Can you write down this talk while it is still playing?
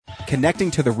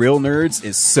connecting to the real nerds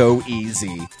is so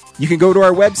easy. You can go to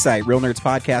our website,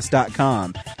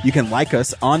 realnerdspodcast.com. You can like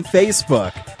us on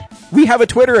Facebook. We have a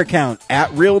Twitter account,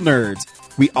 @RealNerds.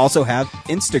 We also have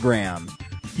Instagram.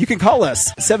 You can call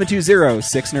us,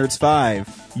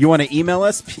 720-6nerds5. You want to email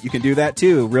us? You can do that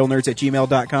too,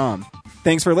 realnerds@gmail.com.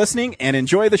 Thanks for listening, and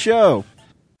enjoy the show.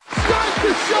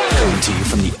 Coming to you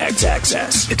from the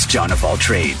X-Axis, it's John of All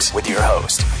Trades with your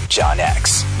host, John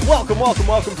X. Welcome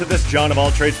to this John of All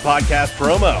Trades podcast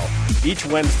promo. Each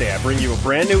Wednesday, I bring you a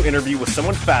brand new interview with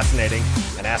someone fascinating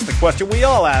and ask the question we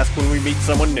all ask when we meet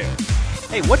someone new.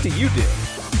 Hey, what do you do?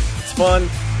 It's fun,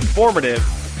 informative,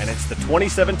 and it's the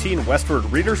 2017 Westward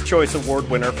Reader's Choice Award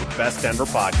winner for Best Denver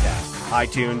Podcast.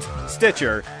 iTunes,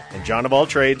 Stitcher, and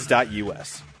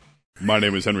johnofalltrades.us. My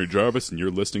name is Henry Jarvis, and you're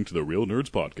listening to the Real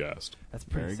Nerds Podcast. That's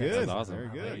pretty Good. That's awesome. Very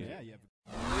good. Yeah.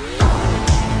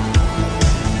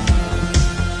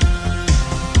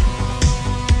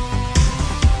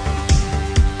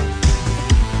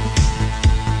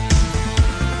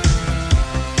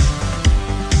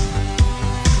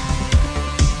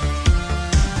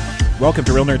 Welcome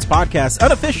to Real Nerds Podcast,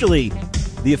 unofficially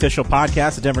the official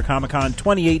podcast of Denver Comic Con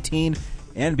 2018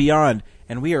 and beyond.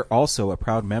 And we are also a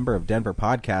proud member of Denver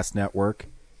Podcast Network.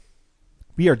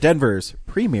 We are Denver's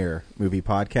premier movie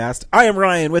podcast. I am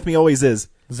Ryan. With me always is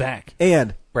Zach.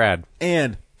 And Brad.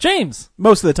 And James.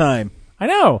 most of the time. I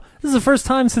know. This is the first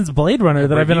time since Blade Runner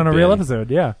that I've been on a real episode.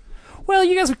 Yeah. Well,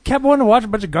 you guys kept wanting to watch a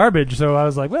bunch of garbage, so I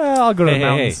was like, well, I'll go to the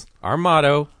mountains. Our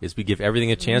motto is we give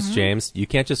everything a chance, James. You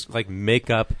can't just make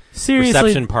up Seriously,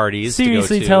 reception parties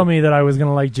Seriously, to go to. tell me that I was going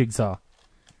to like Jigsaw.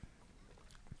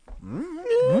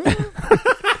 You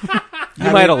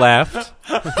might have laughed.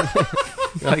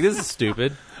 You're like, this is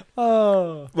stupid.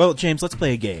 Oh. Well, James, let's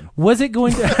play a game. Was it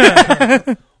going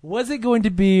to Was it going to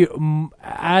be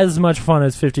as much fun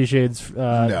as 50 Shades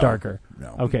Darker?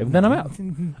 No. Okay, then I'm out.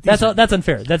 That's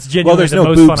unfair. That's genuinely Well, there's the no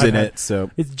most boobs fun I've in had. it, so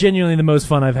It's genuinely the most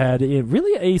fun I've had.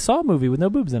 Really, a Saw movie with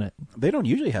no boobs in it. they don't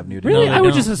usually have nudity. Really, they I would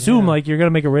don't. just assume like you're gonna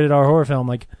make a rated R horror film.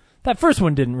 Like that first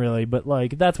one didn't really, but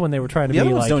like that's when they were trying to The be other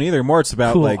ones like don't either. More, it's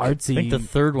about cool, like artsy. I think the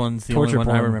third one's the only torture one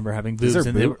I porn. remember having Is boobs. there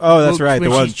and boob? they were- Oh, that's right, the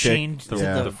when one she chick. changed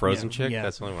Yeah. The frozen chick? Yeah.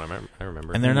 That's the only one I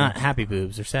remember. And they're not happy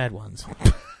boobs; they're sad ones.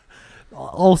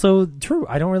 Also true.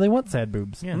 I don't really want sad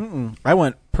boobs. Yeah. I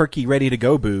want perky, ready to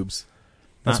go boobs.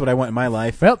 That's what I want in my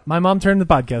life. Well, my mom turned the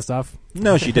podcast off.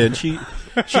 No, she did. She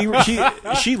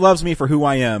loves me for who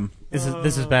I am. This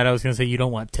is bad. I was going to say you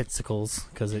don't want titsicles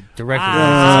because it directly.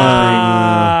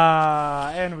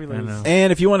 And we I lose. know.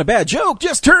 And if you want a bad joke,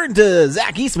 just turn to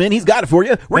Zach Eastman. He's got it for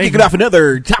you. We're kicking off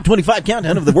another top 25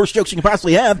 countdown of the worst jokes you can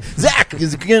possibly have. Zach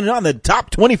is getting on the top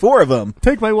 24 of them.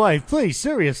 Take my wife, please.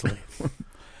 Seriously.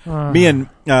 Me and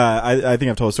I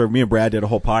think I've told the story. Me and Brad did a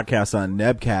whole podcast on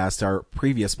Nebcast, our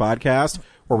previous podcast,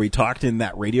 where we talked in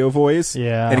that radio voice.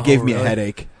 Yeah. and it gave me a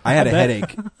headache. I had a bet.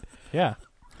 headache Yeah,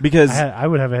 because I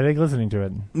would have a headache listening to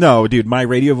it. no, dude, my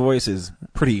radio voice is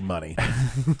pretty money.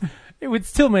 It would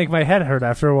still make my head hurt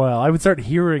after a while. I would start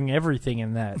hearing everything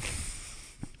in that.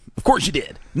 Of course you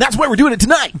did. And that's why we're doing it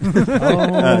tonight.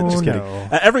 Just kidding. No.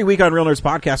 Every week on Real Nerds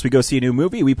Podcast, we go see a new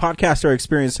movie. We podcast our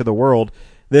experience to the world.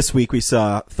 This week we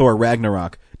saw Thor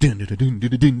Ragnarok. Dun, dun, dun, dun, dun,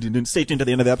 dun, dun, dun. Stay tuned to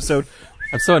the end of the episode.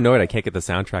 I'm so annoyed I can't get the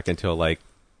soundtrack until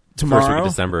Tomorrow? first week of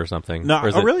December or something. No, Or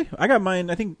is oh it really? I got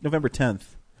mine, I think, November 10th.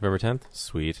 November 10th?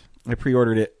 Sweet. I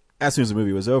pre-ordered it as soon as the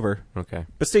movie was over. Okay.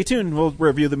 But stay tuned. We'll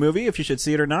review the movie, if you should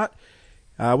see it or not.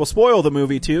 We'll spoil the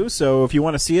movie, too. So if you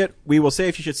want to see it, we will say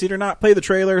if you should see it or not. Play the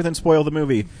trailer, then spoil the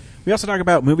movie. We also talk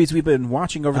about movies we've been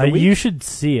watching over the week. You should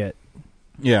see it.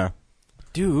 Yeah.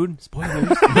 Dude, spoilers.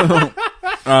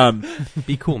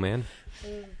 Be cool, man.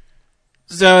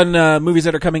 On movies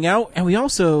that are coming out, and we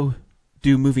also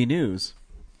do movie news.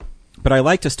 But I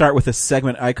like to start with a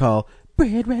segment I call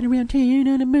Brad riding around town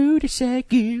on a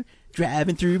motorcycle,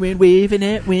 driving through and waving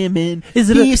at women.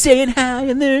 He's saying hi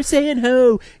and they're saying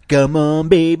ho. Come on,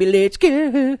 baby, let's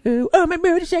go. On my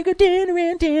motorcycle, down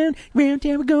around town. Around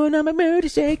town, we're going on my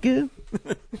motorcycle.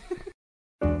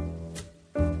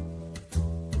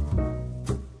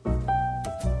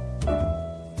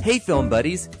 Hey film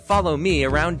buddies, follow me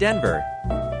around Denver.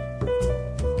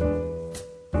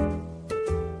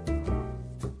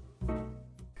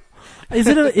 Is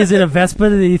it a Vespa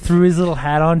that he threw his little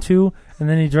hat onto and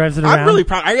then he drives it around? I'm really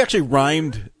proud. I actually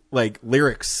rhymed like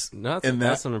lyrics. No, in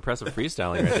that's that. some impressive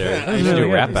freestyling right there. I You should do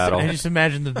a rap battle. I just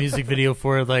imagine the music video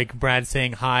for like Brad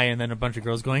saying hi and then a bunch of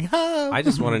girls going ho. I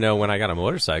just want to know when I got a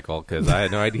motorcycle because I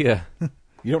had no idea.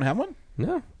 You don't have one?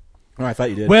 No. Oh, I thought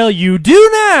you did. Well, you do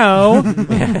now.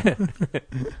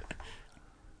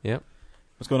 Yep.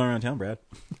 What's going on around town, Brad?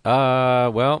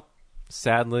 Well,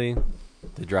 sadly,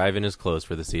 The drive-in is closed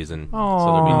for the season, so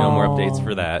there'll be no more updates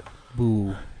for that.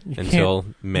 Boo. Until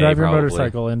May, drive your probably.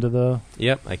 motorcycle into the...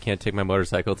 Yep, I can't take my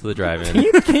motorcycle to the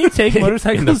drive-in. Can you take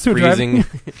motorcycles in the to a drive-in?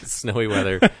 freezing, snowy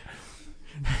weather.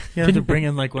 You have to bring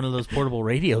in like one of those portable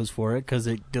radios for it because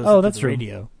it does. Oh, that's the true.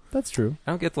 radio. That's true.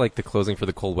 I don't get like the closing for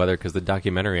the cold weather because the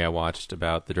documentary I watched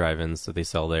about the drive-ins that they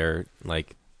sell there,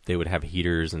 like they would have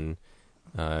heaters and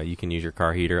you can use your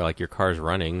car heater, like your car's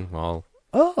running while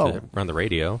to run the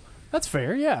radio. That's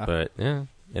fair, yeah. But yeah,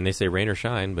 and they say rain or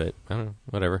shine, but I don't know,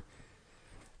 whatever.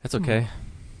 That's okay.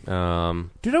 Dude,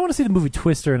 I want to see the movie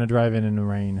Twister in a drive-in in the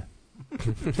rain.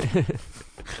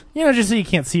 Just so you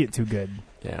can't see it too good.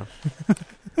 Yeah.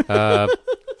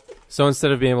 So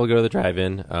instead of being able to go to the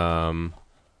drive-in,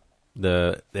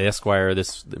 the Esquire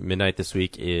midnight this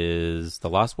week is The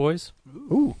Lost Boys.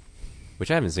 Ooh.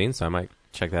 Which I haven't seen, so I might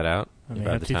check that out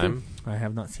about the time. I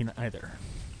have not seen it either.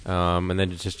 And then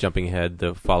just jumping ahead,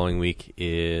 the following week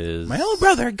is My own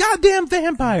brother, a goddamn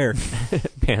vampire.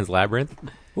 Pan's Labyrinth.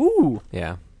 Ooh.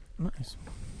 Yeah. Nice.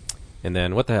 And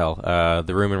then what the hell?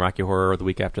 The Room and Rocky Horror the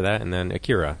week after that, and then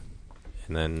Akira.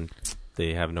 And then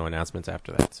they have no announcements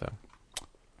after that, so.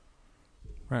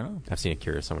 Right on. I've seen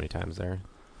Akira so many times there.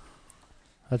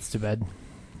 That's too bad.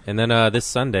 And then this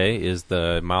Sunday is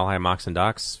the Mile High Mox and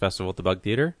Docs Festival at the Bug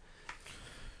Theater.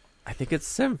 I think it's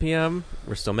 7 p.m.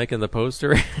 We're still making the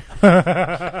poster.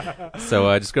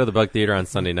 So just go to the Bug Theater on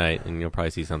Sunday night, and you'll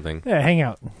probably see something. Yeah, hang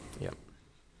out. Yep.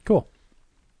 Cool.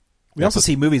 We also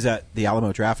see movies at the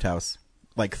Alamo Drafthouse,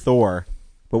 like Thor.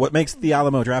 But what makes the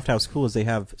Alamo Drafthouse cool is they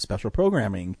have special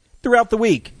programming throughout the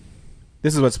week.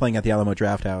 This is what's playing at the Alamo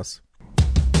Drafthouse.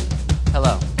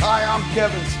 Hello. Hi, I'm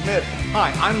Kevin Smith.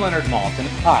 Hi, I'm Leonard Maltin.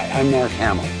 Hi, I'm Mark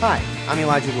Hamill. Hi, I'm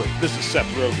Elijah Wood. This is Seth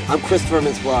Rogen. I'm Christopher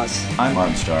Mintz-Plasse. I'm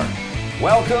Martin Starr.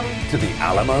 Welcome to the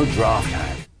Alamo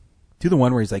Drafthouse. Do the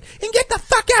one where he's like, and get the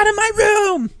fuck out of my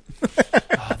room!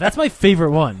 Oh, that's my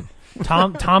favorite one.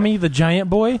 Tommy the Giant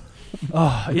Boy.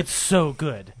 Oh, it's so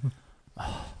good.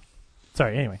 Oh.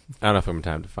 Sorry, anyway. I don't know if I'm in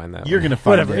time to find that. You're one. going to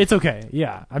find Whatever, it. it's okay.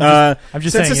 Yeah. I'm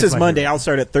just since saying this it's is my Monday, favorite. I'll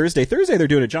start at Thursday. Thursday, they're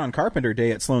doing a John Carpenter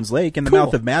Day at Sloan's Lake, and The Cool.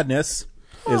 Mouth of Madness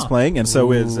is playing, and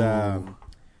so is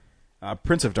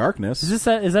Prince of Darkness. Is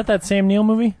that Sam Neill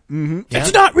movie? Mm-hmm. Yeah.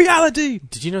 It's not reality!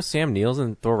 Did you know Sam Neill's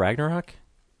in Thor Ragnarok?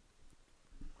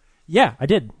 Yeah, I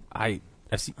did. I've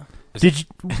seen. Did you,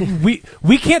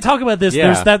 we can't talk about this.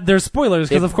 Yeah. There's spoilers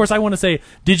because of course I want to say,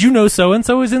 did you know so and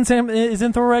so is in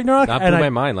Thor Ragnarok? Not blew my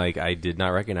mind. Like I did not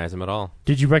recognize him at all.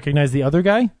 Did you recognize the other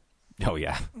guy? Oh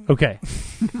yeah. Okay.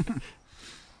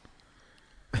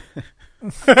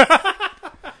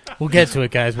 We'll get to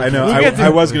it, guys. I know. I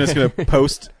was just going to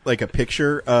post like a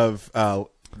picture of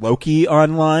Loki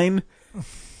online,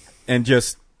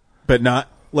 but not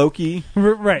Loki.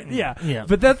 Right? Yeah.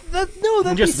 But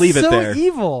that'd just be leave it so there.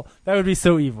 evil. That would be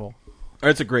so evil.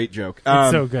 It's a great joke.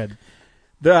 It's so good.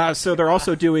 So they're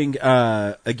also doing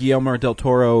a Guillermo del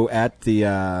Toro at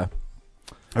the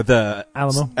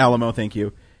Alamo. Alamo, thank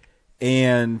you.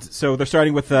 And so they're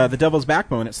starting with The Devil's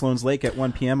Backbone at Sloan's Lake at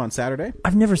 1 p.m. on Saturday.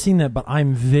 I've never seen that, but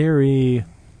I'm very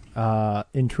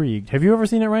intrigued. Have you ever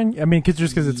seen it, Ryan? I mean,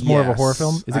 because it's more of a horror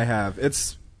film. I have.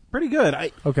 It's pretty good.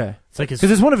 Okay. It's like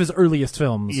because it's one of his earliest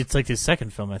films. It's like his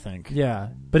second film, I think. Yeah,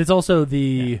 but it's also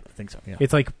I think so. Yeah.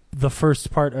 It's like the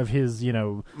first part of his,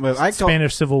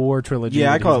 Spanish Civil War trilogy.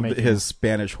 Yeah, I that call he's it making. his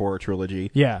Spanish horror trilogy.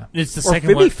 Yeah, it's the or second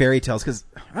maybe one. fairy tales because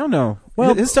I don't know.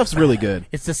 Well, his stuff's really good.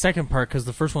 It's the second part because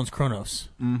the first one's Kronos,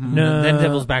 No, then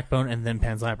Devil's Backbone, and then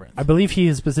Pan's Labyrinth. I believe he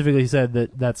has specifically said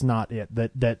that that's not it.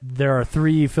 That there are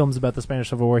 3 films about the Spanish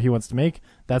Civil War he wants to make.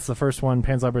 That's the first one.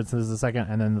 Pan's Labyrinth is the second,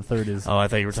 and then the third is. Oh, I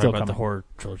thought you were talking still about the coming. horror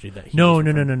trilogy that. He No. was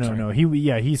referring-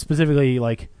 Sorry. He specifically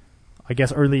I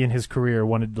guess early in his career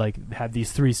wanted had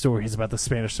these 3 stories about the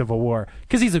Spanish Civil War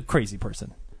because he's a crazy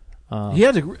person. He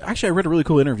had actually, I read a really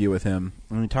cool interview with him,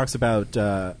 and he talks about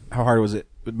how hard was it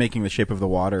making The Shape of the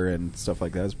Water and stuff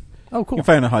like that. Oh, cool. You can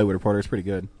find it on Hollywood Reporter. It's pretty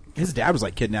good. His dad was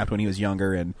kidnapped when he was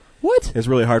younger, and What? it was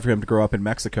really hard for him to grow up in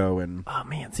Mexico. And Oh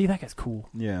man, see that guy's cool.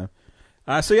 yeah,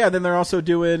 then they're also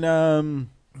doing.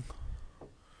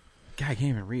 God, I can't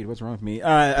even read. What's wrong with me?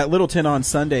 At Littleton on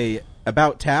Sunday,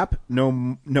 About Tap. No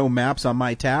maps on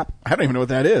my tap. I don't even know what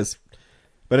that is.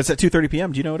 But it's at 2:30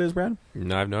 p.m. Do you know what it is, Brad?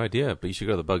 No, I have no idea. But you should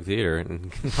go to the Bug Theater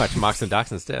and watch Mox and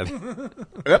Docs instead.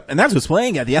 Yep, and that's what's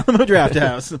playing at the Alamo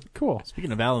Drafthouse. Cool.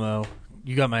 Speaking of Alamo,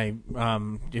 you got my.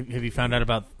 Have you found out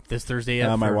about this Thursday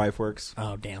yet? My wife works.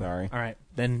 Oh damn! Sorry. All right,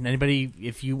 then anybody,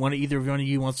 if you want, either one of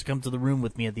you wants to come to the room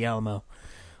with me at the Alamo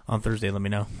on Thursday, let me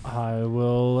know. I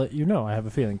will let you know. I have a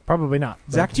feeling. Probably not.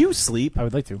 but Zach, do you sleep? I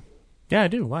would like to. Yeah, I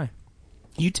do. Why?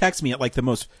 You text me at the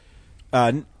most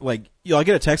like I'll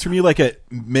get a text from you like at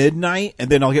midnight, and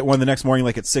then I'll get one the next morning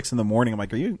like at 6 a.m. I'm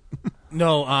like, are you?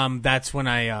 No, that's when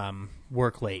I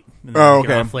work late. And then Oh, I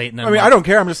get okay. off late, and then I mean, I don't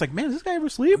care. I'm just like, man, does this guy ever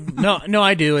sleep? No,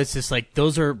 I do. It's just like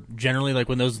those are generally like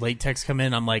when those late texts come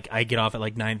in. I'm like, I get off at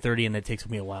like 9:30, and it takes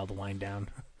me a while to wind down.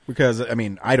 Because I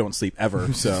mean, I don't sleep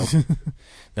ever, so.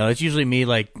 No, it's usually me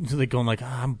like going like,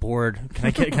 I'm bored.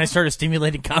 Can I start a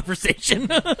stimulating conversation?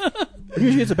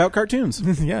 Usually it's about cartoons.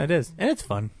 Yeah, it is, and it's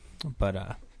fun.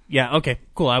 But yeah, okay,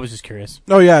 cool. I was just curious.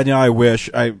 Oh yeah, no, I wish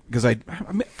because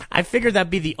I figured that'd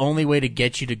be the only way to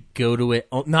get you to go to it.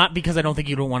 Not because I don't think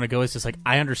you don't want to go. It's just like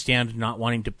I understand not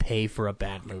wanting to pay for a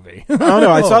bad movie. I don't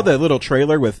know. I saw the little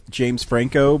trailer with James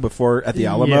Franco before at the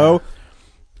Alamo,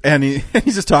 and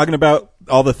he's just talking about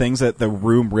all the things that the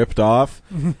Room ripped off.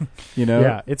 You know,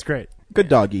 Yeah, it's great. good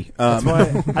doggy.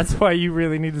 That's why you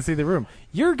really need to see The Room.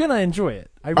 You're gonna enjoy it.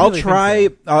 I'll try.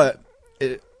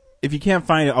 If you can't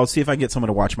find it, I'll see if I can get someone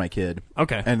to watch my kid.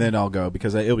 Okay. And then I'll go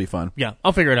because it'll be fun. Yeah,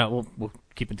 I'll figure it out. We'll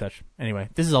keep in touch. Anyway,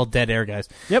 this is all dead air, guys.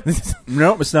 Yep.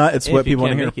 No, it's not. It's Hey, what if you people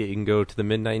want to can't hear. make it, you can go to the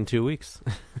midnight in 2 weeks.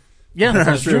 Yeah,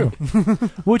 that's true.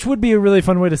 Which would be a really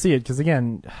fun way to see it, because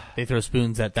again, They throw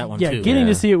spoons at that one yeah, too. getting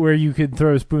Yeah. to see it where you could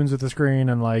throw spoons with the screen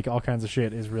and like all kinds of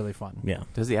shit is really fun. Yeah,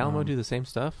 Does the Alamo do the same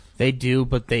stuff? they do,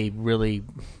 but they really.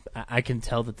 I can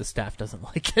tell that the staff doesn't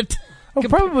like it. Oh,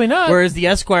 probably not. Whereas the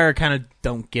Esquire kind of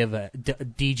don't give a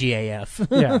DGAF.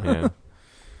 Yeah. Yeah.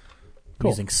 I'm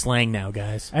using slang now,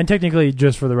 guys. And technically,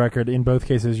 just for the record, in both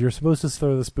cases, you're supposed to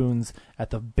throw the spoons at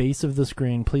the base of the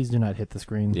screen. Please do not hit the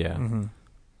screen. Yeah. Mm-hmm.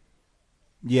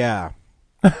 Yeah.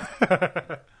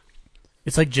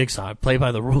 It's like Jigsaw. Play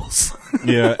by the rules.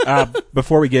 Yeah.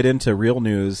 Before we get into real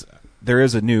news, there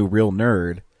is a new real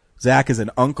nerd. Zach is an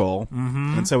uncle,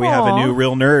 and so we have a new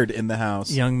real nerd in the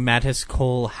house. Young Mattis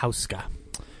Cole Hauska.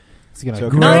 He's gonna So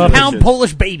grow up, 9-pound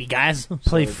Polish baby, guys.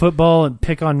 play football, and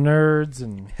pick on nerds.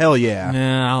 And Hell yeah.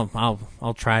 Yeah,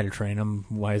 I'll try to train him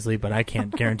wisely, but I can't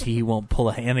guarantee he won't pull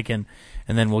a Anakin,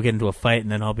 and then we'll get into a fight,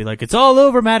 and then I'll be like, "It's all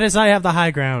over, Mattis. I have the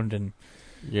high ground." And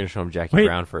You're going to show him Jackie Wait.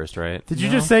 Brown first, right? did you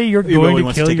just say you're He going really to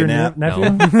wants to kill take a your nap.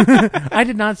 nephew? I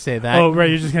did not say that. Oh, right.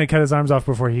 You're just gonna cut his arms off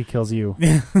before he kills you.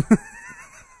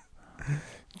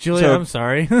 Julia, So- I'm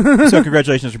sorry. So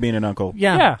congratulations for being an uncle.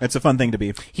 Yeah. It's a fun thing to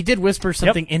be. He did whisper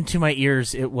something into my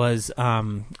ears. It was, what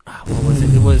was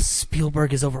it? It was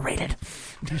Spielberg is overrated.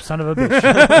 You son of a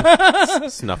bitch.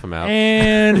 Snuff him out.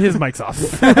 And his mic's off.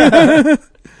 I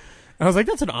was like,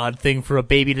 that's an odd thing for a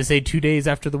baby to say 2 days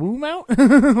after the womb out.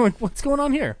 Like, what's going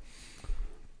on here?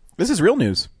 This is real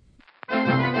news.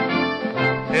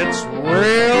 It's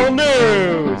real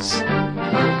news.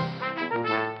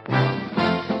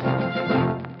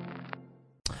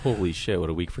 Holy shit, what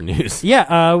a week for news.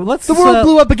 Yeah, let's. The world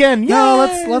blew up again. No,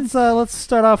 Yay! let's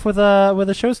start off with a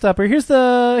showstopper. Here's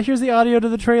the audio to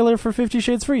the trailer for 50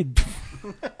 Shades Freed.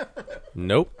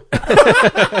 Nope. Nix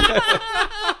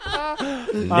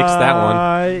that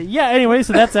one. Yeah. Anyway,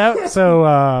 so that's out.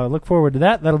 So look forward to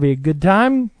that. That'll be a good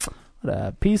time. What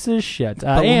a piece of shit.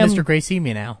 But will Mr. Gray see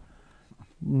me now?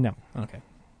 No, Okay.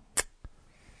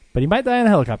 but he might die in a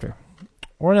helicopter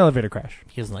or an elevator crash,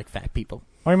 He doesn't like fat people.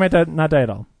 or he might not die at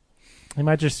all. He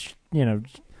might just, they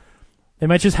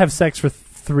might just have sex for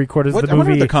 3/4 of I the wonder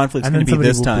movie. what the conflict's and going then to be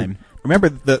this somebody will time. Remember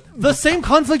the same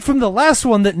conflict from the last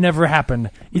one that never happened.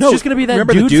 It's just going to be that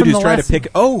remember dude the dude from who's the trying last to pick.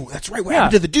 Oh, that's right. What Yeah.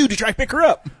 happened to the dude who tried to pick her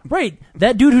up? Right,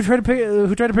 that dude who tried to pick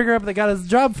her up that got his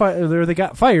job or they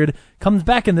got fired comes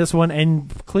back in this one and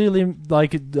clearly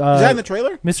like. Is that in the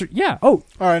trailer? Mr. Yeah. Oh,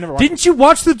 I never watched didn't you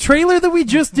watch the trailer that we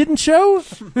just didn't show?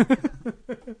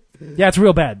 Yeah, it's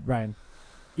real bad, Ryan.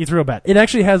 It's real bad. It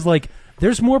actually has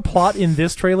there's more plot in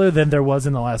this trailer than there was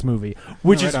in the last movie,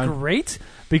 which is great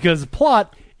because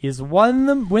plot is when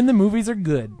the movies are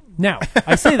good. Now,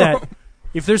 I say that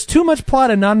if there's too much plot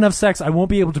and not enough sex, I won't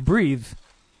be able to breathe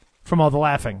from all the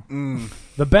laughing.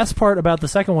 The best part about the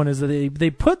second one is that they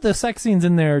put the sex scenes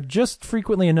in there just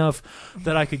frequently enough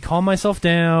that I could calm myself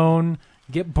down,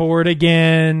 get bored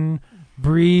again,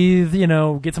 breathe,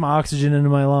 get some oxygen into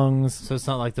my lungs. So it's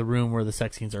not like The Room where the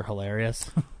sex scenes are hilarious.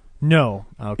 No,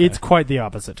 Okay. it's quite the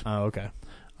opposite. Oh, okay.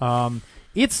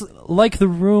 It's like The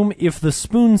Room if the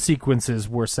spoon sequences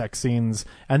were sex scenes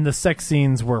and the sex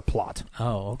scenes were plot.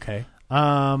 Oh, okay.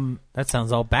 That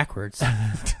sounds all backwards.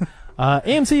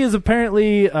 AMC is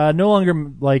apparently no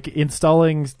longer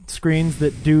installing screens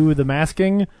that do the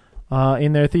masking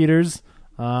in their theaters,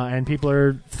 and people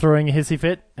are throwing a hissy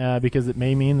fit because it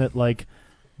may mean that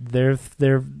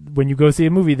they're when you go see a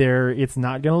movie there, it's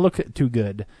not going to look too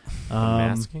good.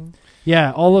 Masking?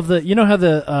 Yeah, all of the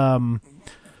how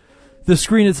the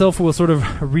screen itself will sort of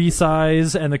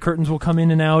resize, and the curtains will come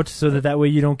in and out, so that way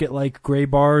you don't get like gray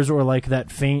bars or like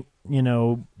that faint,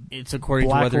 It's according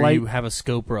to black whether light. you have a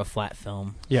scope or a flat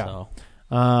film. Yeah.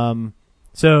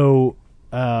 So.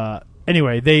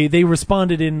 Anyway, they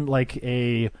responded in like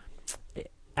a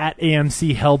at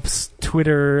AMC Helps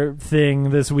Twitter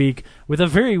thing this week with a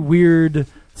very weird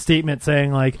statement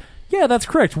saying like, yeah, that's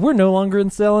correct. We're no longer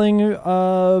installing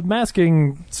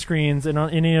masking screens in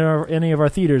any of our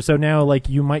theaters. So now, like,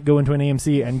 you might go into an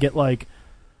AMC and get like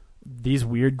these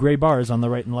weird gray bars on the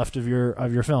right and left of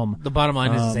your film. The bottom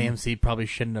line is AMC probably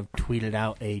shouldn't have tweeted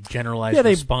out a generalized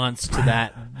response to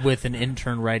that with an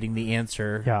intern writing the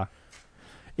answer. Yeah.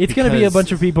 It's going to be a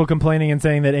bunch of people complaining and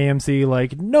saying that AMC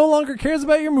like no longer cares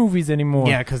about your movies anymore.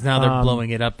 Yeah, because now they're blowing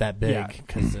it up that big.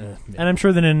 Yeah. And I'm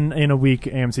sure that in a week,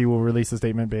 AMC will release a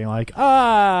statement being like,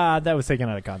 that was taken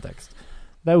out of context.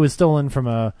 That was stolen from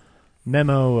a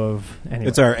memo of... Anyway.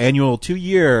 It's our annual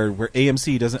 2-year where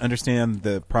AMC doesn't understand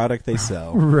the product they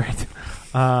sell. Right.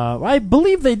 I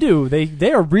believe they do.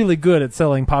 They are really good at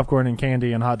selling popcorn and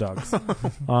candy and hot dogs.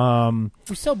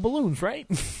 We sell balloons, right?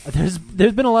 There's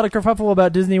been a lot of kerfuffle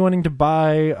about Disney wanting to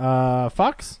buy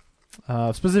Fox,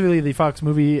 specifically the Fox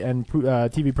movie and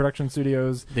TV production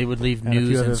studios. They would leave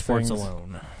news and sports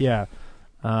alone. Yeah.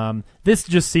 This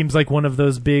just seems like one of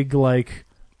those big, like,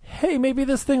 hey, maybe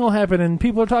this thing will happen, and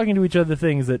people are talking to each other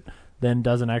things that then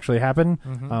doesn't actually happen.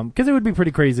 Because it would be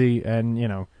pretty crazy,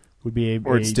 and, would be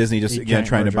or it's Disney just again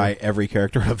trying to buy every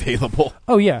character available.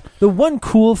 Oh yeah, the one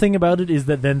cool thing about it is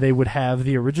that then they would have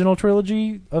the original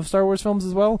trilogy of Star Wars films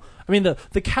as well. I mean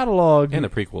the catalog and the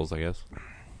prequels, I guess.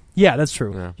 Yeah, that's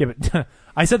true. Yeah, but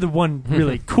I said the one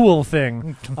really cool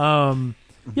thing.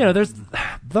 There's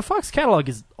the Fox catalog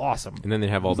is awesome, and then they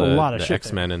have all the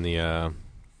X-Men and the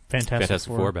Fantastic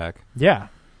Four back. Yeah,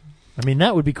 I mean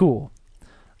that would be cool.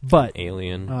 But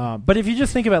Alien. But if you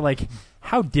just think about like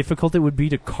how difficult it would be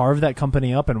to carve that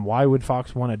company up, and why would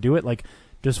Fox want to do it? Like,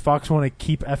 does Fox want to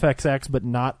keep FXX but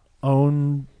not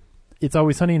own It's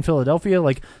Always Sunny in Philadelphia?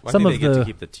 Like some of they get to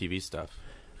keep the TV stuff.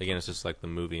 Again, it's just like the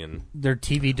movie and their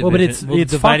TV division. Well, but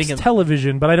it's Fox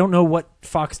Television, but I don't know what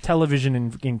Fox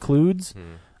Television includes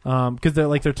because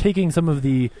they're taking some of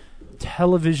the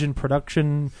television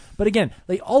production, but again,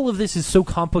 like all of this is so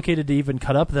complicated to even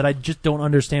cut up that I just don't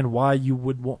understand why you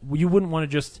wouldn't want to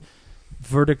just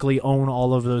vertically own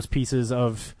all of those pieces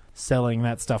of selling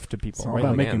that stuff to people. It's all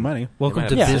about making money. Welcome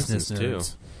to business too.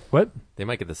 What? They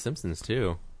might get The Simpsons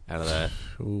too out of that.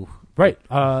 Ooh. Right.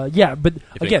 Yeah, but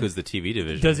if again, it includes the TV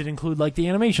division, does it include like the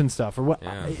animation stuff or what?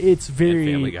 Yeah. It's very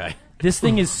and Family Guy. This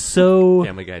thing is so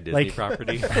Family Guy Disney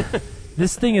property.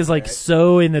 This thing is like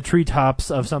so in the treetops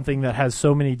of something that has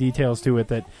so many details to it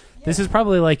that this is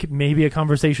probably like maybe a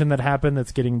conversation that happened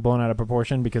that's getting blown out of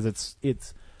proportion because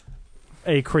it's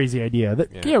a crazy idea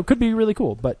that could be really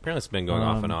cool. But apparently it's been going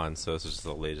off and on, so this is just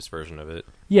the latest version of it.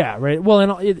 Yeah, right. Well,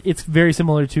 and it's very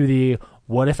similar to the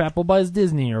what if Apple buys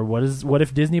Disney or what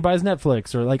if Disney buys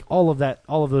Netflix or like all of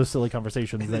those silly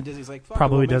conversations and that Disney's like,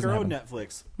 probably we'll doesn't make our own happen.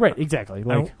 Netflix. Right, exactly.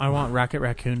 Like I want Rocket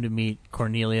Raccoon to meet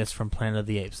Cornelius from Planet of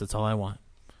the Apes. That's all I want.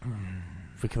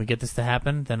 Can we get this to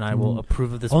happen? Then I will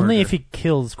approve of this. Only murder. if he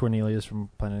kills Cornelius from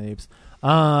Planet of the Apes.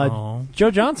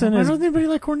 Joe Johnson Why is. doesn't anybody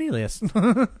like Cornelius?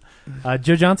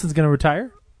 Joe Johnson's going to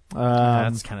retire.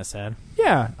 That's kind of sad.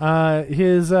 Yeah,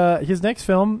 his next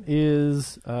film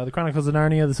is The Chronicles of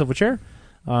Narnia: The Silver Chair,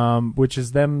 which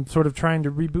is them sort of trying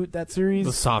to reboot that series.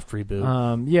 The soft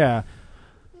reboot. Yeah.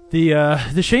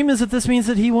 The shame is that this means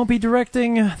that he won't be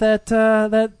directing that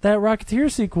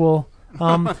Rocketeer sequel.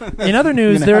 In other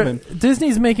news,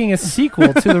 Disney's making a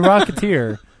sequel to The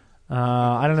Rocketeer.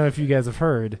 I don't know if you guys have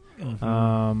heard.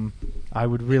 I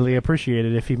would really appreciate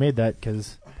it if he made that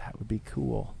because that would be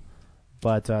cool.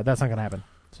 But that's not going to happen.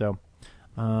 So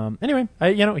anyway,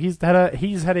 he's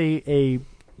had a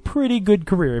pretty good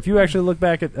career. If you actually look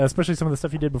back at especially some of the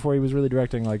stuff he did before he was really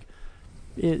directing, like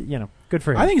good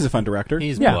for him. I think he's a fun director.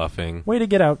 He's bluffing. Way to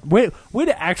get out. Way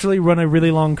to actually run a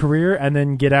really long career and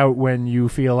then get out when you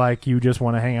feel like you just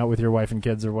want to hang out with your wife and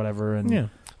kids or whatever. And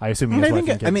I assume he has wife and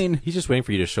kids. I mean, he's just waiting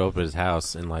for you to show up at his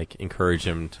house and like encourage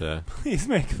him to. Please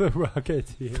make the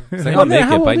Rocketeer. It's like, I'll make it,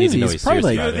 but I need to know he's serious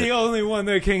You're about it. the only one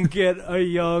that can get a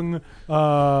young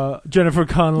Jennifer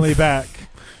Connelly back.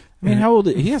 I mean, how old?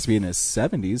 He has to be in his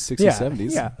 70s, 60s,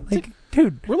 70s. Yeah, like,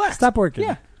 dude, relax. Stop working.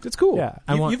 Yeah, it's cool. Yeah,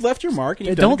 you've left your mark and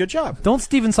you've done a good job. Don't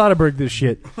Steven Soderbergh this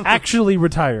shit. Actually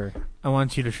retire. I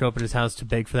want you to show up at his house to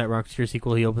beg for that Rocketeer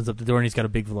sequel. He opens up the door and he's got a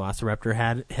big Velociraptor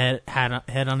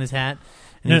head on his hat,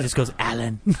 and he just goes,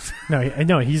 "Alan."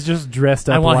 No, he's just dressed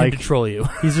up. I want like, him to troll you.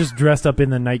 He's just dressed up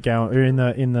in the nightgown or in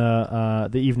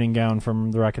the evening gown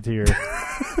from The Rocketeer.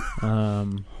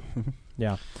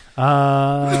 Yeah.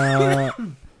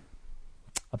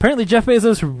 Apparently, Jeff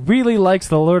Bezos really likes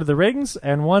The Lord of the Rings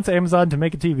and wants Amazon to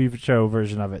make a TV show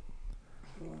version of it.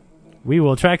 We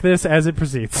will track this as it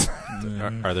proceeds.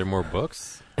 Are there more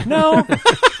books? No.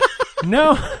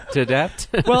 No. To adapt?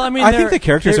 Well, I mean, I think the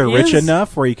characters are rich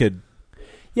enough where you could...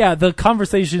 Yeah, the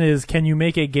conversation is, can you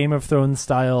make a Game of Thrones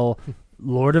style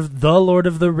Lord of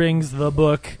the Rings, the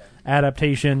book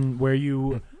adaptation where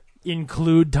you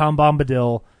include Tom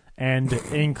Bombadil and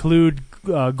include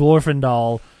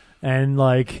Glorfindel and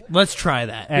like... Let's try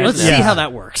that. And- Let's see how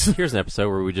that works. Here's an episode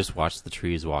where we just watch the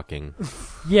trees walking.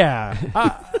 Yeah.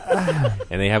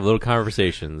 And they have little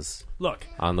conversations. Look,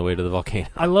 on the way to the volcano.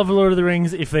 I love Lord of the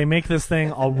Rings. If they make this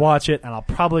thing, I'll watch it, and I'll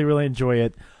probably really enjoy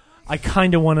it. I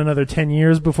kind of want another 10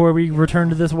 years before we return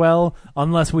to this well,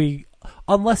 unless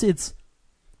it's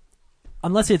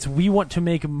we want to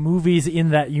make movies in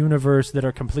that universe that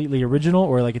are completely original,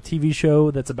 or like a TV show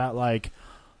that's about like,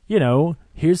 you know,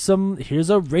 here's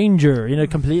a ranger in a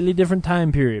completely different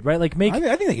time period, right? Like make.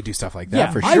 I think they could do stuff like that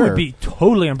yeah, for sure. I would be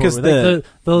totally on board with that.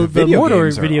 The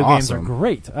Mordor video games are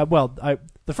great.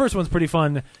 The first one's pretty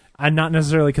fun, and not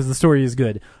necessarily because the story is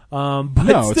good. But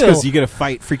no, it's still, because you get to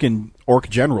fight freaking orc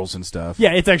generals and stuff.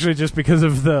 yeah, it's actually just because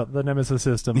of the Nemesis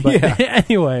system. But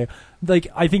anyway, like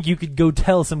I think you could go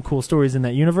tell some cool stories in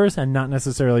that universe and not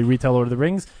necessarily retell Lord of the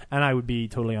Rings, and I would be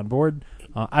totally on board.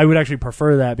 I would actually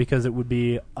prefer that because it would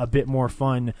be a bit more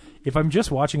fun. If I'm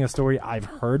just watching a story I've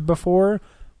heard before,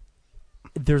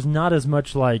 there's not as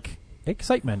much like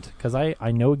excitement because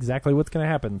I know exactly what's going to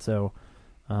happen. So,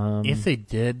 if they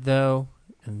did though,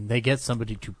 and they get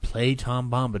somebody to play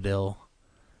Tom Bombadil,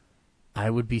 I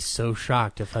would be so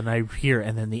shocked if I hear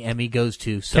and then the Emmy goes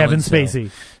to Kevin so-and-so.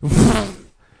 Spacey.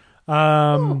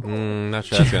 Not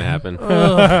sure that's going to happen.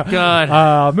 Oh,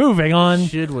 God. Moving on.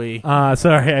 Should we?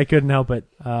 Sorry, I couldn't help it.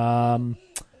 The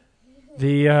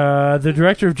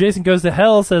director of Jason Goes to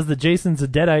Hell says that Jason's a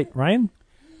Deadite. Ryan?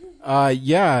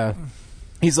 Yeah.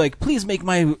 He's like, please make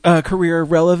my career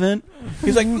relevant.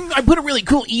 He's like, I put a really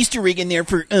cool Easter egg in there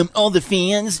for all the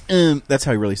fans. That's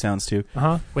how he really sounds too.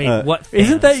 Wait, what? Fans?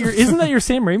 Isn't that your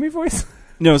Sam Raimi voice?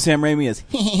 No, Sam Raimi is.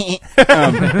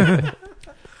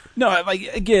 No, like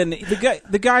again,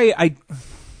 the guy.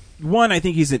 I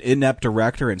think he's an inept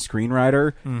director and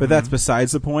screenwriter, but that's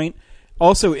besides the point.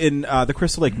 Also, in the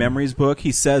Crystal Lake Memories book,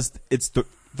 he says it's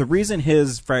the reason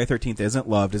his Friday the 13th isn't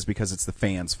loved is because it's the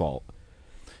fans' fault.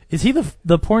 Is he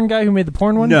the porn guy who made the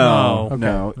porn one? No, Okay.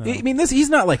 no. I mean, he's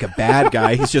not like a bad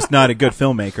guy. He's just not a good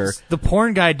filmmaker. The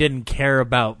porn guy didn't care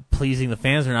about pleasing the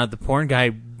fans or not. The porn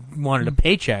guy wanted a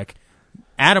paycheck.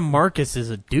 Adam Marcus is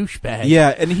a douchebag.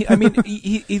 Yeah, and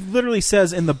he literally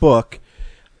says in the book,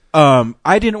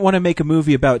 I didn't want to make a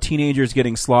movie about teenagers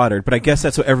getting slaughtered, but I guess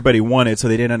that's what everybody wanted, so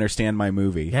they didn't understand my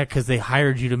movie. Yeah, because they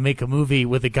hired you to make a movie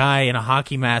with a guy in a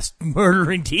hockey mask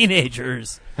murdering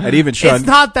teenagers. And even Sean, it's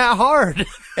not that hard.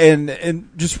 and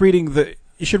just reading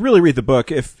you should really read the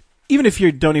book. Even if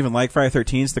you don't even like Friday the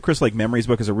 13th, the Crystal Lake Memories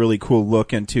book is a really cool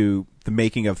look into the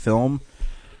making of film.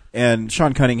 And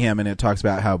Sean Cunningham in it talks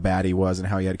about how bad he was and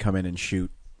how he had to come in and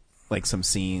shoot like some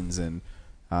scenes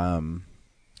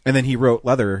and then he wrote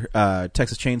Leather,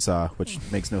 Texas Chainsaw, which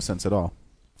makes no sense at all.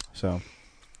 So,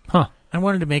 I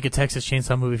wanted to make a Texas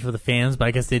Chainsaw movie for the fans, but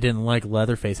I guess they didn't like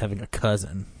Leatherface having a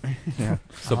cousin. Yeah.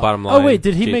 So bottom line. Oh wait,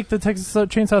 did he make the Texas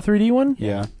Chainsaw 3D one?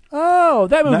 Yeah. Oh,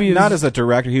 that movie is not as a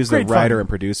director. He was the great writer fun. and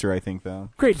producer, I think, though.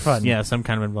 Great fun. Yeah, some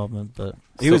kind of involvement, but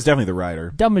He was definitely the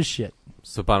writer. Dumb as shit.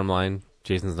 So bottom line,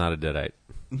 Jason's not a Deadite.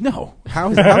 No. How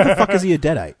the fuck is he a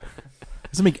Deadite?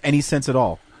 Doesn't make any sense at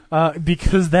all.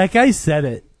 Because that guy said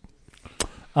it.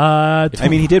 I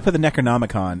mean, he did put the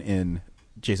Necronomicon in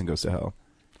Jason Goes to Hell.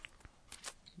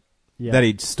 Yeah. That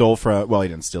he stole from... Well, he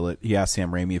didn't steal it. He asked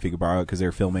Sam Raimi if he could borrow it because they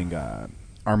were filming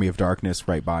Army of Darkness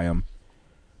right by him.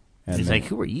 And he's like,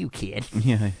 who are you, kid?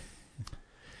 Yeah. You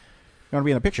want to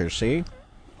be in the picture, see?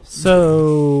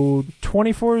 So,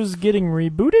 24 is getting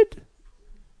rebooted?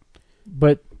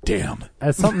 But damn,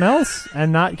 as something else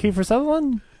and not Kiefer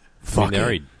Sutherland? I mean, they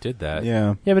already did that.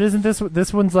 Yeah. Yeah, but isn't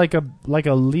this one's like a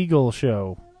legal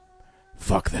show?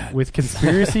 Fuck that. With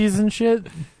conspiracies and shit?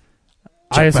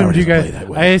 I assumed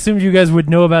you guys would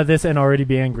know about this and already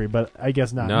be angry, but I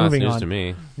guess not. No, Moving it's news on. to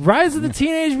me. Rise of the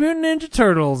Teenage Mutant Ninja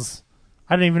Turtles.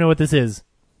 I don't even know what this is.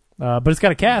 But it's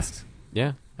got a cast.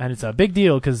 Yeah. And it's a big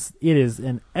deal because it is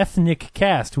an ethnic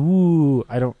cast. Ooh,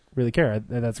 I don't really care.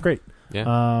 That's great.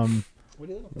 Yeah. What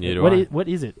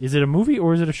is it? Is it a movie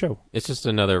or is it a show? It's just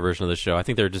another version of the show. I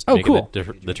think they're just Oh, making cool.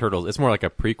 the Turtles. It's more like a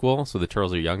prequel, so the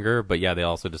Turtles are younger. But yeah, they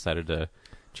also decided to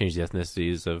change the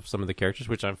ethnicities of some of the characters,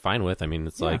 which I'm fine with. I mean,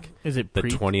 it's like Is it the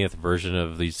pre- 20th version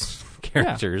of these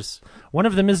characters. One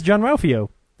of them is John Ralphio,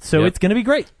 so Yep. it's going to be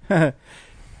great.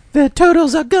 The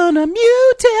turtles are gonna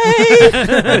mutate.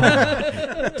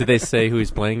 Did they say who he's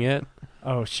playing yet?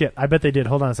 Oh shit! I bet they did.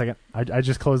 Hold on a second. I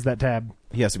just closed that tab.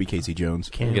 He has to be Casey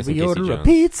Jones. I'm guessing Casey Jones.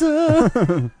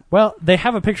 pizza? Well, they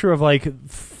have a picture of like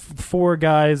 4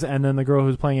 guys and then the girl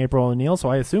who's playing April O'Neil, so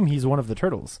I assume he's one of the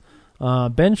turtles.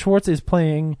 Ben Schwartz is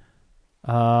playing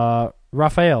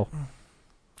Raphael.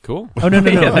 Cool. Oh no!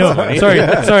 Yeah, that's funny.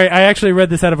 Sorry. I actually read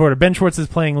this out of order. Ben Schwartz is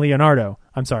playing Leonardo.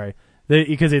 I'm sorry,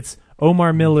 because it's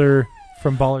Omar Miller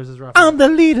from Ballers as Raphael. I'm the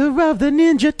leader of the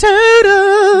Ninja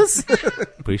Turtles.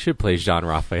 We should play Jean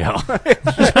Raphael.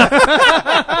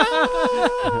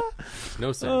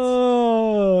 No sense.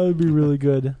 Oh, it'd be really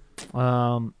good.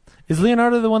 Is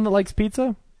Leonardo the one that likes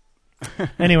pizza?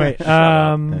 Anyway,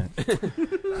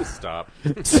 Stop.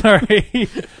 sorry.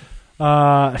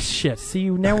 Shit. See,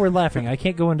 now we're laughing. I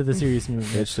can't go into the serious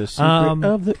movie. It's the secret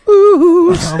of the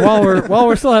While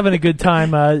we're still having a good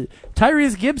time,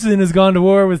 Tyrese Gibson has gone to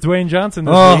war with Dwayne Johnson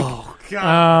this week.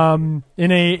 God.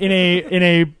 In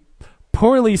a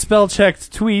poorly spell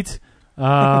checked tweet,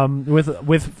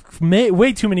 with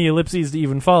way too many ellipses to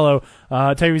even follow.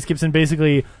 Tyrese Gibson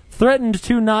basically threatened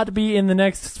to not be in the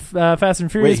next Fast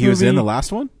and Furious Wait, he was movie. in the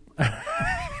last one?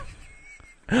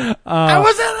 I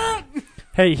was in it!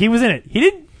 Hey, he was in it. He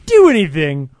didn't do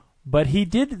anything, but he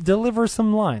did deliver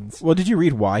some lines. Well, did you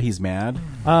read why he's mad?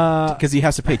 Because he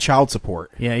has to pay child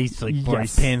support. Yeah, he's like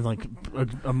he's paying like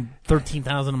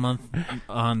 $13,000 a month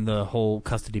on the whole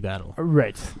custody battle.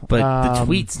 Right. But the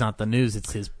tweet's not the news;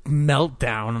 it's his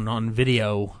meltdown on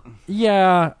video.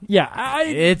 Yeah.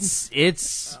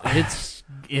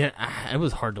 It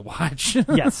was hard to watch.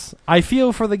 Yes, I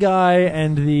feel for the guy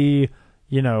and the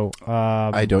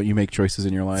I don't. You make choices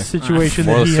in your life. situation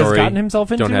that Moral he has story, gotten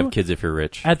himself into. Don't have kids if you're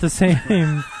rich. At the same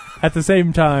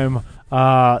time,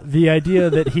 the idea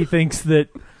that he thinks that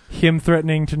him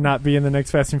threatening to not be in the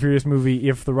next Fast and Furious movie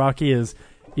if The Rock is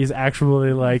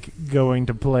actually like going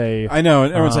to play. I know,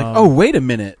 and everyone's like, "Oh, wait a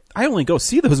minute! I only go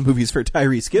see those movies for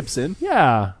Tyrese Gibson."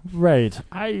 Yeah, right.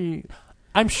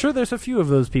 I'm sure there's a few of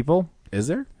those people. Is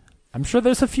there? I'm sure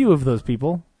there's a few of those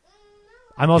people.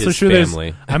 I'm also His sure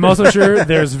family. I'm also sure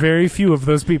there's very few of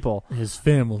those people. His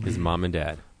family, His mom and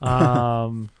dad.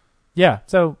 Yeah.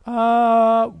 So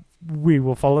we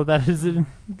will follow that as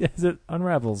it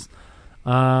unravels.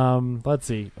 Let's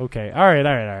see. Okay. All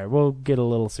right. We'll get a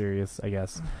little serious, I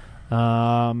guess.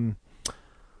 All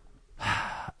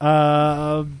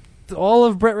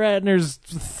of Brett Ratner's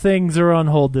things are on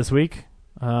hold this week,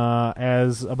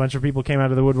 as a bunch of people came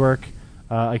out of the woodwork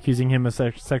accusing him of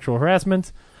sexual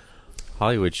harassment.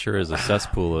 Hollywood sure is a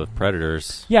cesspool of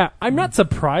predators. Yeah, I'm not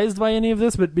surprised by any of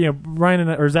this, but Ryan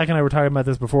or Zach and I were talking about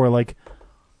this before. Like,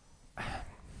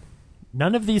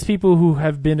 none of these people who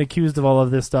have been accused of all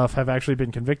of this stuff have actually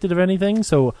been convicted of anything.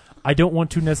 So I don't want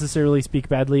to necessarily speak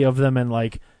badly of them and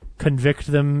like convict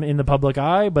them in the public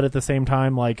eye, but at the same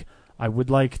time, like, I would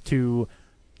like to,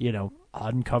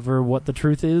 uncover what the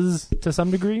truth is to some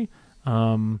degree.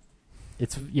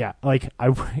 It's like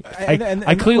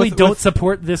I clearly don't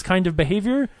support this kind of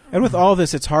behavior. And with all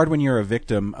this, it's hard when you're a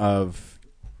victim of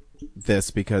this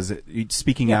because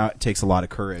speaking out takes a lot of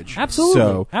courage. Absolutely,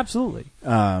 So, absolutely.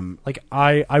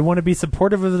 I want to be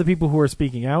supportive of the people who are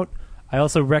speaking out. I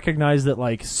also recognize that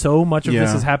like so much of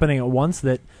this is happening at once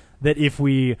that if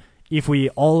we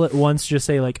all at once just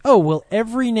say like, oh well,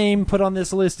 every name put on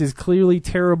this list is clearly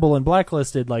terrible and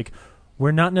blacklisted, like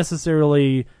we're not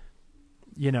necessarily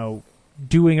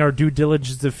doing our due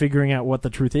diligence of figuring out what the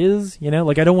truth is,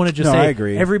 Like, I don't want to just say I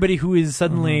agree. everybody who is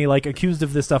suddenly, like, accused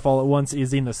of this stuff all at once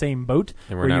is in the same boat.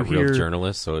 And we're not real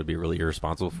journalists, so it'd be really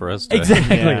irresponsible for us to...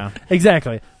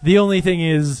 Exactly. The only thing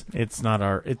is... It's not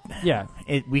our...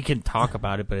 we can talk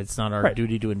about it, but it's not our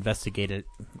duty to investigate it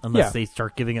unless they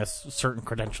start giving us certain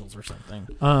credentials or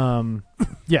something.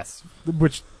 Yes.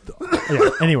 Which...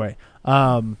 Anyway.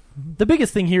 The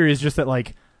biggest thing here is just that,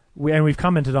 like... we've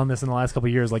commented on this in the last couple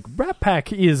of years, like, Rat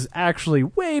Pack is actually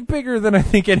way bigger than I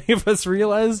think any of us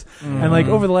realized. And, like,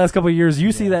 over the last couple of years,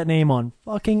 you see that name on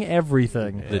fucking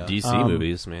everything. The DC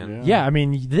movies, man. Yeah, I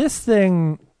mean, this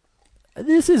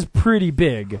is pretty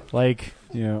big. Like,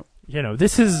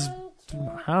 this is,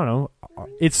 I don't know,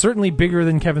 it's certainly bigger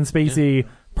than Kevin Spacey,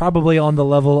 probably on the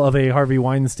level of a Harvey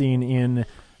Weinstein in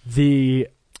the...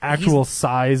 actual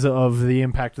size of the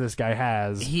impact this guy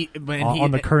has on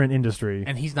the current industry.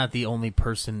 And he's not the only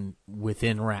person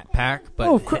within Rat Pack,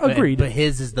 but agreed. But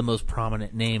his is the most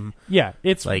prominent name. Yeah,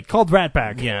 it's like called Rat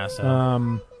Pack. Yeah,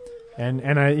 so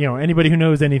and I, anybody who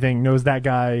knows anything knows that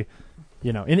guy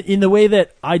in the way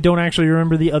that I don't actually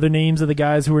remember the other names of the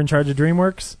guys who were in charge of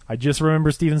DreamWorks. I just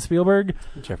remember Steven Spielberg.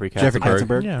 Jeffrey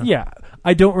Katzenberg. Yeah.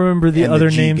 I don't remember the And other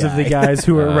the G names guy. of the guys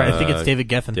who were right. I think it's David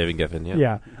Geffen. David Geffen, yeah.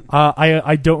 Yeah.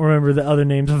 I don't remember the other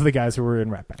names of the guys who were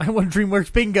in Rat Pack. I want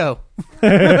DreamWorks bingo.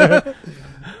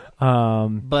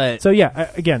 But So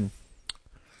yeah, again,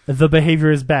 the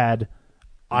behavior is bad.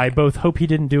 I both hope he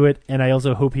didn't do it, and I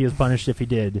also hope he is punished if he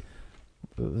did.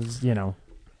 It was,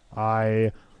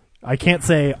 I can't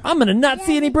say I'm gonna not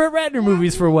see any Brett Ratner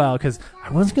movies for a while because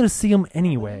I wasn't gonna see them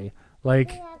anyway.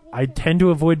 Like, I tend to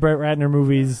avoid Brett Ratner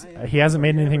movies. He hasn't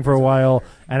made anything for a while,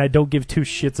 and I don't give two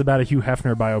shits about a Hugh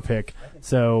Hefner biopic.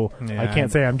 So I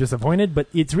can't say I'm disappointed, but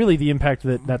it's really the impact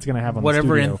that's going to have on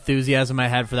whatever the studio. enthusiasm I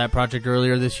had for that project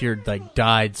earlier this year,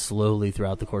 died slowly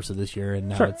throughout the course of this year, and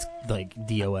now it's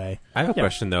DOA. I have a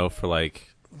question though for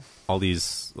all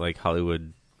these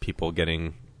Hollywood people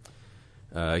getting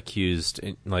accused.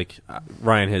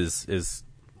 Ryan is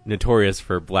notorious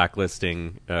for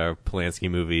blacklisting Polanski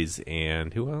movies,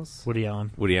 and who else? Woody Allen.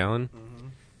 Mm-hmm.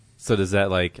 So does that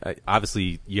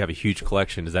obviously you have a huge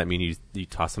collection? Does that mean you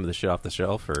toss some of the shit off the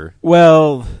shelf, or?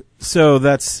 Well, so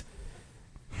here's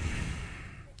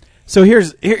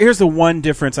the one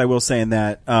difference I will say in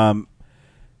that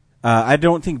I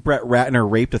don't think Brett Ratner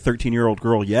raped a 13-year-old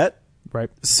girl yet. Right.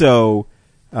 So,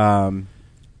 and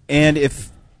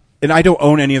I don't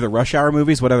own any of the Rush Hour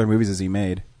movies. What other movies has he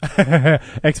made?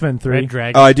 X-Men 3. Red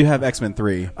Dragon. Oh, I do have X-Men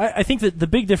 3. I think that the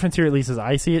big difference here, at least as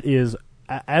I see it, is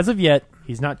as of yet,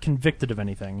 he's not convicted of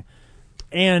anything.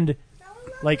 And,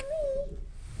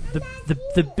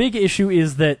 the big issue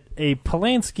is that a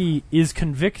Polanski is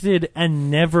convicted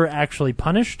and never actually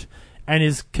punished, and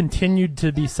is continued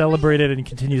to be celebrated and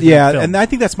continues to be filmed. And I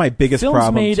think that's my biggest Films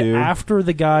problem, made too. after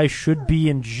the guy should be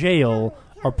in jail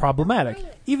are problematic.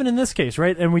 Even in this case,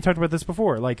 right? And we talked about this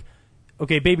before.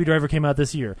 Okay, Baby Driver came out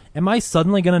this year. Am I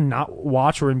suddenly going to not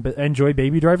watch or enjoy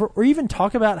Baby Driver or even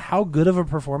talk about how good of a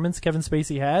performance Kevin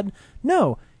Spacey had?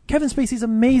 No. Kevin Spacey's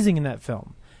amazing in that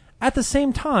film. At the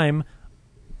same time,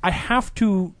 I have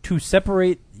to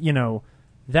separate,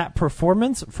 that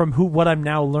performance from what I'm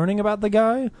now learning about the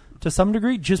guy to some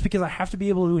degree, just because I have to be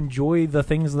able to enjoy the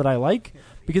things that I like.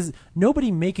 Because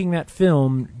nobody making that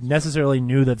film necessarily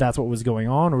knew that that's what was going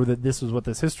on or that this was what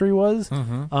this history was.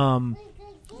 Mm-hmm.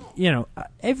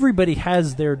 Everybody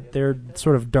has their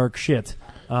sort of dark shit.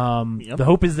 The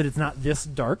hope is that it's not this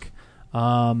dark.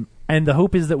 And the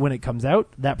hope is that when it comes out,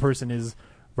 that person is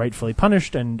rightfully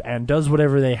punished and does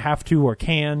whatever they have to or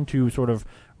can to sort of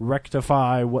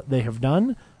rectify what they have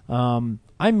done.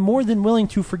 I'm more than willing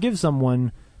to forgive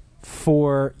someone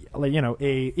for,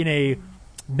 in a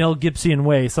Mel Gibson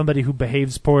way, somebody who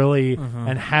behaves poorly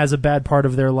and has a bad part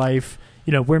of their life.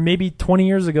 Where maybe 20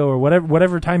 years ago or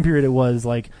whatever time period it was,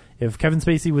 if Kevin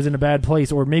Spacey was in a bad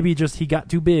place, or maybe just he got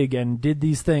too big and did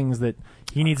these things that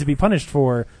he needs to be punished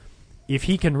for, if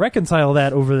he can reconcile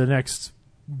that over the next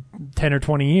 10 or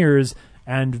 20 years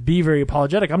and be very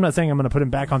apologetic, I'm not saying I'm going to put him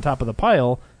back on top of the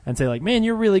pile and say, man,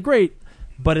 you're really great,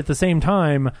 but at the same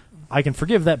time, I can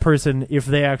forgive that person if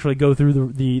they actually go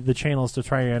through the channels to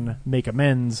try and make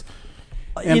amends.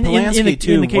 And Polanski,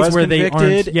 too, in the case was where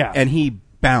convicted, they aren't, and he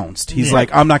bounced. He's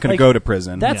I'm not going to go to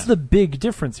prison. That's the big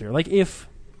difference here.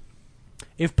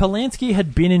 If Polanski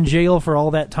had been in jail for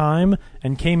all that time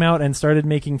and came out and started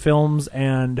making films,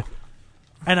 and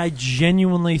I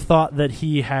genuinely thought that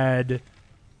he had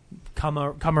come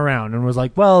around and was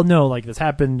well, no, this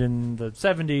happened in the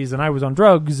 70s and I was on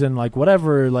drugs and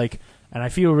whatever, and I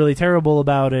feel really terrible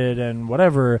about it and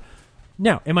whatever.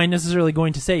 Now, am I necessarily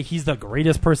going to say he's the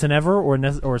greatest person ever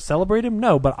or celebrate him?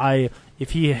 No, but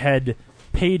if he had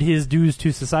paid his dues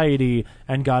to society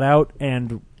and got out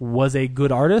and was a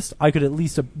good artist, I could at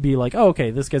least be oh,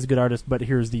 okay, this guy's a good artist, but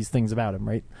here's these things about him,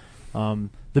 right?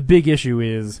 The big issue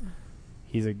is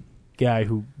he's a guy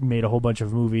who made a whole bunch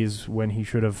of movies when he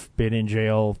should have been in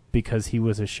jail because he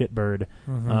was a shitbird.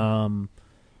 Mm-hmm.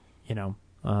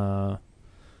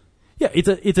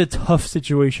 It's a tough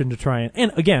situation to try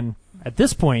and again, at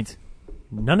this point,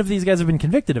 none of these guys have been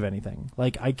convicted of anything.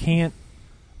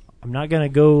 I'm not going to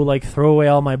go throw away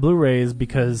all my Blu-rays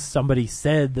because somebody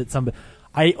said that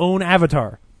I own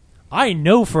Avatar. I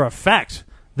know for a fact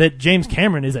that James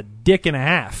Cameron is a dick and a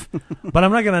half, but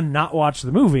I'm not going to not watch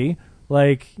the movie.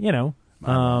 I'm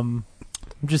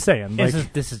just saying.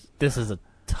 This is a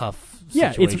tough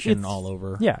situation all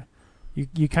over. Yeah.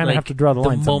 You kind of have to draw the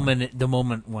line. The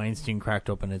moment Weinstein cracked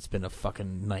open, it's been a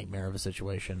fucking nightmare of a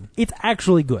situation. It's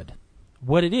actually good.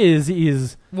 What it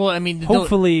is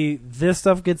hopefully this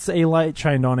stuff gets a light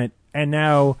shined on it, and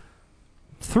now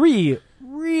 3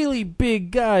 really big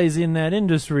guys in that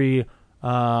industry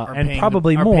and paying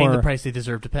probably are more, paying the price they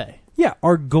deserve to pay. yeah,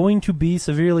 are going to be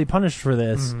severely punished for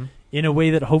this in a way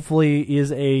that hopefully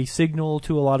is a signal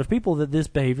to a lot of people that this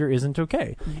behavior isn't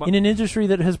okay. In an industry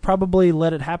that has probably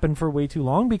let it happen for way too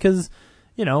long because,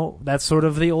 that's sort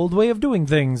of the old way of doing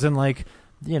things. And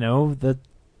that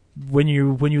when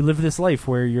you live this life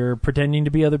where you're pretending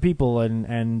to be other people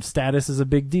and status is a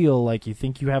big deal, like you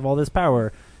think you have all this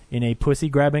power in a pussy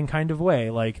grabbing kind of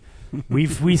way. Like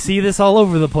we see this all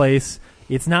over the place.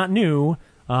 It's not new.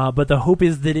 But the hope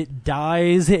is that it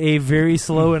dies a very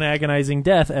slow and agonizing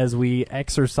death as we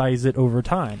exercise it over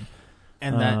time.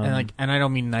 And and I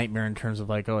don't mean nightmare in terms of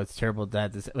like, oh, it's terrible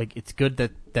that this, like, it's good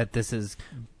that this is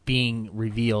being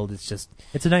revealed. It's just,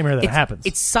 it's a nightmare that happens.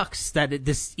 It sucks that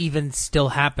this even still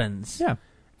happens. Yeah.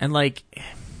 And like,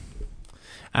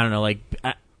 I don't know, like,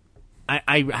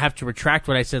 I have to retract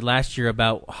what I said last year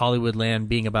about Hollywoodland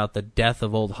being about the death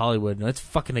of old Hollywood. No, it's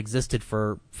fucking existed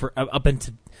for up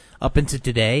into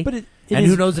today. But and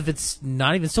who knows if it's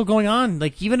not even still going on,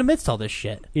 like, even amidst all this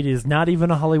shit. It is not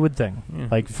even a Hollywood thing. Yeah.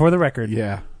 Like, for the record,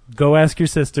 Yeah. go ask your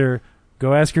sister,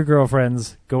 go ask your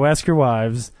girlfriends, go ask your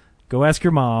wives, go ask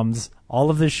your moms. All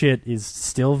of this shit is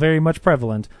still very much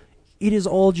prevalent. It is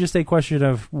all just a question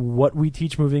of what we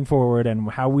teach moving forward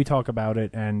and how we talk about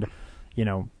it and,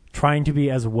 trying to be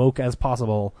as woke as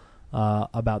possible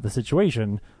about the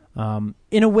situation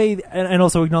in a way, and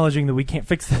also acknowledging that we can't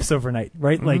fix this overnight,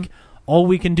 right? Mm-hmm. Like, all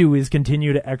we can do is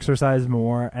continue to exercise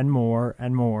more and more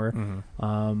and more. Mm-hmm.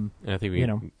 And I think we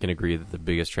can agree that the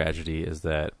biggest tragedy is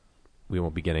that we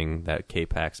won't be getting that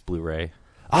K-Pax Blu-ray.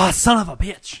 Ah, son of a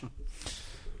bitch!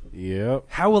 Yep.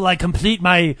 How will I complete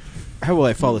my... How will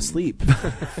I fall asleep?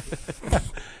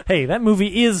 Hey, that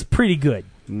movie is pretty good.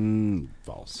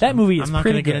 False. That movie is I'm not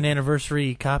pretty going to good. get an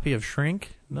anniversary copy of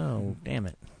Shrink. No, damn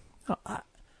it.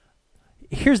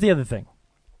 Here's the other thing.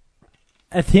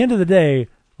 At the end of the day,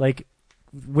 like,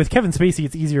 with Kevin Spacey,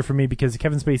 it's easier for me because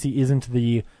Kevin Spacey isn't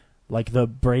the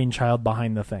brainchild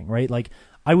behind the thing, right? Like,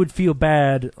 I would feel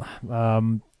bad.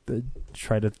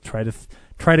 Try to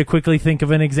quickly think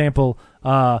of an example.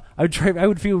 I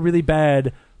would feel really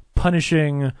bad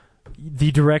punishing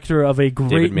the director of a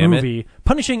great movie,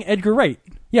 punishing Edgar Wright,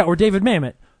 or David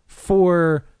Mamet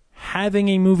for having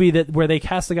a movie where they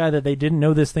cast a guy that they didn't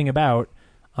know this thing about,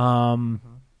 and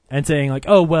saying like,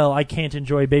 oh well, I can't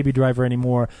enjoy Baby Driver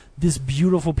anymore. This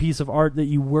beautiful piece of art that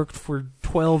you worked for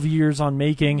 12 years on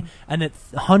making, and that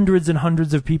hundreds and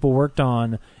hundreds of people worked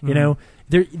on.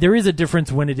 There is a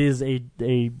difference when it is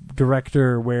a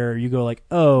director where you go like,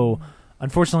 oh,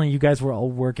 unfortunately, you guys were all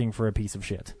working for a piece of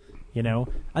shit.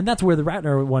 And that's where the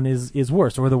Ratner one is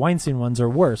worse, or the Weinstein ones are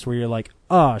worse, where you're like,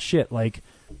 oh shit, like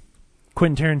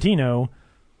Quentin Tarantino,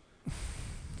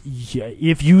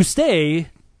 if you stay,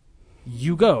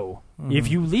 you go. Mm-hmm.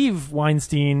 If you leave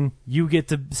Weinstein, you get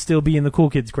to still be in the cool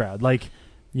kids crowd. Like,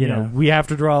 know, we have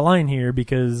to draw a line here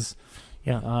because,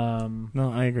 no,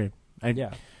 I agree. I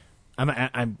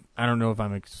don't know if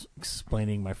I'm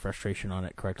explaining my frustration on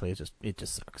it correctly. It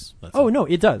just sucks. That's all. No,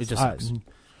 it does. It just sucks.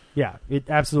 Yeah, it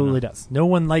absolutely does. No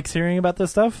one likes hearing about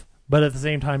this stuff, but at the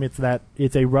same time, it's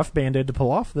a rough Band-Aid to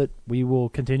pull off that we will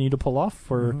continue to pull off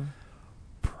for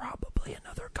probably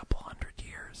another couple hundred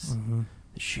years. Mm-hmm.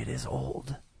 The shit is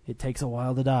old. It takes a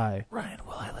while to die. Ryan,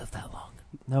 will I live that long?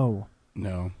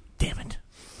 No. Damn it.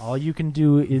 All you can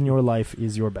do in your life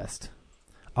is your best.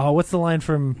 Oh, what's the line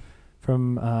from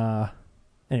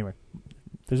anyway,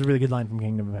 there's a really good line from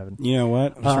Kingdom of Heaven. You know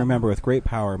what? Just remember, with great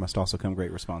power must also come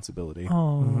great responsibility.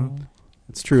 Oh.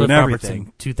 It's true Cliff in everything.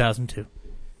 Robertson, 2002.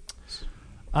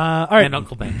 All right. And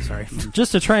Uncle Ben, sorry.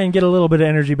 Just to try and get a little bit of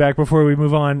energy back before we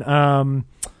move on.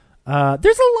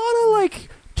 There's a lot of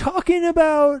talking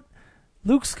about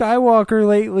Luke Skywalker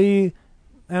lately,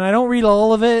 and I don't read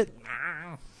all of it.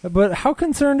 But how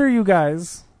concerned are you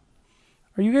guys?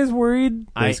 Are you guys worried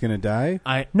that he's gonna die?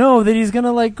 No, that he's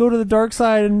gonna go to the dark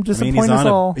side and disappoint us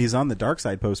all. He's on the dark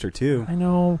side poster too. I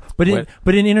know, but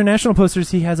in international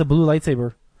posters, he has a blue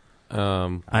lightsaber. I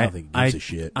don't think he gives a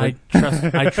shit.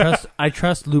 I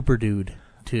trust Looper Dude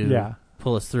to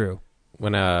pull us through.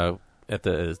 When at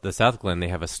the South Glen, they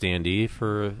have a standee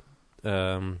for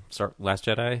Last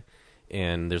Jedi,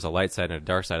 and there's a light side and a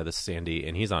dark side of the standee,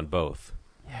 and he's on both.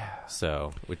 Yeah.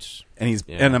 So,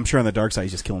 and I'm sure on the dark side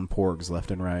he's just killing porgs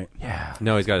left and right. Yeah.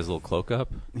 No, he's got his little cloak up.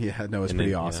 Yeah, no, it's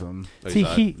pretty awesome.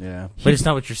 Yeah. But it's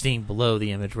not what you're seeing below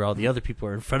the image where all the other people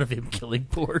are in front of him killing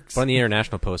porgs. But on the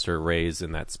international poster, Rey's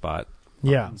in that spot.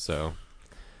 Yeah. So.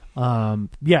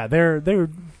 They're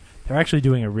actually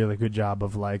doing a really good job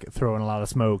of throwing a lot of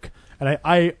smoke, and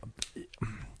a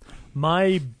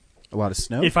lot of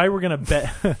snow. If I were gonna bet,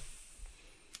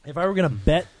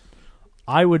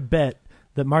 I would bet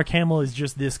that Mark Hamill is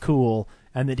just this cool,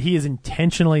 and that he is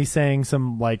intentionally saying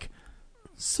some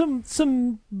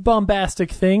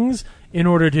bombastic things in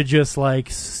order to just like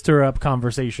stir up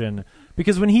conversation.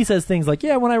 Because when he says things like,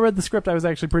 "Yeah, when I read the script, I was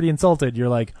actually pretty insulted," you're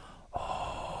like,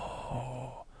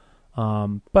 "Oh."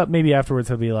 But maybe afterwards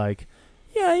he'll be like,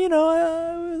 "Yeah,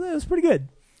 it was pretty good.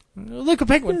 Look, a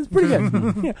penguin. It's pretty good.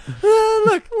 Yeah.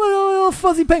 Look, little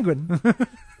fuzzy penguin."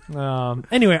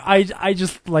 Anyway, I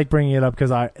just like bringing it up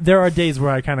because there are days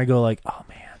where I kind of go like, "Oh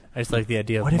man." I just like the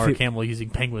idea of Mark Hamill using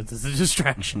penguins as a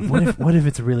distraction. What if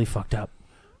it's really fucked up?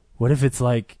 What if it's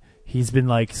like he's been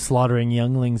like slaughtering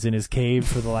younglings in his cave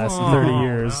for the last 30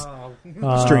 years?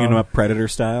 Stringing them up Predator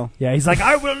style? Yeah, he's like,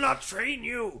 "I will not train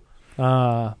you."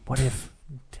 What if...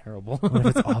 Terrible. What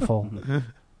if it's awful?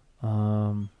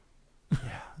 Yeah.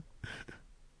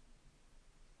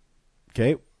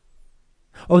 Okay.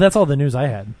 Oh, that's all the news I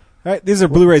had. All right, these are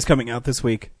Blu-rays coming out this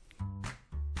week.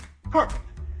 Perfect.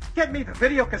 Get me the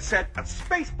video cassette of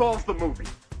Spaceballs the movie.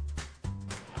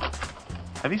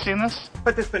 Have you seen this?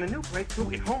 But there's been a new breakthrough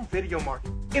in home video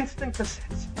market. Instant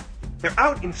cassettes. They're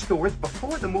out in stores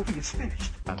before the movie is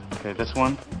finished. Okay, this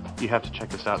one, you have to check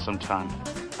this out sometime.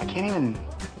 I can't even...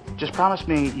 Just promise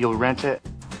me you'll rent it.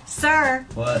 Sir.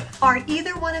 What? Are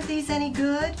either one of these any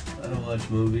good? I don't watch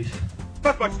movies.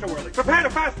 Not much too early. Prepare to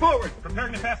fast forward.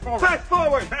 Preparing to fast forward. Fast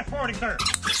forward. Fast forwarding, sir.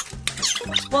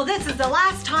 Well, this is the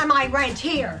last time I rent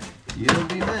here. You'll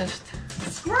be missed.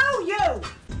 Screw you!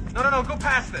 No. Go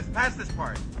past this. Past this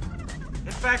part.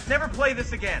 In fact, never play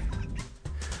this again.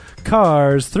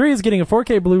 Cars 3 is getting a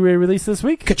 4K Blu-ray release this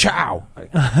week. Ka-chow!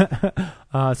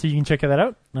 So you can check that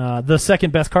out. The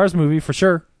second best Cars movie for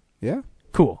sure. Yeah.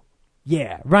 Cool.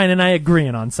 Yeah. Ryan and I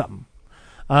agreeing on something.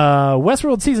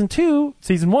 Westworld Season 2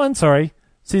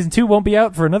 won't be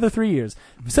out for another 3 years.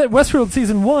 Westworld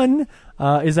Season 1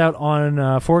 is out on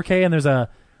 4K, and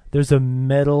there's a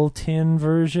metal tin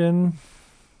version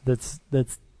that's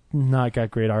not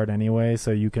got great art anyway,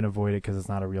 so you can avoid it because it's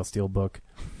not a real steel book.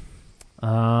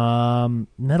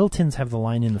 Metal tins have the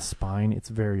line in the spine. It's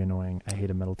very annoying. I hate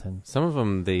a metal tin. Some of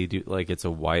them they do like it's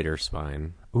a wider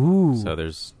spine. Ooh. So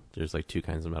there's like two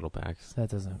kinds of metal packs. That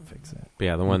doesn't fix it. But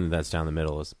yeah, the one that's down the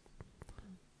middle is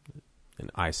an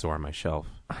eyesore on my shelf.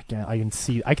 I can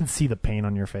see the pain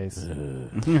on your face. The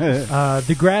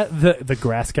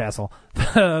Grass Castle,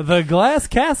 the Glass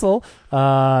Castle,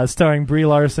 starring Brie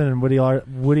Larson and Woody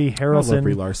Harrelson. I love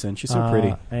Brie Larson. She's so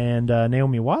pretty. And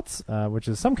Naomi Watts, which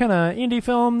is some kind of indie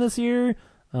film this year.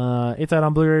 It's out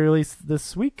on Blu-ray release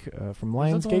this week from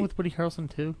Lionsgate. Is that the one with Woody Harrelson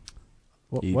too?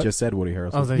 You just said Woody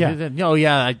Harrelson. Yeah. Oh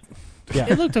yeah. Yeah.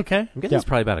 It looked okay. I'm guessing it's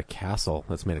probably about a castle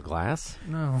that's made of glass.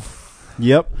 No.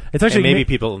 Yep. It's actually and maybe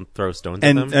people throw stones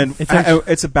at them. And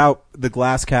it's about the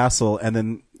glass castle, and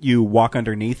then you walk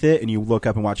underneath it, and you look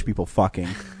up and watch people fucking.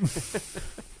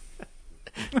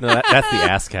 No, that's the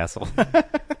ass castle.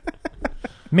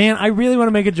 Man, I really want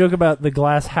to make a joke about the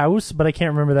glass house, but I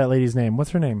can't remember that lady's name.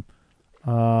 What's her name?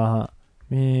 Yeah,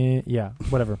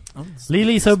 whatever.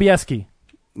 Lily Sobieski.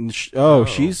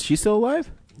 She's still alive?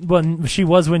 Well, she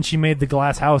was when she made the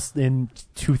glass house in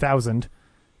 2000.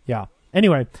 Yeah.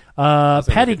 Anyway,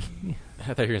 Patty... I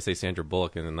thought you were going to say Sandra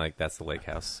Bullock, and then that's the lake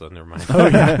house, so never mind. Oh,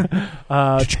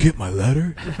 yeah. Did you get my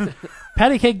letter?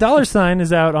 Patty Cake Dollar Sign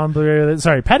is out on Blu-ray.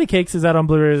 Sorry, Patty Cakes is out on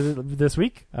Blu-ray this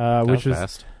week, which is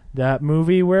fast. That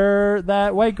movie where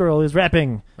that white girl is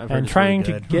rapping and trying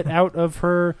really to get out of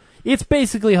her... It's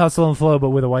basically Hustle and Flow,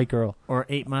 but with a white girl. Or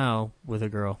 8 Mile with a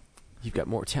girl. You've got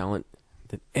more talent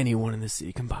than anyone in the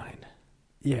city combined.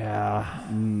 Yeah.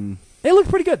 It looked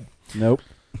pretty good. Nope.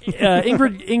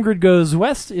 Ingrid Goes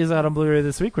West is out on Blu-ray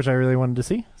this week, which I really wanted to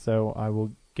see. So I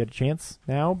will get a chance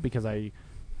now because I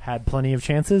had plenty of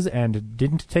chances and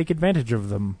didn't take advantage of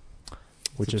them,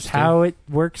 which is how it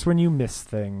works when you miss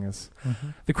things.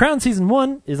 Mm-hmm. The Crown Season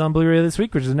 1 is on Blu-ray this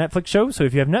week, which is a Netflix show. So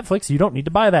if you have Netflix, you don't need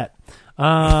to buy that.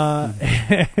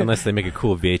 Unless they make a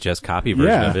cool VHS copy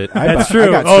version of it. That's true.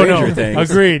 I got Stranger Things.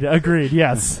 Agreed.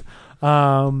 Yes.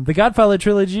 The Godfather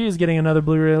trilogy is getting another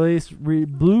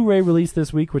Blu-ray release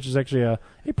this week, which is actually a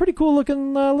pretty cool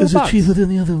looking little box. Is it cheaper than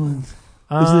the other ones? Is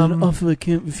it an offer I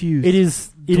can't refuse? It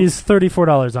is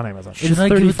 $34 on Amazon. Should I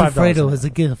give it to Fredo as a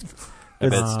gift? I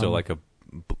bet it's still like a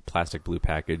plastic blue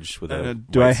package with a.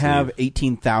 Do I have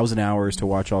 18,000 hours to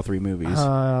watch all 3 movies?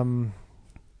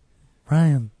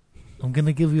 Ryan, I'm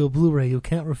gonna give you a Blu-ray you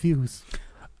can't refuse.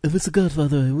 If it's a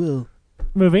Godfather, I will.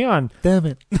 Moving on. Damn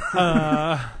it.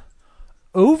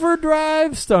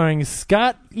 Overdrive, starring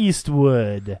Scott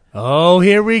Eastwood. Oh,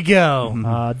 here we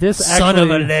go. This son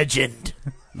actually, of a legend.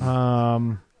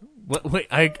 Wait,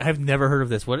 I've never heard of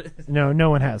this. What? No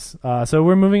one has. So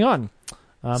we're moving on.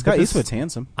 Scott Eastwood's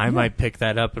handsome. I might pick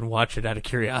that up and watch it out of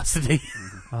curiosity.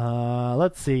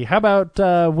 Let's see. How about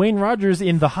Wayne Rogers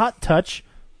in The Hot Touch?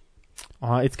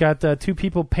 It's got two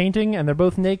people painting, and they're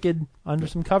both naked under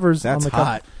some covers. That's on the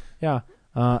hot. Yeah.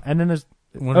 And then there's...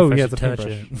 Wonder if I it's a should touch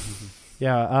paintbrush.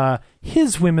 Yeah.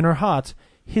 His women are hot.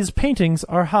 His paintings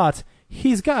are hot.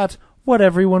 He's got what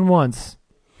everyone wants.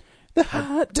 The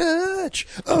Hot Touch.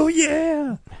 Oh,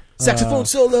 yeah. Saxophone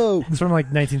solo. It's from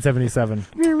like 1977.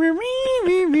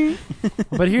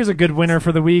 But here's a good winner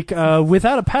for the week.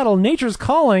 Without a Paddle, Nature's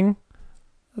Calling.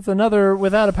 That's another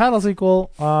Without a Paddle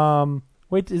sequel.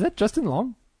 Wait, is that Justin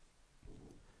Long?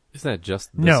 Isn't that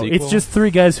just the No, sequel? it's just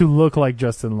three guys who look like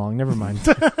Justin Long. Never mind.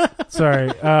 Sorry.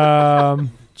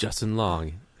 Justin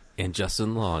Long. And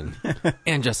Justin Long.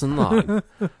 And Justin Long.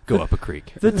 Go up a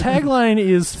creek. The tagline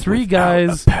is three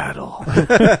guys... a paddle.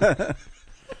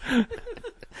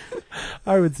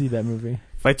 I would see that movie.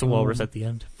 Fights a walrus at the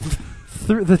end.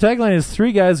 The tagline is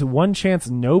three guys, one chance,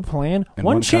 no plan. And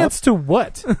one one chance cup? to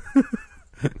what?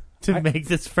 To make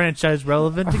this franchise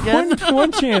relevant again?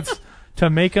 one chance to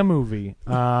make a movie.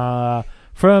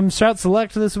 From Shout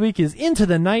Select this week is Into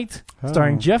the Night,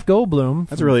 starring Jeff Goldblum.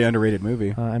 That's a really underrated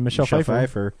movie. And Michelle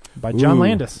Pfeiffer. By Ooh, John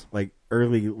Landis. Like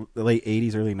late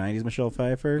 80s, early 90s Michelle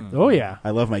Pfeiffer. Oh, yeah. I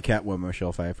love my Catwoman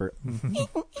Michelle Pfeiffer.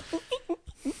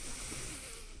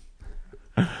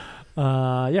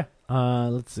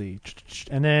 Let's see.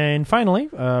 And then finally,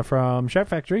 from Sharp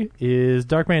Factory is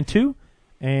Darkman 2,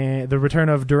 and The Return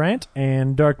of Durant,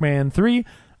 and Darkman 3,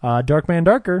 Darkman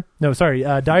Darker. No, sorry,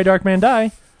 Die Darkman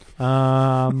Die.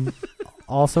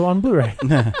 Also on Blu-ray.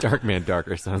 Darkman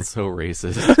Darker sounds so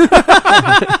racist.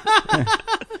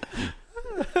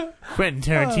 Quentin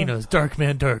Tarantino's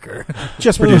Darkman Darker.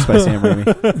 Just produced by Sam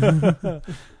Raimi.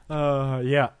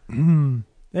 Yeah.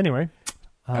 Anyway.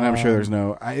 And I'm sure there's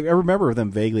no... I remember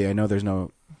them vaguely. I know there's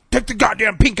no... Take the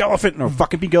goddamn pink elephant! No,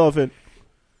 fucking pink elephant.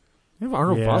 They have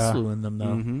Arnold Vosloo in them, though.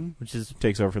 Mm-hmm. Which is...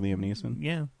 Takes over for Liam Neeson.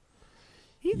 Yeah.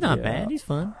 He's not bad. He's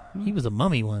fun. He was a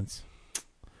mummy once.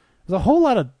 There's a whole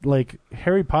lot of, like,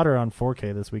 Harry Potter on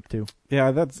 4K this week, too. Yeah,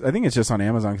 I think it's just on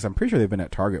Amazon, because I'm pretty sure they've been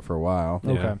at Target for a while.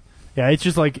 Okay. Yeah, it's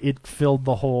just like it filled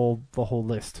the whole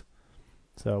list.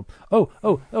 So,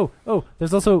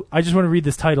 there's also, I just want to read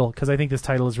this title because I think this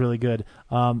title is really good.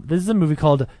 This is a movie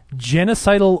called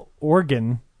Genocidal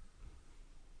Organ.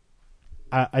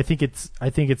 I think it's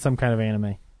some kind of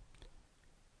anime.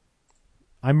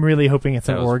 I'm really hoping it's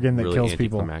an organ that really kills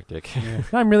people. Yeah.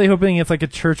 I'm really hoping it's like a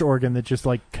church organ that just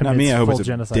like commits Not me, I hope full it's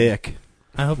genocide. a dick.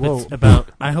 I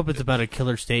hope it's about a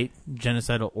killer state,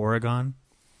 genocidal Oregon.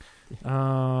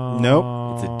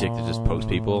 Nope. It's a dick that just pokes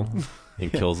people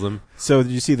and kills them. So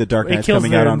did you see The Dark Knight's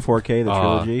coming out on 4K, the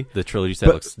trilogy? The trilogy set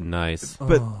looks nice.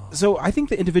 But so I think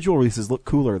the individual releases look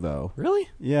cooler though. Really?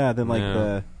 Yeah, than like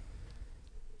the...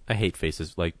 I hate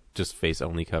faces, like just face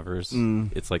only covers.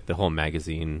 It's like the whole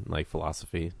magazine like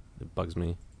philosophy. It bugs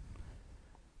me.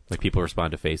 Like people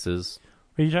respond to faces.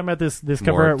 Are you talking about this More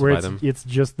cover to where buy them. it's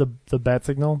just the bat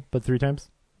signal, but 3 times?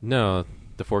 No,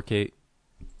 the 4K.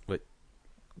 What?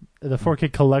 The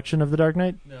 4K collection of The Dark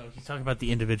Knight? No, he's talking about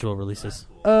the individual releases.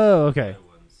 Oh, okay.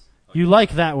 You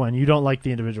like that one. You don't like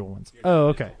the individual ones. Oh,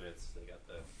 okay. They got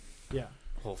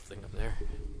the whole thing up there.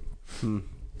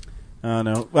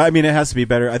 No. Well, I mean, it has to be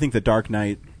better. I think the Dark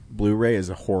Knight Blu-ray is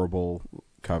a horrible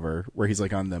cover where he's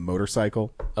like on the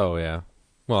motorcycle. Oh yeah.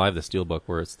 Well, I have the steelbook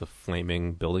where it's the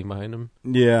flaming building behind him.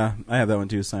 Yeah, I have that one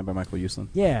too, signed by Michael Uslan.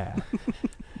 Yeah,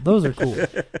 those are cool.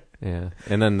 Yeah,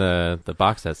 and then the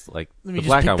box set's like Let me the just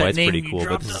black pick on that white's name pretty you cool,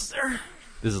 but dropped up there.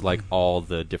 this is like all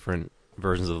the different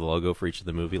versions of the logo for each of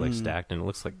the movie, like stacked, and it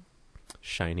looks like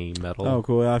shiny metal. Oh,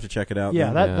 cool! I'll have to check it out.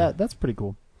 Yeah, then. that's pretty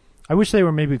cool. I wish they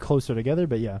were maybe closer together,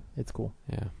 but yeah, it's cool.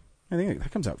 Yeah, I think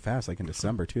that comes out fast, like in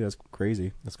December too. That's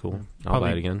crazy. That's cool. I'll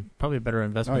buy it again. Probably a better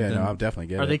investment. Oh yeah, than, no, I'll definitely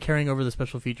get it. Are they carrying over the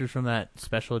special features from that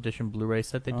special edition Blu-ray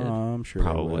set they did? I'm sure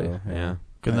Probably. they will, Yeah.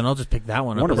 Because then I'll just pick that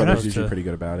one up. Warner as Brothers opposed is usually to- pretty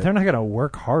good about it. They're not gonna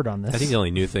work hard on this. I think the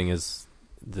only new thing is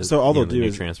So all they'll the do new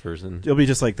is transfers and it'll be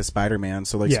just like the Spider-Man.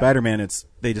 So like Yeah. Spider-Man,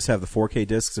 they just have the 4K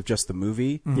discs of just the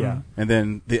movie. Yeah. And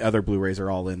then the other Blu-rays are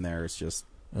all in there. It's just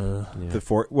yeah. in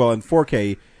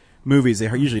 4K movies they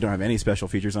usually don't have any special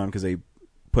features on because they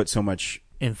put so much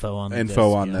info on the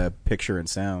the picture and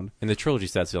sound. And the trilogy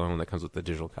set's the only one that comes with the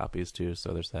digital copies too.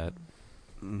 So there's that.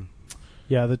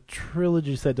 Yeah, the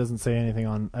trilogy set doesn't say anything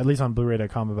on, at least on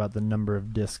Blu-ray.com, about the number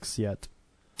of discs yet.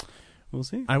 We'll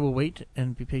see. I will wait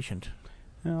and be patient.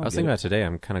 Yeah, I was thinking about today.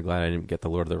 I'm kind of glad I didn't get the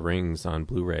Lord of the Rings on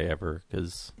Blu-ray ever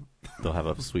because they'll have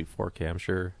a sweet 4K. I'm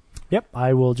sure. Yep,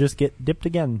 I will just get dipped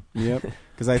again. Yep,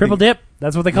 because I triple dip.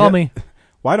 That's what they call me.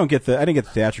 Well, I didn't get the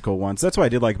theatrical ones. That's what I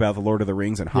did like about the Lord of the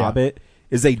Rings and Yeah. Hobbit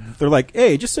is they're like,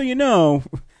 hey, just so you know,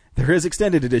 there is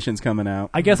extended editions coming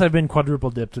out. I guess I've been quadruple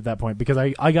dipped at that point because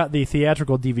I got the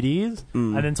theatrical DVDs.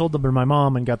 I then sold them to my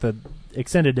mom and got the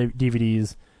extended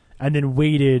DVDs, and then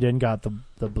waited and got the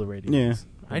Blu-ray DVDs. Yeah.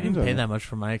 I didn't pay that much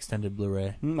for my extended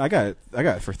Blu-ray. I got it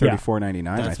for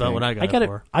 $34.99. That's about what I got it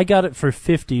for. I got it for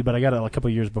 $50, but I got it a couple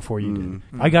of years before you did.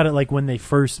 I got it like when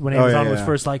Amazon was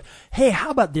first like, hey, how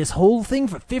about this whole thing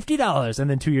for $50? And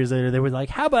then 2 years later, they were like,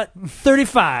 how about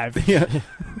 $35? Yeah.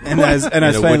 And I was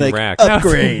finally like,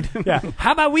 upgrade. Yeah.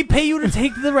 How about we pay you to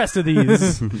take the rest of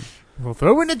these? We'll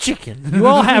throw in a chicken. You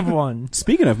all have one.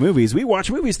 Speaking of movies, we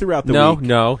watch movies throughout the week.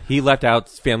 No. He left out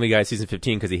Family Guy season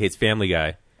 15 because he hates Family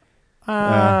Guy.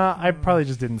 I probably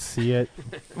just didn't see it.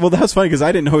 Well, that was funny because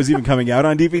I didn't know it was even coming out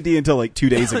on DVD until like 2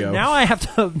 days ago. Now I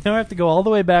have to go all the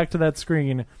way back to that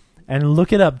screen and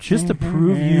look it up just to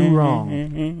prove you wrong.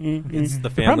 It's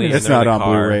the family. It's not on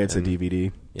Blu-ray. It's a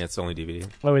DVD. Yeah, it's only DVD.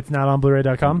 Oh, it's not on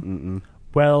Blu-ray.com?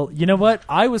 Well, you know what?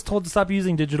 I was told to stop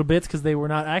using digital bits because they were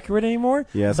not accurate anymore.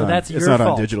 Yeah, so that's your fault. It's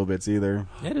not on digital bits either.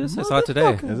 Yeah, it is. I saw it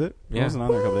today. Is it? Yeah. It wasn't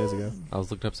on there a couple days ago. I was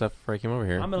looking up stuff before I came over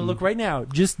here. I'm going to look right now,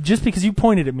 just because you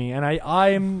pointed at me, and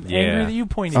I'm angry that you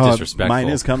pointed at me. Disrespectful. Mine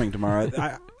is coming tomorrow.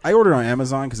 I ordered on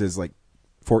Amazon because it's like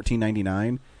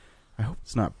 $14.99. I hope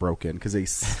it's not broken because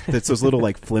it's those little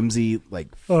like flimsy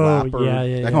like flapper.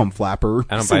 I call them flapper.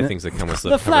 I don't buy things that come with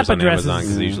slip covers on Amazon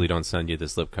because they usually don't send you the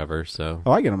slip cover. So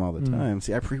I get them all the time.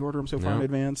 See, I pre-order them so far in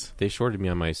advance. They shorted me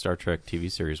on my Star Trek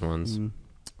TV series ones.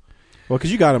 Well,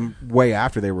 because you got them way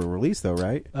after they were released, though,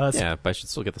 right? Yeah, but I should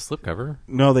still get the slip cover.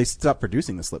 No, they stopped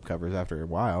producing the slip covers after a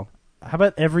while. How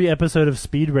about every episode of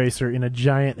Speed Racer in a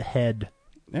giant head?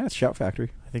 Yeah, it's Shout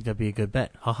Factory. I think that'd be a good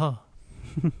bet. Haha.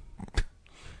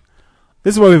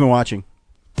 This is what we've been watching.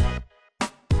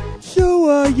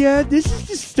 So, this is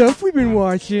the stuff we've been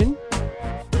watching.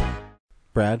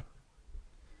 Brad?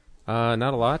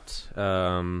 Not a lot.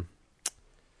 I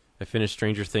finished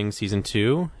Stranger Things Season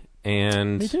 2,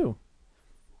 and... Me too.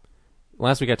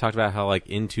 Last week I talked about how, like,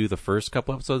 into the first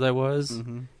couple episodes I was,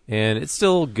 and it's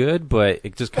still good, but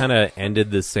it just kind of ended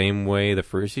the same way the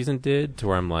first season did, to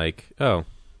where I'm like, oh,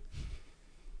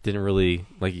 didn't really...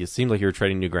 Like, it seemed like you were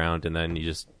treading new ground, and then you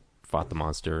just... fought the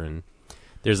monster, and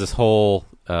there's this whole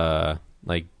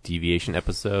like deviation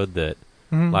episode that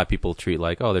a lot of people treat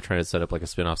like, oh, they're trying to set up like a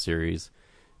spin-off series,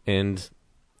 and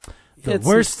the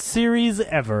worst series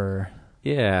ever.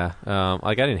 Yeah,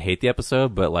 like I didn't hate the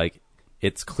episode, but like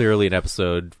it's clearly an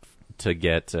episode to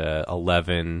get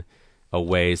 11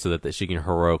 away so that she can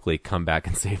heroically come back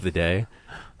and save the day.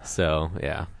 So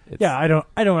yeah, I don't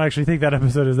actually think that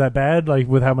episode is that bad. Like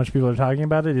with how much people are talking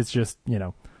about it, it's just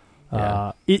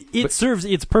it serves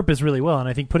its purpose really well, and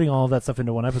I think putting all of that stuff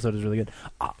into one episode is really good.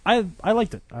 I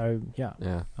liked it. I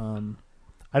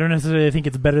don't necessarily think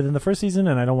it's better than the first season,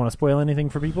 and I don't want to spoil anything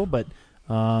for people, but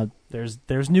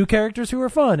there's new characters who are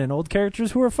fun and old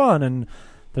characters who are fun, and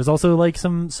there's also like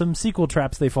some sequel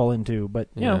traps they fall into, but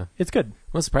you know, it's good.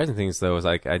 One of the surprising things though is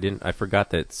like I forgot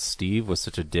that Steve was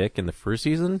such a dick in the first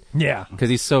season. Yeah, because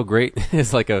he's so great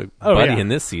as like a buddy in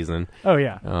this season. Oh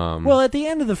yeah. Well, at the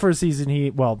end of the first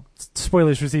season,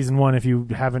 spoilers for season 1 if you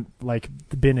haven't like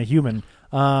been a human.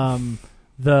 He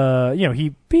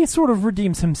sort of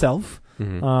redeems himself.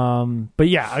 But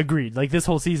yeah, agreed. Like this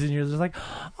whole season, you're just like,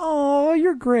 oh,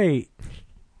 you're great.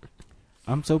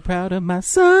 I'm so proud of my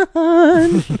son.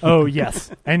 Oh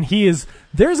yes, and he is.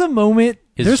 There's a moment.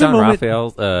 Is John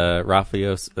Raphael's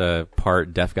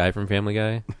part deaf guy from Family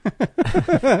Guy?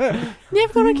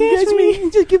 Never gonna catch me.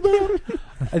 Just give up.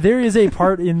 There is a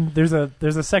part in there's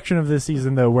a section of this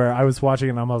season though where I was watching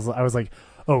and I was like,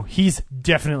 oh, he's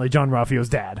definitely John Ralphio's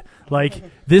dad. Like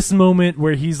this moment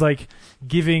where he's like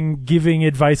giving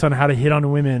advice on how to hit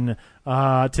on women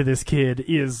to this kid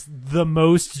is the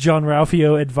most John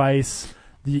Ralphio advice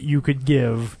that you could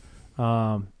give.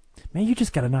 Man, you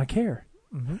just gotta not care.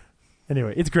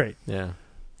 Anyway, it's great. Yeah.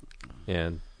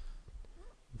 And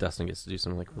Dustin gets to do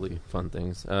some like really fun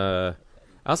things. I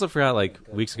also forgot like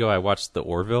weeks ago I watched The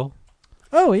Orville.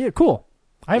 Oh yeah, cool.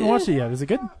 I haven't watched it yet. Is it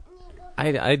good?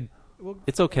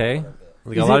 It's okay.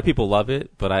 Like a lot of people love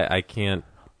it, but I can't.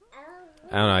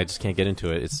 I don't know. I just can't get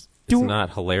into it. It's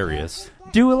not hilarious.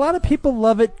 Do a lot of people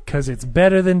love it because it's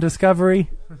better than Discovery?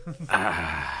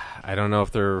 I don't know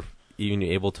if they're even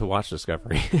able to watch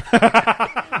Discovery.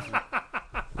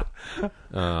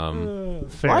 I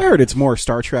heard it's more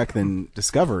Star Trek than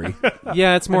Discovery.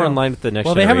 Yeah, it's more in line with the next.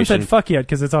 Well, they haven't said fuck yet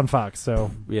because it's on Fox.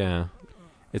 So yeah,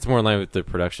 it's more in line with the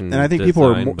production. And I think people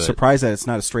are surprised that it's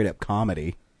not a straight up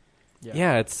comedy.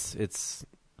 Yeah, it's.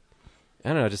 I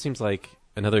don't know. It just seems like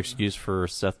another excuse for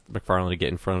Seth MacFarlane to get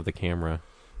in front of the camera.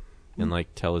 and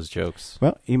like tell his jokes.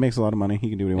 Well, he makes a lot of money. He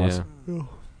can do what he wants. Yeah.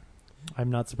 I'm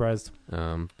not surprised.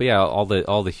 But yeah, all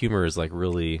the humor is like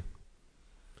really,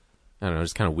 I don't know,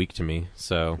 just kind of weak to me.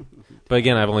 So, but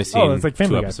again, I've only seen it's like 2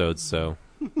 Family Guy. episodes, so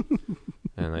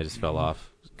and I just fell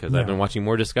off because Yeah. I've been watching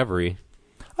more Discovery.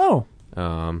 Oh.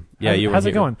 Yeah, you were how's it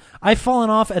here. going? I've fallen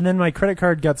off, and then my credit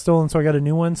card got stolen, so I got a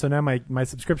new one. So now my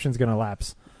subscription's gonna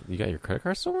lapse. You got your credit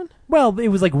card stolen? Well, it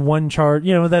was like one charge.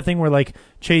 You know that thing where like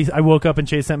Chase. I woke up and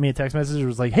Chase sent me a text message. It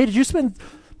was like, "Hey, did you spend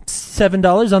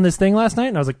 $7 on this thing last night?"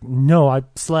 And I was like, "No, I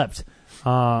slept."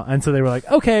 And so they were like,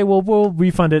 "Okay, well, we'll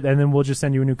refund it, and then we'll just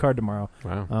send you a new card tomorrow."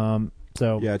 Wow.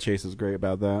 So yeah, Chase is great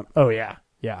about that. Oh yeah.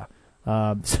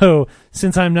 So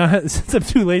since I'm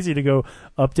too lazy to go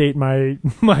update my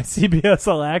CBS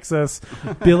All Access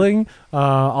billing,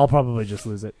 I'll probably just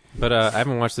lose it. But I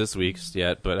haven't watched this week's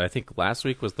yet. But I think last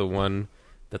week was the one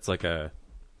that's like a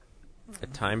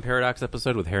time paradox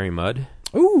episode with Harry Mudd.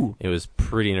 Ooh, it was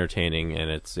pretty entertaining,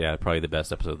 and it's probably the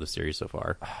best episode of the series so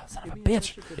far. Son of a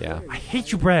bitch! Yeah, I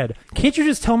hate you, Brad. Can't you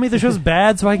just tell me the show's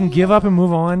bad so I can give up and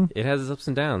move on? It has its ups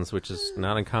and downs, which is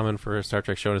not uncommon for a Star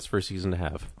Trek show in its first season to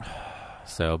have.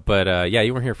 So, but yeah,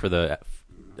 you weren't here for the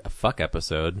fuck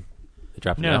episode. They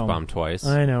dropped an F-bomb twice.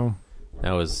 I know.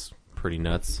 That was pretty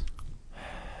nuts.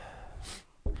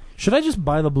 Should I just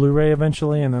buy the Blu-ray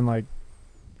eventually and then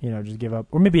just give up,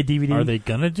 or maybe a DVD? Are they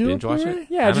gonna do Binge it? watch it?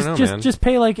 Yeah, I don't know, man. just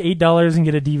pay like $8 and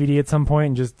get a DVD at some point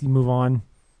and just move on.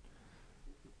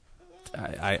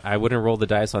 I wouldn't roll the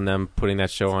dice on them putting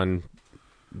that show on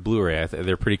Blu-ray.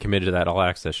 They're pretty committed to that all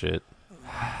access shit.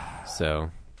 So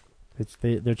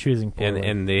they're choosing poorly.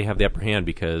 and they have the upper hand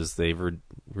because they've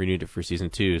renewed it for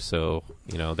season 2. So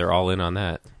they're all in on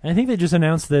that. I think they just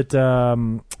announced that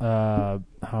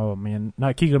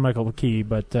not Keegan-Michael Key,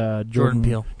 but Jordan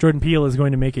Peele. Jordan Peele is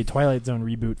going to make a Twilight Zone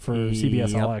reboot for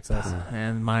CBS All Access.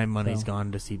 And my money's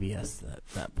gone to CBS at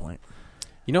that point.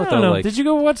 You know what I don't though? know. Like, Did you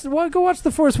go watch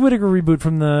the Forrest Whitaker reboot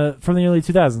from the early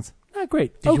 2000s? Not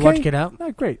great. Did you watch Get Out?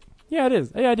 Not great. Yeah, it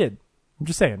is. Yeah, I did. I'm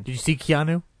just saying. Did you see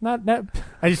Keanu? Not.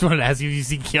 I just wanted to ask you if you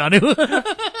see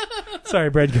Keanu.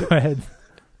 Sorry, Brad. Go ahead.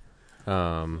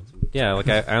 Yeah, like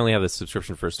I only have the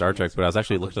subscription for Star Trek, but I was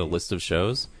actually looking at a list of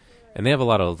shows, and they have a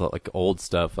lot of like old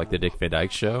stuff, like the Dick Van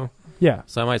Dyke Show. Yeah.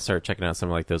 So I might start checking out some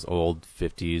of like those old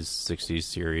 50s, 60s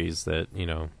series that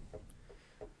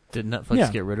Did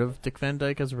Netflix get rid of Dick Van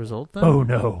Dyke as a result? Then? Oh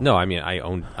no. No, I mean I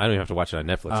don't even have to watch it on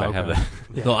Netflix. I have okay.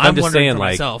 the. Well, I'm just wondering saying, for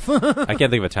like, myself. I can't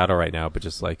think of a title right now, but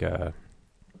just like like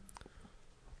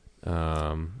I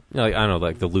don't know,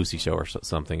 like the Lucy Show or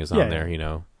something is on there.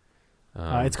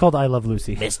 It's called I Love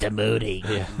Lucy. Mr. Moody.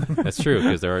 Yeah, that's true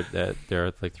because there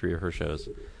are like 3 of her shows.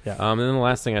 Yeah. And then the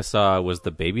last thing I saw was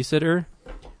The Babysitter,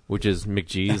 which is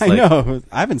McGee's I know.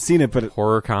 I haven't seen it, but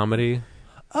horror comedy.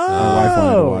 My wife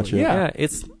wanted to watch it. Yeah,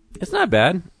 it's not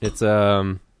bad. It's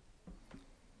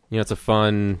it's a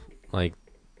fun, like,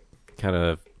 kind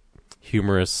of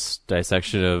humorous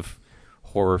dissection of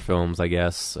horror films, I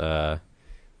guess.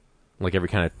 Like every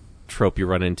kind of trope you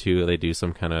run into, they do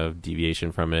some kind of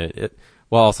deviation from it,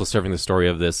 while also serving the story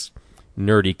of this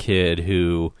nerdy kid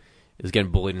who is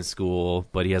getting bullied in school,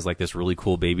 but he has like this really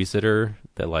cool babysitter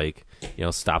that like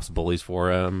stops bullies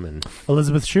for him. And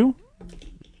Elizabeth Shue?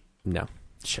 No.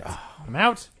 Shit. I'm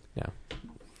out. Yeah.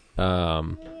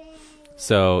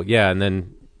 So yeah, and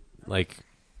then like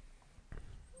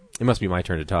it must be my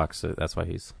turn to talk, so that's why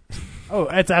he's. Oh,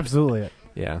 that's absolutely it.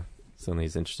 Yeah. Suddenly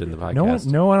he's interested in the podcast.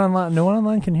 No one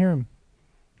online can hear him.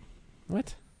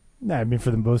 What? No, I mean for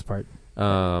the most part.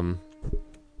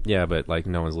 Yeah, but like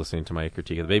no one's listening to my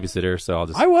critique of The Babysitter, so I'll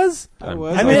just. I was. I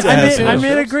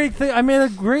made a great thing. I made a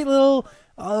great little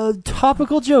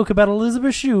topical joke about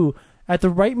Elizabeth Shue at the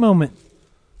right moment.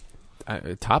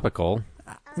 Topical.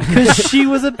 Because she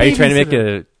was a babysitter. Are you trying to make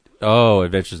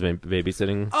Adventures in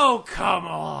Babysitting? Oh, come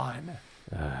on.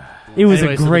 It was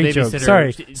Anyway, a great joke.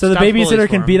 Sorry. So the babysitter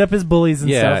can beat up his bullies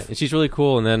and stuff. Yeah, and she's really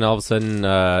cool. And then all of a sudden,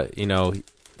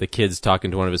 the kid's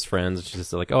talking to one of his friends. And she's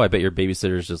just like, "Oh, I bet your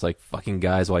babysitter's just like fucking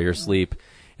guys while you're asleep."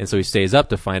 And so he stays up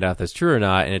to find out if that's true or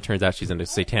not. And it turns out she's in a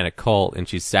satanic cult and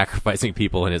she's sacrificing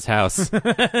people in his house.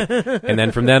 And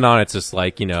then from then on, it's just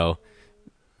like,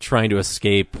 trying to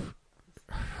escape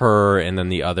her and then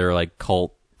the other like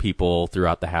cult people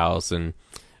throughout the house. And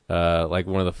like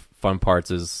one of the fun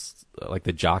parts is like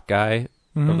the jock guy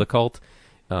of the cult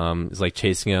is like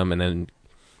chasing him and then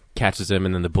catches him,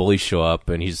 and then the bullies show up,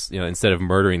 and he's instead of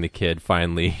murdering the kid,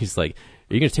 finally he's like,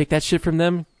 "Are you gonna take that shit from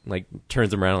them?" Like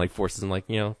turns him around and like forces him like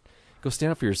go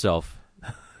stand up for yourself.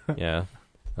 Yeah.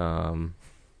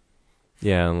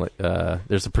 Yeah, and like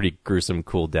there's a pretty gruesome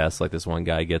cool deaths. Like this one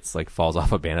guy falls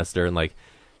off a banister and like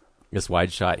this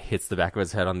wide shot hits the back of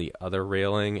his head on the other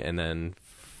railing and then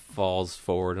falls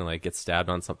forward and like gets stabbed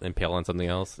on something, impaled on something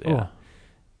else. Yeah.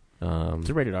 Is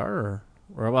it rated R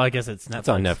or well, I guess it's Netflix. It's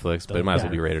on Netflix, but it might as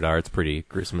well be rated R. It's pretty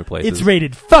gruesome in places. It's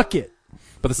rated. Fuck it.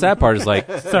 But the sad part is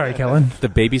like, sorry, Kellen. The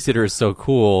babysitter is so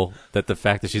cool that the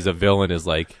fact that she's a villain is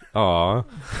like, aw.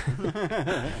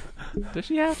 Does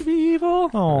she have to be evil?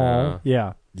 Oh,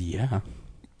 yeah. Yeah.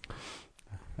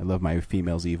 I love my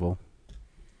females evil.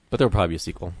 But there will probably be a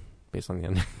sequel based on the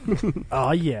end.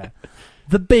 Oh, yeah.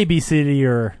 The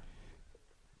Babysitter.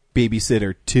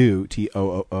 Babysitter 2,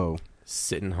 TOOO.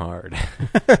 Sitting hard.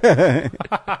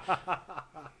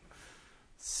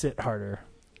 Sit harder.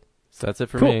 So that's it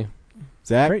for Cool. me.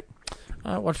 Zach? Great.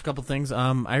 I watched a couple things.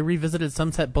 I revisited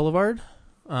Sunset Boulevard,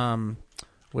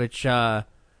 which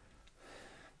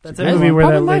That's a movie where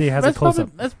that lady has a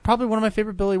close-up. That's probably one of my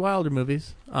favorite Billy Wilder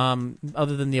movies,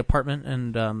 other than The Apartment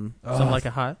and Some Like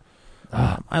It Hot.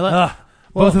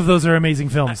 Both of those are amazing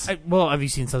films. Well, have you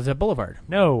seen Sunset Boulevard?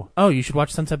 No. Oh, you should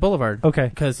watch Sunset Boulevard. Okay.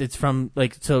 Because it's from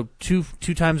two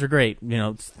times are great. You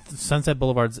know, Sunset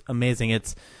Boulevard's amazing.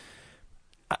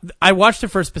 I watched it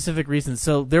for a specific reason.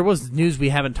 So there was news we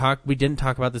didn't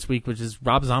talk about this week, which is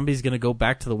Rob Zombie's going to go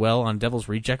back to the well on Devil's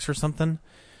Rejects or something.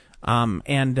 I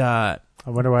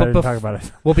wonder why I didn't talk about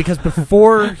it. Well, because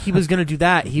before he was going to do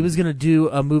that, he was going to do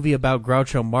a movie about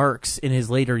Groucho Marx in his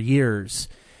later years.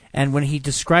 And when he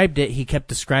described it, he kept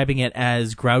describing it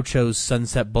as Groucho's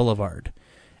Sunset Boulevard.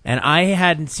 And I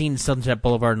hadn't seen Sunset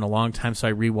Boulevard in a long time, so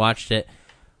I rewatched it.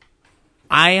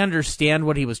 I understand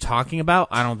what he was talking about.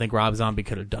 I don't think Rob Zombie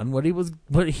could have done what he was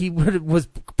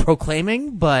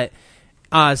proclaiming, but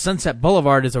Sunset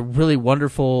Boulevard is a really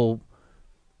wonderful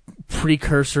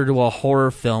precursor to a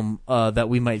horror film that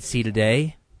we might see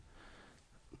today.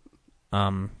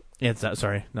 I'm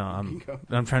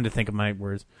trying to think of my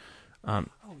words.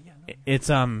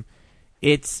 Basically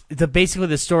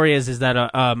the story is that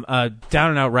a down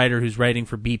and out writer who's writing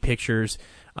for B Pictures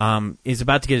is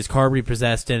about to get his car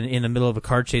repossessed, and in the middle of a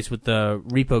car chase with the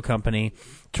repo company,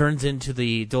 turns into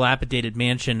the dilapidated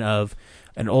mansion of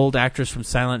an old actress from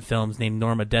silent films named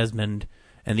Norma Desmond,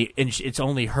 and it's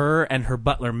only her and her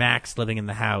butler Max living in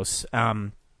the house,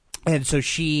 and so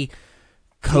she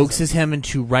coaxes him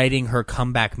into writing her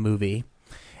comeback movie,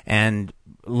 and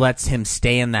lets him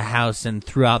stay in the house, and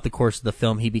throughout the course of the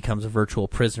film, he becomes a virtual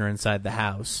prisoner inside the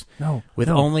house.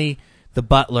 Only the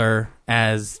butler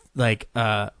as the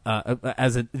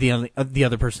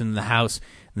other person in the house.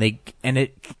 And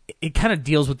it kind of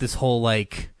deals with this whole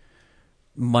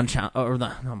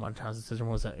Munchausen syndrome.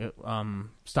 What was that?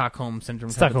 Stockholm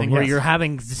syndrome kind of thing, where you're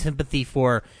having sympathy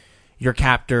for your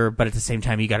captor, but at the same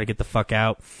time you got to get the fuck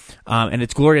out. And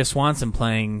it's Gloria Swanson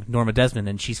playing Norma Desmond,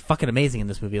 and she's fucking amazing in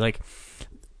this movie.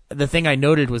 The thing I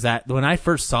noted was that when I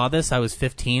first saw this, I was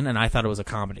 15 and I thought it was a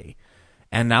comedy.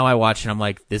 And now I watch it and I'm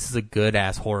like, this is a good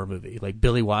ass horror movie.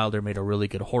 Billy Wilder made a really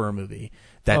good horror movie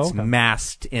that's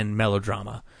masked in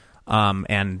melodrama.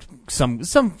 And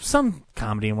some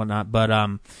comedy and whatnot,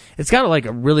 but it's got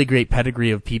a really great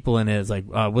pedigree of people in it. It's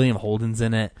William Holden's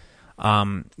in it.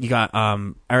 You got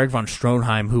Erich von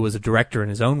Stroheim, who was a director in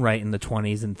his own right in the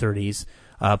 20s and 30s,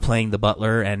 playing the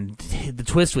butler, and the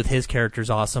twist with his character is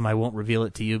awesome. I won't reveal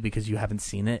it to you because you haven't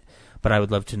seen it, but I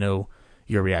would love to know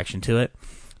your reaction to it.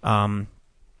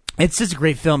 It's just a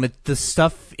great film. The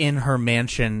stuff in her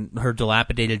mansion, her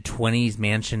dilapidated 20s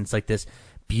mansion, it's like this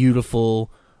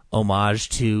beautiful homage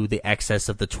to the excess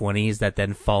of the 20s that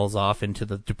then falls off into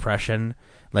the Depression.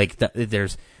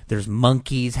 There's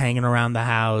monkeys hanging around the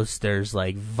house. There's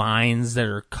vines that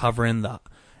are covering the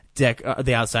deck,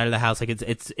 the outside of the house.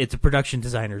 It's a production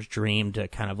designer's dream to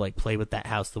kind of play with that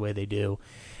house the way they do.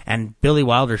 And Billy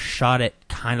Wilder shot it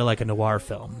kind of like a noir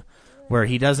film, where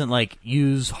he doesn't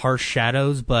use harsh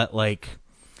shadows, but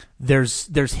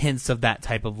there's hints of that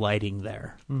type of lighting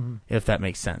there, if that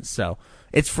makes sense. So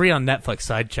it's free on Netflix,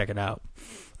 so I'd check it out.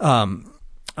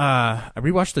 I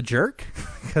rewatched The Jerk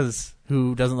because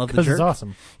who doesn't love The Jerk? Because it's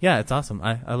awesome. Yeah, it's awesome.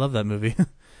 I love that movie.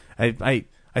 I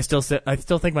still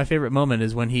think my favorite moment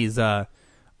is when he's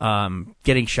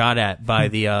getting shot at by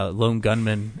the lone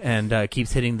gunman and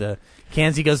keeps hitting the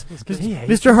cans. He goes,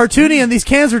 Mr. Hartunian, these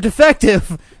cans are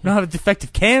defective. We don't have a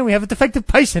defective can. We have a defective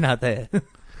patient out there.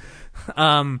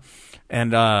 And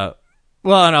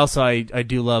also I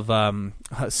do love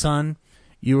son.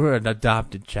 You were an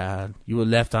adopted child. You were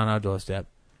left on our doorstep.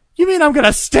 You mean I'm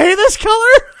gonna stay this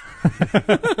color?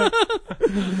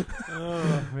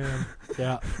 Oh man,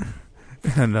 yeah.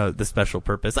 And the special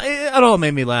purpose, it all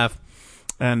made me laugh,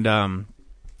 and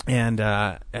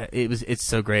it's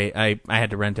so great. I had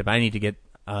to rent it, but I need to get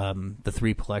the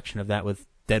 3 collection of that with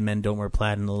Dead Men Don't Wear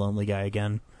Plaid and The Lonely Guy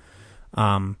again.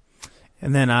 And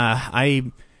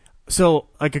then so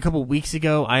like a couple weeks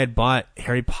ago, I had bought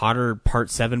Harry Potter Part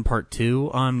 7, Part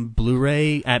 2 on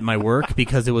Blu-ray at my work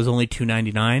because it was only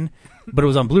 $2.99, but it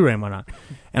was on Blu-ray and whatnot.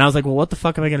 And I was like, well, what the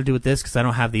fuck am I going to do with this? Because I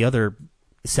don't have the other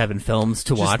 7 films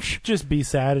to watch. Just be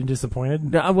sad and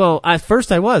disappointed? Well, at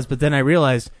first I was, but then I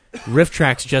realized Riff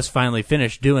Tracks just finally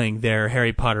finished doing their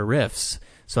Harry Potter riffs.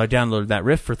 So I downloaded that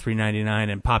riff for $3.99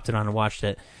 and popped it on and watched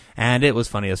it. And it was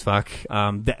funny as fuck.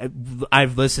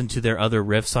 I've listened to their other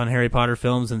riffs on Harry Potter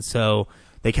films, and so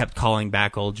they kept calling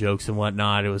back old jokes and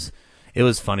whatnot. It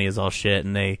was funny as all shit,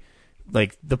 and they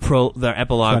like the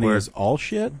epilogue Funny where as all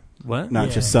shit. What? Not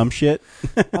just some shit.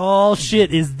 All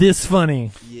shit is this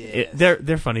funny.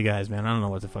 They're funny guys, man. I don't know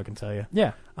what to fucking tell you.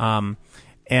 Yeah.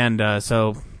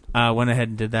 So went ahead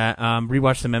and did that.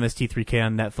 Rewatched some MST3K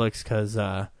on Netflix because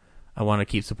I want to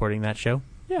keep supporting that show.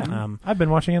 Yeah, I've been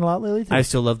watching it a lot lately, too. I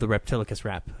still love the Reptilicus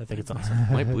rap. I think it's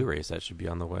awesome. My Blu-ray set should be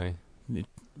on the way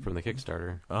from the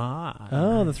Kickstarter.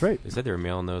 Oh, that's right. They said they were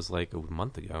mailing those like a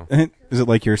month ago. Is it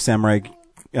like your Samurai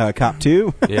Cop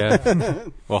 2? Yeah.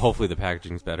 Well, hopefully the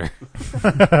packaging's better.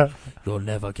 You'll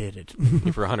never get it.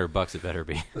 For $100, it better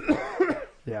be.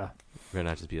 Yeah. It better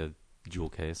not just be a jewel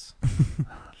case.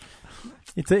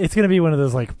 It's going to be one of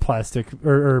those like plastic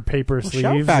or paper sleeves.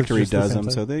 Shout Factory It's just does the them,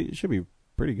 same so they should be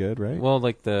pretty good, right? Well,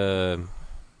 like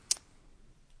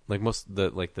most of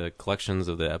the collections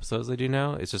of the episodes they do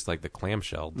now, it's just like the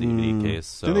clamshell DVD case.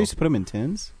 So did they used to put them in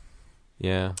tins?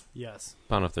 Yeah. Yes.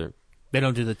 I don't know if they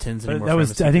don't do the tins But anymore. that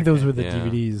was, I think those were the Yeah.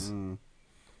 DVDs.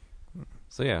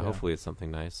 So yeah, hopefully it's something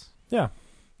nice. Yeah.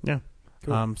 Yeah.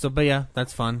 Cool. But yeah,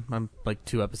 that's fun. I'm like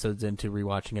 2 episodes into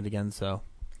rewatching it again, so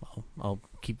I'll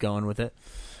keep going with it.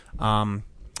 The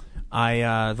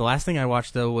last thing I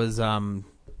watched though was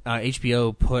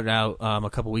HBO put out a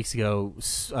couple weeks ago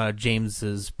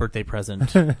James's birthday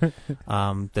present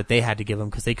that they had to give him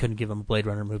because they couldn't give him a Blade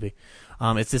Runner movie.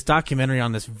 It's this documentary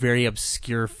on this very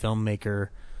obscure filmmaker,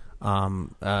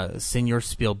 Senor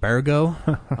Spielbergo.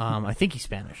 I think he's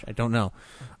Spanish. I don't know.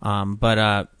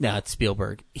 But it's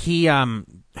Spielberg.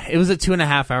 It was a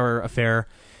 2.5-hour affair,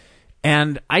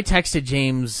 and I texted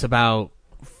James about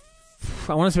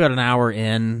an hour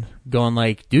in, going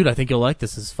like, dude, I think you'll like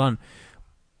this. This is fun.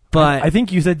 But I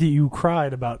think you said that you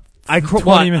cried about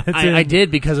 20 minutes in. I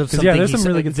did because of something. Yeah, there's some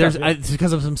really good stuff. It's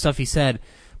because of some stuff he said.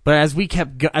 But as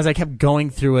I kept going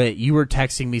through it, you were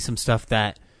texting me some stuff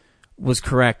that was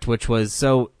correct, which was,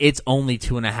 so it's only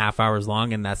 2.5 hours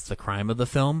long, and that's the crime of the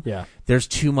film. Yeah. There's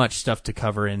too much stuff to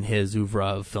cover in his oeuvre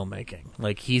of filmmaking.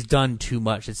 Like, he's done too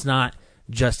much. It's not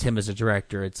just him as a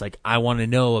director. It's like, I want to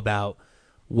know about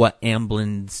what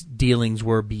Amblin's dealings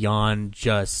were beyond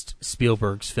just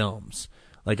Spielberg's films.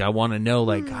 Like, I want to know,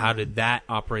 like, how did that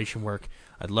operation work?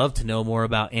 I'd love to know more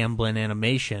about Amblin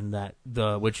Animation,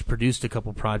 which produced a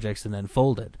couple projects and then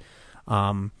folded.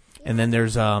 And then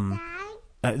there's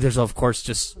of course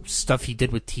just stuff he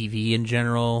did with TV in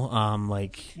general,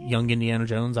 like Young Indiana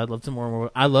Jones. I'd love to more.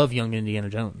 I love Young Indiana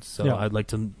Jones, so I'd like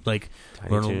to like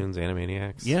Tiny Toons,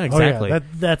 Animaniacs. Yeah, exactly. Oh, yeah.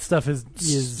 That stuff is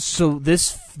so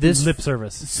this lip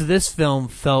service. So this film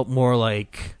felt more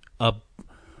like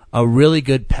a really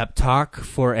good pep talk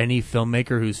for any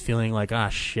filmmaker who's feeling like,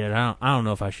 shit, I don't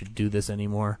know if I should do this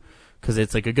anymore. Because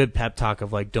it's like a good pep talk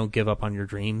of like, don't give up on your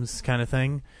dreams kind of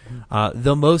thing.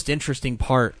 The most interesting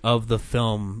part of the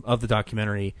film, of the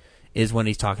documentary, is when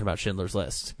he's talking about Schindler's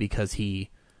List, because he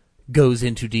goes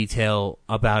into detail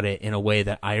about it in a way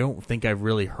that I don't think I've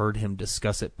really heard him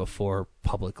discuss it before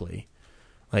publicly.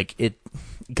 Like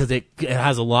because it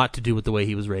has a lot to do with the way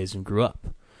he was raised and grew up.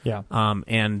 Yeah.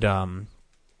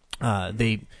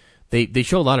 They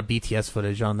show a lot of BTS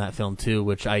footage on that film too,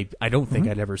 which I don't think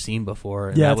I'd ever seen before.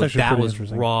 And Yeah, that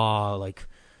was raw, like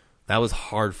that was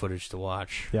hard footage to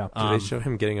watch. Yeah. Did they show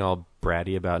him getting all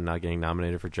bratty about not getting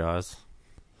nominated for Jaws?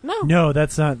 No,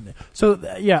 that's not. So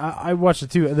I watched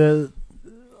it too.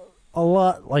 A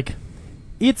lot, like,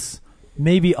 it's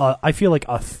maybe I feel like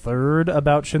a third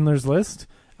about Schindler's List,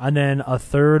 and then a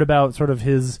third about sort of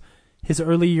his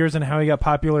early years and how he got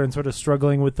popular and sort of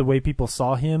struggling with the way people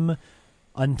saw him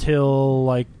until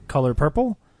like Color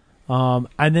Purple. And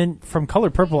then from Color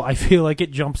Purple, I feel like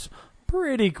it jumps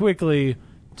pretty quickly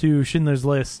to Schindler's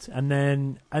List, and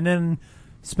then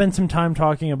spend some time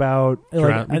talking about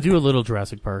do a little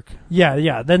Jurassic Park.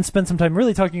 Yeah. Then spend some time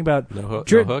really talking about no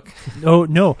Hook. Oh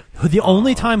no! The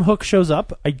only time Hook shows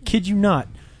up, I kid you not,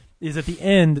 is at the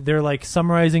end. They're like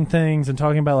summarizing things and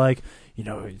talking about like,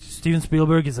 Steven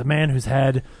Spielberg is a man who's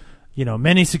had,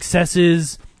 many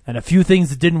successes and a few things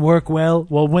that didn't work well.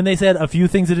 Well, when they said a few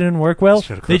things that didn't work well,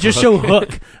 they just show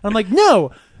Hook. I'm like,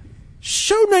 no,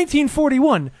 show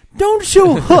 1941. don't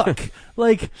show Hook.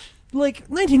 like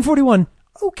 1941,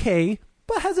 okay,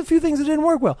 but has a few things that didn't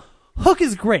work well. Hook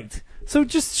is great, so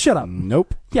just shut up.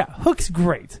 Nope. Yeah, Hook's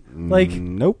great. Like,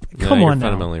 nope. Come you're on now.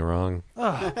 fundamentally wrong.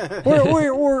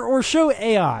 Or show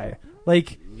AI.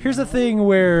 Like, here's a thing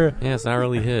where Yeah, it's not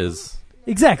really his.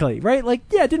 exactly right. Like,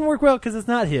 yeah, it didn't work well because it's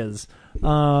not his.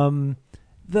 I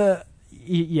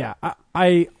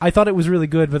thought it was really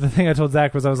good, but the thing I told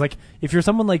Zach was I was like, if you're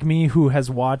someone like me who has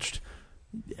watched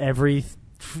every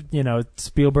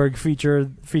Spielberg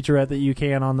featurette that you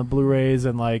can on the Blu-rays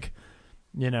and watched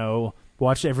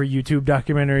every YouTube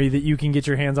documentary that you can get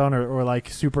your hands on or like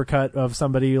supercut of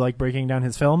somebody like breaking down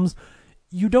his films,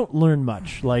 you don't learn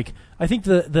much. Like, I think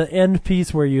the end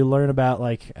piece where you learn about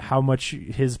like how much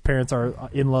his parents are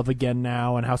in love again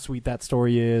now and how sweet that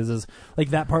story is like,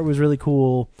 that part was really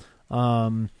cool.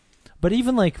 But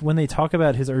even like when they talk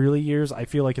about his early years, I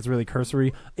feel like it's really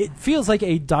cursory. It feels like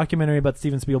a documentary about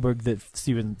Steven Spielberg that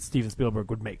Steven Spielberg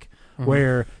would make,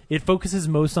 where it focuses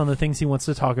most on the things he wants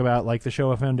to talk about, like the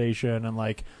Shoah Foundation, and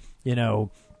like,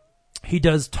 he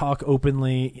does talk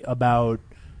openly about,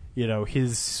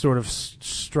 his sort of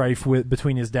strife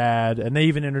between his dad, and they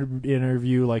even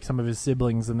interview like some of his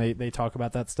siblings, and they talk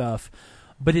about that stuff.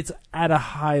 But it's at a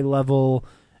high level,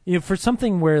 for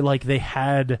something where like they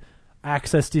had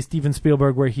access to Steven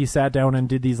Spielberg where he sat down and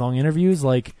did these long interviews.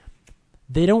 Like,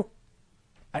 I don't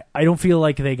feel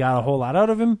like they got a whole lot out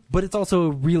of him, but it's also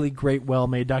a really great,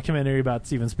 well-made documentary about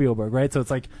Steven Spielberg, right? So it's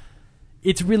like,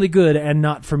 it's really good, and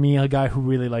not for me, a guy who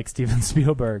really likes Steven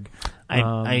Spielberg.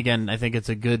 I think it's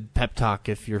a good pep talk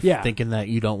if you're thinking that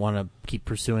you don't want to keep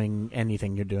pursuing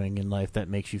anything you're doing in life that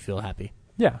makes you feel happy.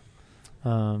 Yeah.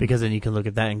 Because then you can look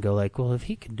at that and go like, well, if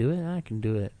he can do it, I can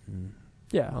do it. And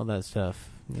all that stuff.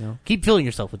 Keep filling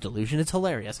yourself with delusion. It's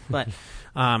hilarious. But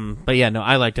yeah, no,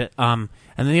 I liked it. And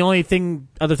then the only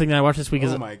other thing that I watched this week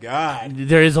is, oh my God,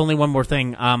 there is only one more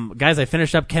thing. Guys, I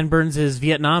finished up Ken Burns'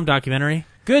 Vietnam documentary.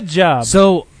 Good job.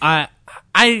 So I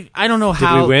don't know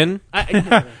how. Did we win?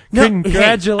 No,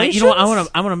 congratulations. Hey, I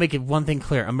want to make it one thing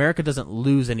clear. America doesn't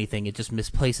lose anything; it just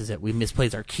misplaces it. We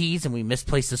misplace our keys and we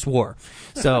misplace this war.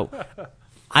 So.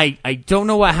 I don't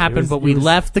know what happened, but we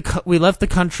left the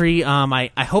country.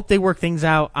 I hope they work things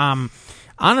out. On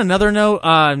another note,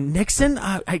 Nixon,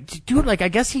 I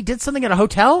guess he did something at a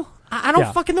hotel. I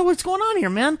don't fucking know what's going on here,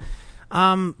 man.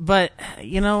 But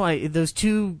those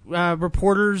two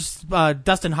reporters,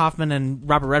 Dustin Hoffman and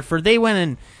Robert Redford, they went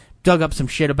and dug up some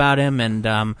shit about him,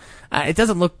 and it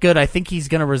doesn't look good. I think he's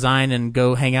gonna resign and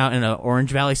go hang out in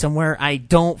Orange Valley somewhere. I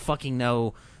don't fucking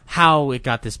know how it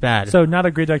got this bad. So not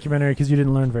a great documentary because you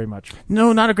didn't learn very much.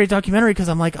 No, not a great documentary because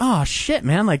I'm like, oh shit,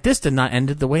 man, like this did not end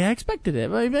the way I expected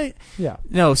it. Yeah.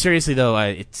 No, seriously though,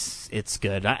 it's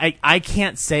good. I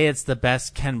can't say it's the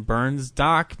best Ken Burns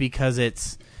doc because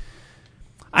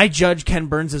I judge Ken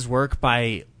Burns' work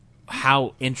by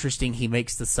how interesting he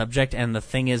makes the subject, and the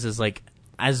thing is like,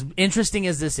 as interesting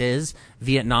as this is,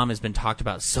 Vietnam has been talked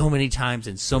about so many times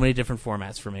in so many different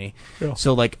formats for me. Yeah.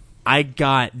 So like, I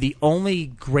got the only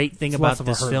great thing about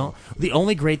this film. The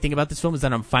only great thing about this film is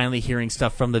that I'm finally hearing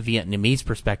stuff from the Vietnamese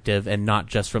perspective and not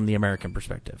just from the American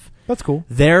perspective. That's cool.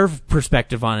 Their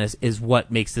perspective on it is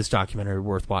what makes this documentary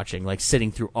worth watching. Like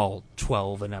sitting through all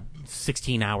 12 and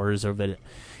 16 hours of it,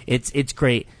 it's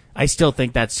great. I still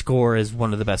think that score is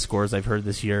one of the best scores I've heard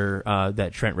this year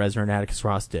that Trent Reznor and Atticus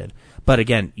Ross did. But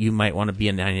again, you might want to be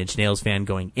a Nine Inch Nails fan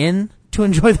going in to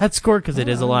enjoy that score because it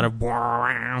is a lot of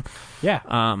man.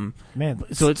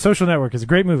 So Social Network is a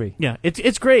great movie. Yeah,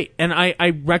 it's great, and I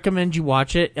recommend you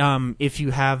watch it if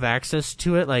you have access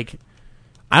to it. Like,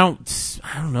 I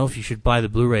don't know if you should buy the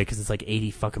Blu-ray because it's like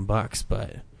 $80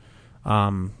 but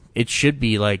it should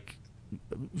be like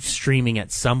streaming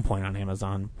at some point on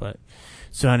Amazon. But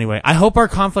so anyway, I hope our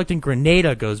conflict in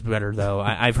Grenada goes better though.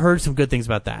 I've heard some good things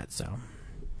about that. So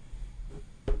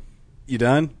you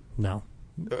done? No.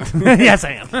 Yes,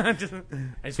 I am.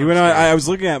 I was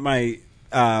looking at my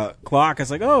clock. I was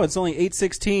like, "Oh, it's only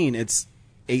 8:16. It's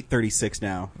 8:36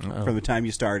 now from the time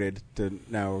you started to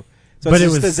now." So but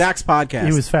it's the Zach's podcast.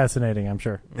 It was fascinating, I'm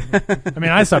sure. I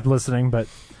mean, I stopped listening, but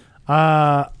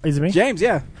is it me? James,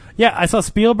 yeah, I saw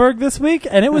Spielberg this week,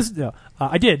 and it was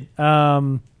I did,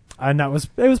 and it was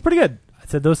pretty good. I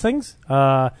said those things.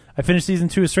 I finished season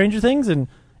 2 of Stranger Things, and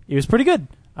it was pretty good.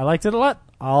 I liked it a lot.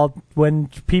 When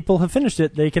people have finished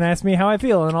it, they can ask me how I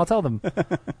feel, and I'll tell them.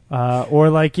 Or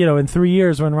like, in 3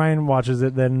 years when Ryan watches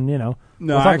it, then, No,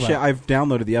 we'll actually, I've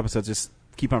downloaded the episodes. Just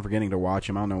keep on forgetting to watch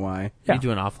them. I don't know why. Yeah. You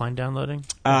doing offline downloading?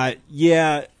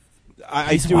 Yeah.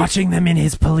 He's watching them in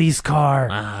his police car.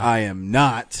 I am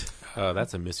not. Oh,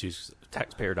 that's a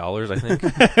taxpayer dollars, I think.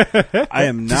 I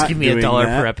am not Just give me doing $1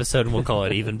 that. per episode and we'll call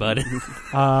it even, bud.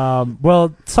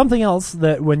 Well, something else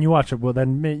that when you watch it, well,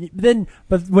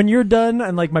 but when you're done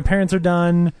and like my parents are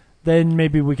done, then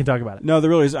maybe we can talk about it. No, the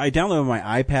real is I downloaded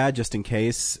my iPad just in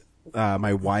case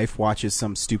my wife watches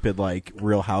some stupid like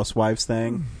Real Housewives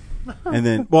thing, and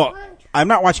then I'm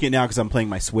not watching it now because I'm playing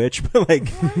my Switch, but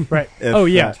like right.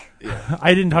 yeah.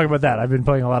 I didn't talk about that. I've been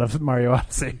playing a lot of Mario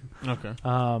Odyssey. Okay.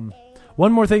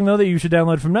 One more thing though that you should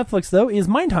download from Netflix though is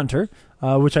Mindhunter,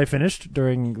 which I finished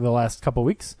during the last couple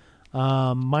weeks.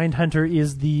 Mindhunter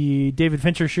is the David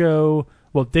Fincher show.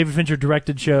 Well, David Fincher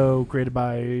directed show created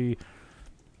by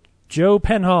Joe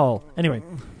Penhall. Anyway,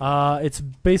 it's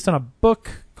based on a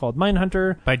book called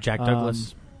Mindhunter by Jack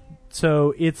Douglas.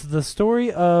 So it's the story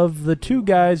of the two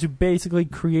guys who basically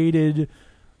created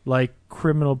like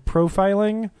criminal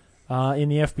profiling in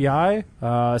the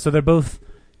FBI. So they're both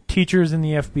teachers in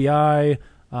the FBI,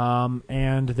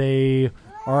 and they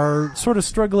are sort of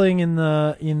struggling in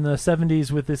the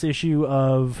 70s with this issue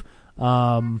of,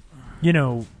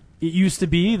 it used to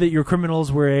be that your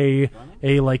criminals were a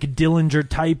like Dillinger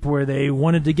type where they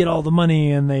wanted to get all the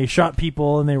money and they shot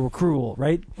people and they were cruel,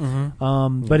 right?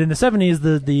 Mm-hmm. But in the 70s,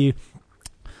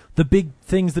 the big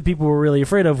things that people were really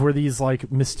afraid of were these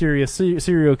like mysterious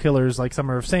serial killers like Son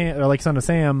of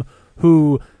Sam,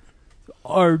 who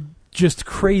are just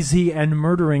crazy and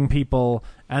murdering people,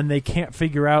 and they can't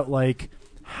figure out like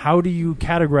how do you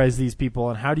categorize these people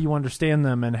and how do you understand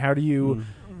them and how do you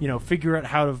figure out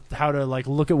how to like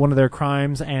look at one of their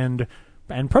crimes and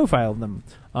profile them.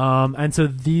 And so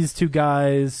these two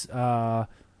guys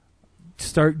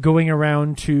start going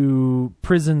around to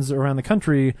prisons around the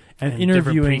country and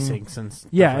interviewing precincts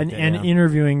and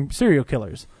interviewing serial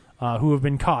killers who have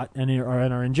been caught and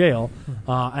are in jail,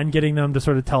 and getting them to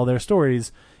sort of tell their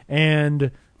stories.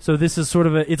 And so this is sort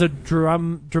of a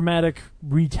dramatic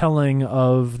retelling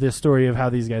of this story of how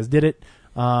these guys did it.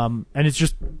 And it's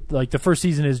just like the first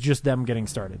season is just them getting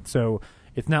started. So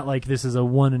it's not like this is a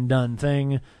one and done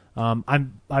thing.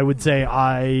 I would say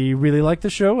I really like the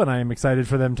show and I am excited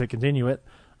for them to continue it.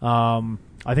 I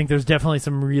think there's definitely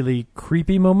some really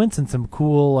creepy moments and some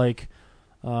cool like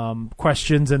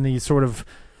questions and these sort of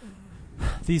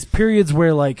these periods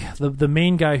where like the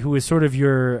main guy who is sort of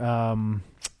your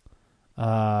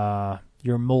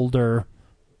Mulder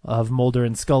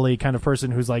and Scully kind of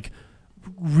person who's like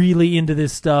really into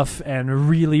this stuff and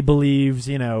really believes,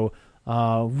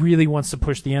 really wants to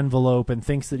push the envelope and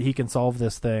thinks that he can solve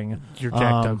this thing. Your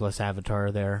Jack Douglas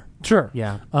avatar there. Sure.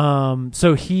 Yeah.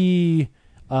 So he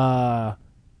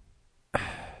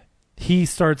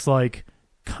starts like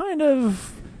kind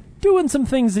of doing some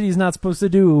things that he's not supposed to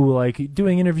do, like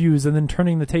doing interviews and then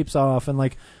turning the tapes off and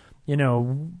like,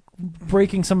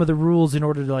 breaking some of the rules in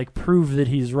order to like prove that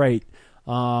he's right.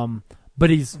 But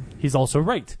he's also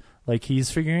right. Like he's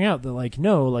figuring out that like,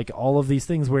 no, like all of these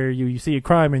things where you see a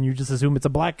crime and you just assume it's a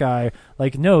black guy,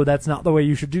 like, no, that's not the way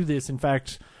you should do this. In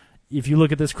fact, if you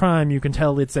look at this crime, you can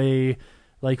tell it's a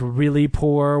like really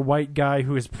poor white guy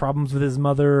who has problems with his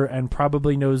mother and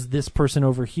probably knows this person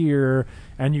over here,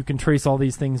 and you can trace all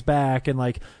these things back, and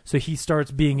like so he starts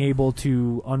being able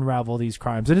to unravel these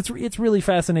crimes, and it's really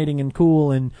fascinating and cool,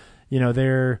 and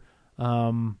they're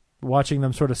watching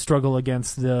them sort of struggle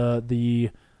against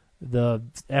the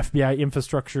FBI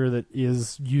infrastructure that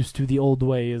is used to the old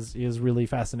way is really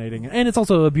fascinating, and it's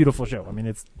also a beautiful show. I mean,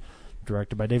 it's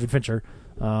directed by David Fincher,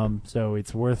 so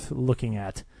it's worth looking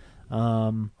at.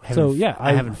 I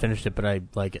haven't finished it, but I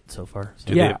like it so far.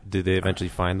 So. Do they eventually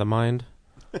find the mind?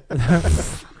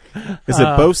 Is it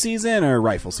bow season or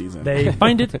rifle season? They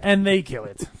find it and they kill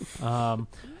it.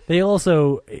 They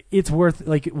also, it's worth,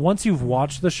 like, once you've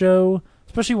watched the show,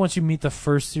 especially once you meet the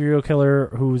first serial killer,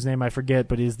 whose name I forget,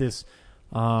 but is this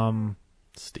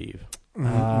Steve. No,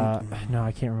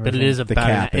 I can't remember. But it is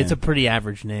it's a pretty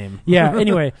average name. Yeah.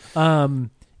 Anyway,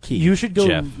 you should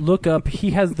go look up.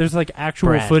 There's like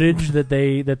actual footage that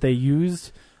they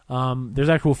used. There's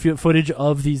actual footage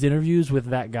of these interviews with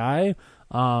that guy,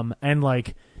 and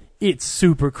like it's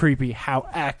super creepy how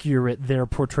accurate their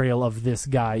portrayal of this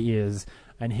guy is,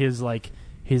 and his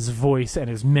voice and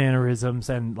his mannerisms,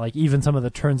 and like even some of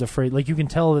the turns of phrase. Like you can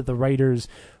tell that the writers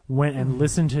went and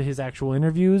listened to his actual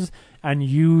interviews and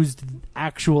used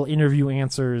actual interview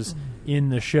answers in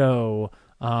the show.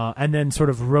 And then sort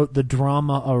of wrote the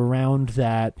drama around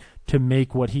that to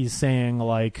make what he's saying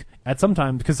like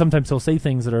because sometimes he'll say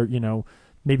things that are,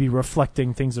 maybe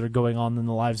reflecting things that are going on in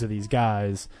the lives of these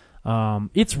guys.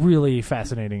 It's really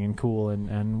fascinating and cool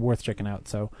and worth checking out.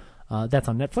 So that's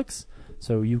on Netflix,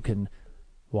 so you can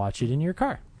watch it in your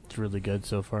car. It's really good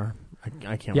so far.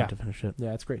 I can't wait to finish it.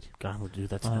 Yeah, it's great. God, we'll do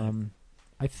that tonight.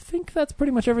 I think that's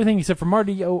pretty much everything except for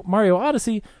Mario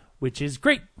Odyssey, which is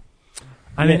great.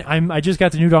 I mean, I just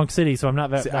got to New Donk City, so I'm not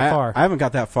that far. I haven't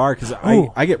got that far because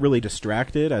I get really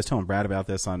distracted. I was telling Brad about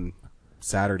this on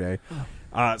Saturday.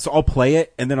 So I'll play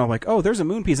it, and then I'm like, oh, there's a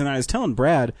moon piece. And I was telling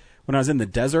Brad when I was in the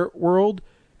desert world,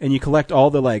 and you collect all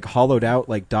the like hollowed out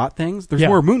like dot things, there's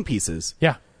more moon pieces.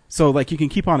 Yeah. So like you can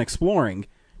keep on exploring.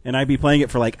 And I'd be playing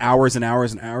it for like hours and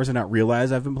hours and hours and not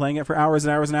realize I've been playing it for hours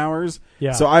and hours and hours.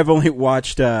 Yeah. So I've only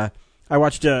watched, I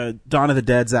watched Dawn of the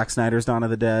Dead, Zack Snyder's Dawn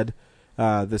of the Dead,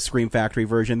 the Scream Factory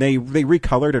version. They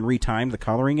recolored and retimed the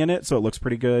coloring in it, so it looks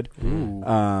pretty good.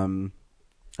 Ooh.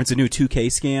 It's a new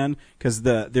 2K scan because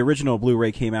the original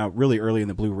Blu-ray came out really early in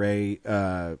the Blu-ray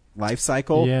life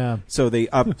cycle. Yeah. So they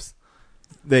up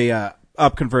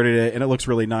converted it, and it looks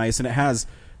really nice, and it has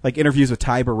like interviews with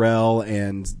Ty Burrell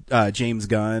and James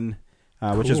Gunn,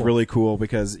 which is really cool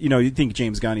because, you know, you'd think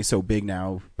James Gunn, he's so big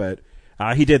now, but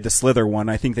he did the Slither one.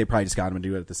 I think they probably just got him to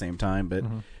do it at the same time. But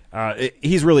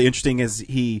he's really interesting as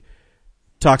he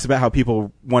talks about how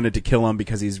people wanted to kill him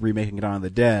because he's remaking Dawn of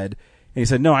the Dead. And he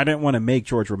said, no, I didn't want to make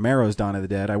George Romero's Dawn of the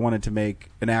Dead. I wanted to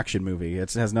make an action movie.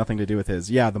 It has nothing to do with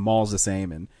his. Yeah, the mall's the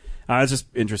same. And it's just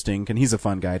interesting, and he's a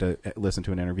fun guy to listen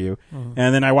to an interview.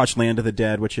 And then I watched Land of the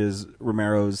Dead, which is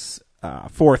Romero's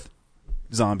fourth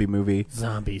zombie movie.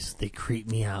 Zombies, they creep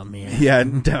me out, man. Yeah,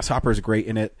 and Dennis Hopper's great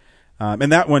in it.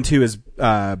 And that one, too, has been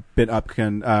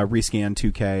rescanned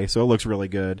 2K, so it looks really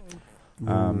good.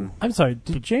 I'm sorry,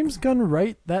 did James Gunn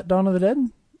write that Dawn of the Dead?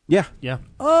 Yeah. Yeah.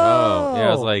 Oh. Yeah, I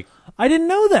was like... I didn't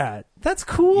know that. That's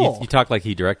cool. You talked like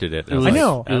he directed it. I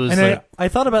know. I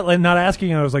thought about like not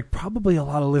asking, and I was like, probably a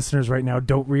lot of listeners right now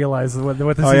don't realize what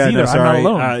this is either. No, I'm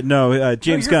not alone.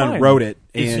 James Gunn wrote it.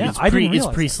 It's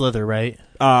pre-Slither, right?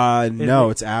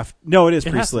 No, it's after. No, it is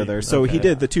pre-Slither. be. So Okay. he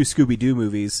did the two Scooby-Doo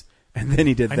movies, and then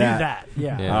he did I that. knew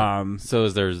that. Yeah. So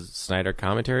is there Snyder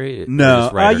commentary?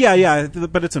 No. Yeah,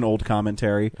 but it's an old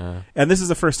commentary. And this is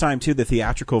the first time, too, the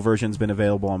theatrical version's been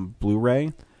available on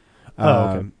Blu-ray.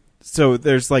 Okay. So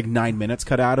there's like 9 minutes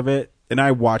cut out of it, and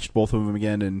I watched both of them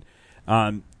again,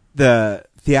 and the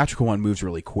theatrical one moves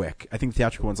really quick. I think the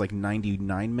theatrical one's like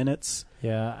 99 minutes.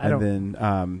 Yeah, then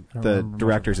the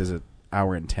director's is an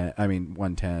hour and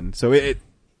 110. So it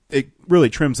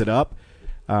really trims it up.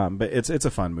 But it's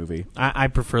a fun movie. I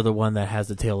prefer the one that has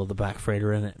the tail of the Black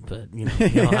Freighter in it, but you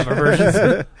don't have a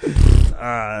version.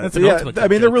 That's an ultimate I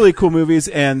mean, they're really cool movies,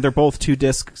 and they're both 2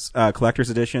 discs collector's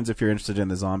editions. If you're interested in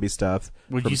the zombie stuff,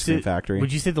 from Scream Factory.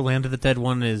 Would you say the Land of the Dead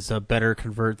one is a better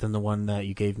convert than the one that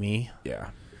you gave me?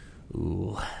 Yeah.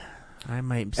 Ooh, I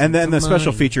might. And then the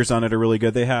special features on it are really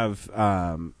good. They have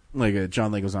like a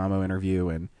John Leguizamo interview,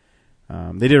 and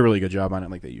they did a really good job on it,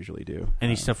 like they usually do.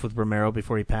 Any stuff with Romero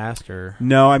before he passed, or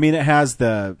no? I mean, it has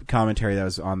the commentary that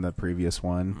was on the previous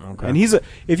one. Okay. And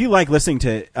if you like listening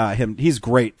to him, he's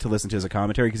great to listen to as a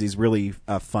commentary because he's really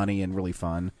funny and really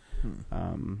fun.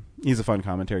 He's a fun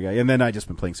commentary guy. And then I just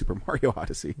been playing Super Mario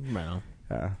Odyssey. Wow.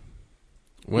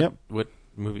 What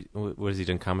movie? What has he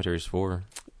done commentaries for?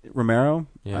 Romero.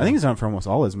 Yeah. I think he's done for almost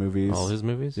all his movies. All his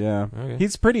movies? Yeah. Okay.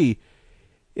 He's pretty.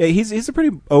 Yeah, he's a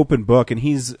pretty open book, and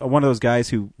he's one of those guys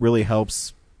who really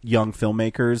helps young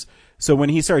filmmakers. So when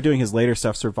he started doing his later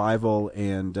stuff, Survival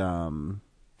and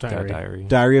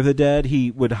Diary of the Dead,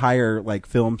 he would hire like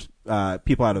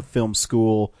people out of film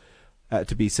school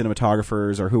to be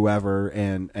cinematographers or whoever,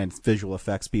 and visual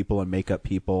effects people and makeup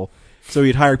people. So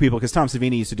he'd hire people because Tom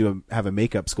Savini used to have a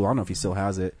makeup school. I don't know if he still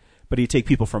has it, but he'd take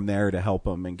people from there to help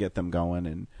him and get them going,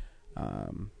 and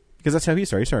because that's how he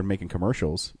started. He started making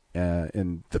commercials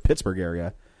in the Pittsburgh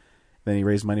area. Then he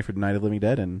raised money for the Night of the Living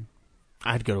Dead, and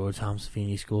I'd go to a Tom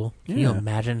Savini school. Can you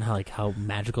imagine how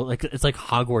magical? Like it's like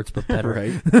Hogwarts but better,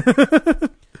 right?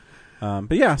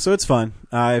 But yeah, so it's fun.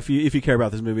 If you care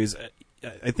about these movies,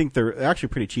 I think they're actually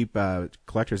pretty cheap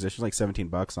collector's editions, like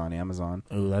 $17 on Amazon.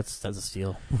 Oh, that's a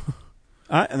steal.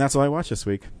 And that's all I watched this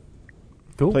week.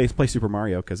 Cool. Play Super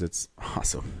Mario because it's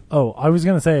awesome. Oh, I was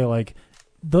gonna say like.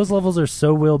 Those levels are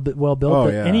so well built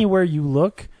that anywhere you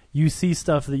look, you see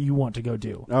stuff that you want to go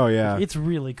do. Oh yeah, it's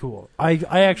really cool. I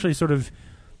actually sort of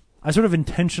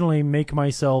intentionally make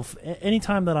myself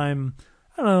anytime that I'm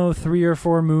 3 or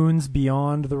 4 moons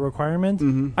beyond the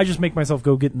requirement. I just make myself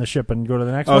go get in the ship and go to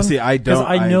the next one. Oh, see, I don't.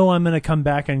 Because I know I'm going to come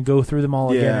back and go through them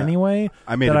all again anyway.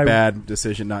 I made a bad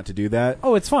decision not to do that.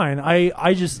 Oh, it's fine.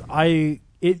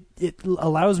 It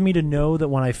allows me to know that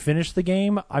when I finish the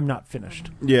game, I'm not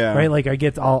finished. Yeah. Right? Like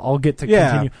I'll get to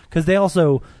continue. Because they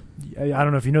also, I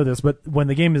don't know if you know this, but when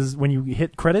you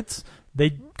hit credits,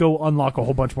 they go unlock a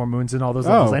whole bunch more moons in all those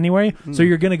levels anyway. So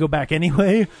you're going to go back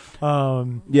anyway. I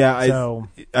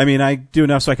mean, I do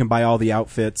enough so I can buy all the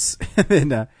outfits.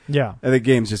 And the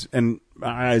game's just, and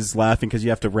I was laughing because you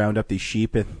have to round up these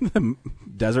sheep in the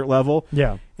desert level.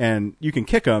 Yeah. And you can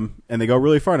kick them, and they go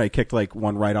really far, and I kicked like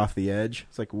one right off the edge.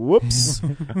 It's like, whoops.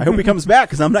 I hope he comes back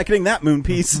because I'm not getting that moon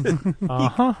piece.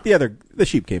 The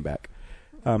sheep came back.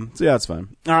 So yeah, it's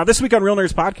fun. This week on Real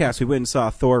Nerds Podcast, we went and saw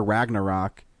Thor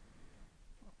Ragnarok.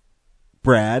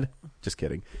 Brad, just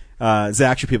kidding.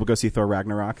 Zach, should people go see Thor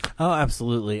Ragnarok? Oh,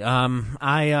 absolutely. It's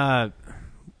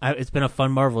been a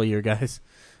fun Marvel year, guys.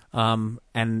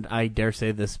 And I dare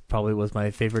say this probably was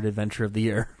my favorite adventure of the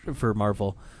year for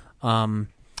Marvel.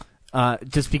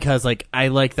 Just because, like, I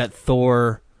like that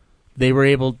Thor, they were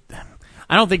able...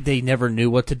 I don't think they never knew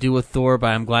what to do with Thor, but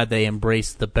I'm glad they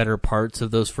embraced the better parts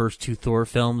of those first two Thor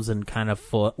films and kind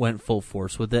of went full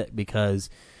force with it, because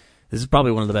this is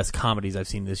probably one of the best comedies I've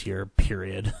seen this year,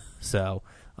 period. So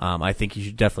I think you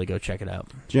should definitely go check it out.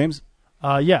 James?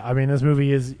 Yeah, I mean, this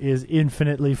movie is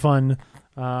infinitely fun,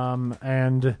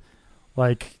 and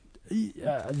like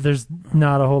there's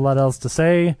not a whole lot else to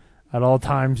say. At all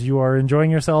times, you are enjoying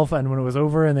yourself, and when it was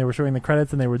over and they were showing the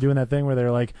credits and they were doing that thing where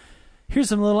they're like, here's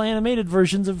some little animated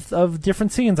versions of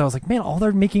different scenes, I was like, man, all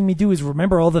they're making me do is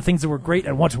remember all the things that were great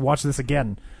and want to watch this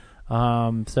again.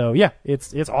 So yeah,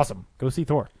 it's awesome. Go see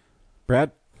Thor.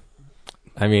 Brad?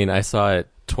 I mean, I saw it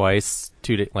twice,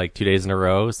 2 days in a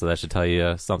row, so that should tell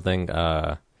you something.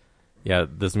 Yeah,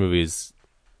 this movie's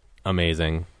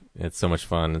amazing. It's so much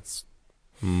fun. It's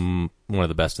one of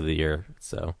the best of the year,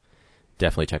 so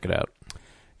definitely check it out.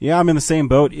 Yeah, I'm in the same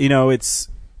boat. You know, it's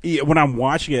when I'm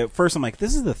watching it, first I'm like,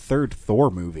 this is the third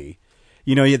Thor movie.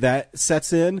 You know, that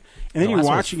sets in, and then you're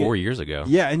watching it 4 years ago.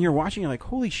 Yeah, and you're watching it like,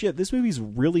 holy shit, this movie's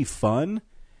really fun,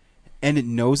 and it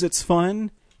knows it's fun,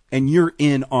 and you're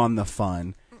in on the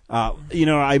fun. You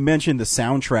know, I mentioned the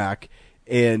soundtrack,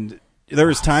 and there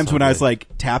was times when I was like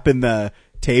tapping the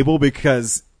table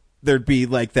because there'd be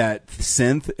like that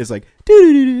synth is like.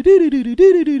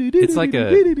 It's like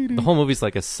the whole movie's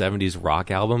like a 70s rock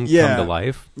album come to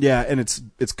life. Yeah, and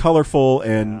it's colorful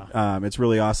and it's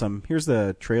really awesome. Here's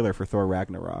the trailer for Thor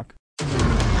Ragnarok.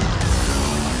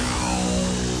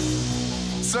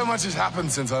 So much has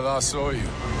happened since I last saw you.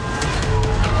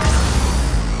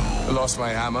 I lost my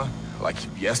hammer like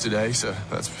yesterday, so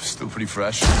that's still pretty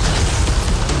fresh.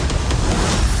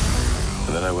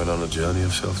 And then I went on a journey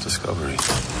of self-discovery,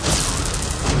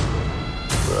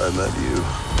 where I met you.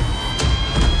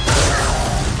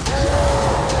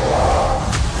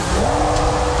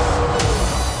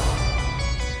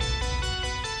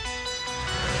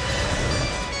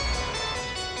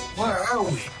 Where are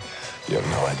we? You have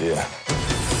no idea.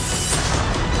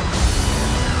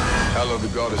 Hela, the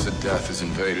goddess of death, has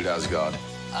invaded Asgard.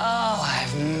 Oh,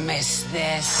 I've missed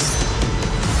this.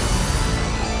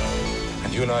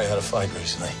 And you and I had a fight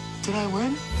recently. Did I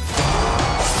win?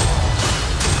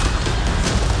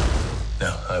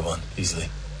 No, I won, easily.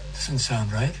 Doesn't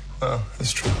sound right. Well,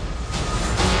 that's true.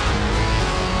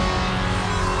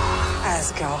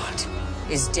 Asgard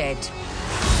is dead.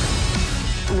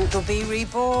 And it'll be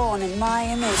reborn in my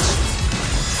image.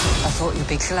 I thought you'd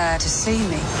be glad to see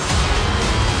me.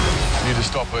 I need to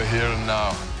stop her here and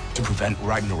now. To prevent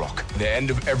Ragnarok, the end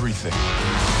of everything.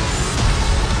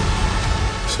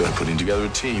 So I'm putting together a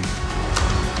team.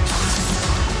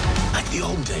 Like the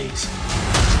old days.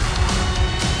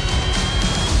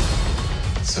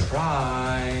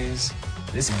 Surprise!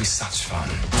 This will be such fun.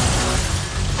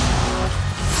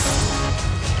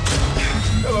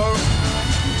 Hello.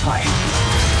 Hi.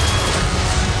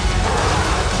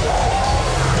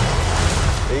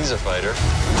 He's a fighter.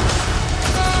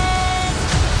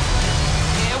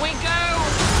 Here we go!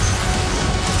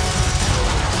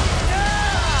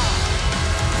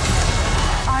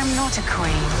 I'm not a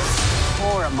queen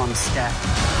or a monster.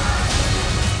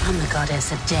 I'm the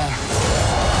goddess of death.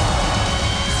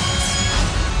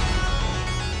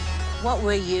 What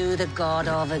were you the god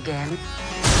of again?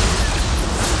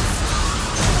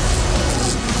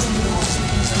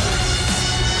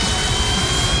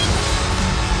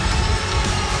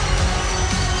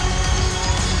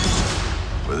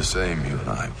 We're the same, you and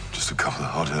I. Just a couple of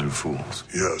hot-headed fools.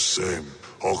 Yeah, same.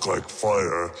 Hulk like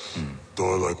fire,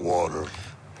 Thor like water.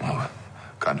 Well,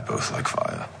 kind of both like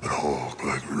fire. But Hulk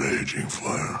like raging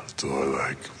fire, Thor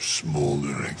like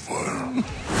smoldering fire.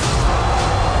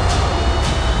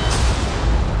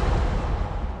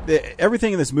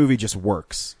 Everything in this movie just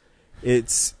works.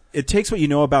 It takes what you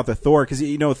know about the Thor, because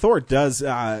you know Thor does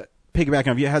piggyback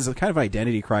on it has a kind of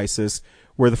identity crisis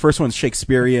where the first one's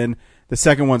Shakespearean, the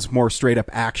second one's more straight up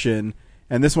action,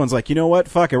 And this one's like, you know what?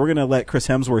 Fuck it. We're going to let Chris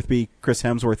Hemsworth be Chris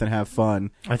Hemsworth and have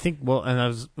fun. I think, well, and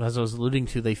as I was alluding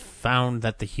to, they found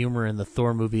that the humor in the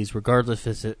Thor movies, regardless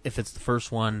if it's the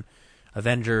first one,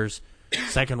 Avengers,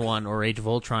 second one, or Age of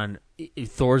Ultron,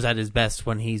 Thor's at his best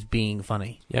when he's being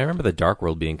funny. Yeah, I remember the Dark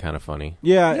World being kind of funny.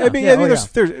 Yeah, I mean,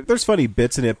 there's funny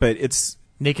bits in it, but it's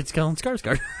Naked Skeleton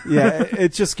Skarsgård. yeah,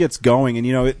 it just gets going, and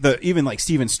you know, even like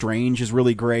Stephen Strange is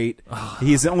really great.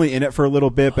 He's only in it for a little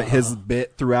bit, but his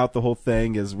bit throughout the whole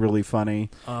thing is really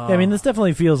funny. Yeah, I mean, this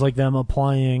definitely feels like them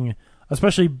applying,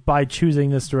 especially by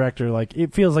choosing this director. Like,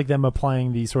 it feels like them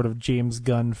applying the sort of James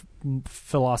Gunn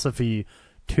philosophy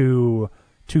to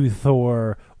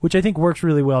Thor, which I think works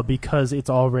really well because it's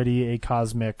already a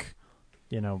cosmic,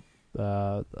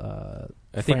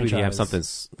 I think franchise. when you have something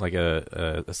like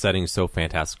a setting so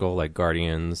fantastical like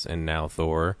Guardians and now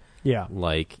Thor, yeah,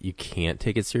 like you can't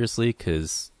take it seriously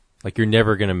because like you're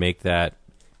never going to make that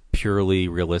purely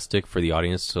realistic for the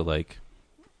audience to like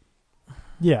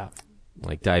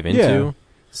dive into. Yeah.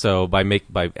 So by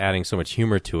adding so much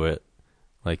humor to it,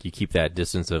 like you keep that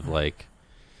distance of like,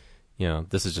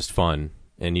 this is just fun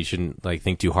and you shouldn't like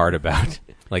think too hard about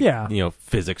like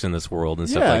physics in this world and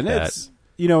stuff like that.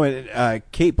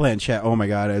 Kate Blanchett, oh my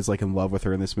god, I was like in love with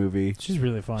her in this movie. She's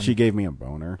really fun. She gave me a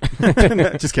boner.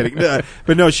 Just kidding.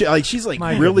 But no, she's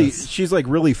like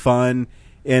really fun.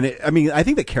 And I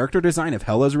think the character design of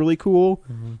Hela is really cool.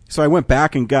 Mm-hmm. So I went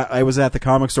back and I was at the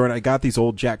comic store and I got these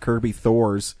old Jack Kirby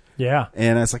Thors. Yeah.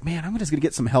 And I was like, man, I'm just going to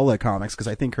get some Hela comics because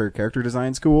I think her character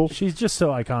design's cool. She's just so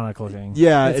iconic looking.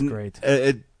 Yeah. It's great.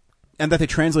 And that they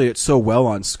translate it so well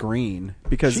on screen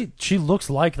because she looks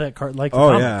like that the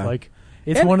comic. Yeah. Like,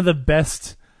 it's one of the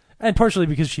best, and partially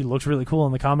because she looks really cool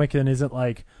in the comic and isn't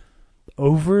like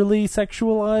overly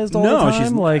sexualized all the time.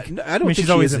 She's like I don't think she's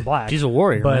always in black. She's a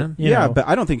warrior, but, man. But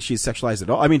I don't think she's sexualized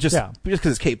at all. I mean, just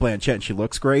because it's Kate Blanchett and she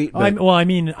looks great. But, I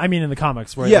mean in the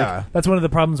comics, right? Yeah, like, that's one of the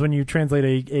problems when you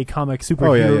translate a comic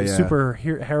super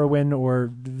heroine or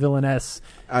villainess.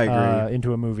 I agree.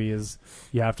 Into a movie is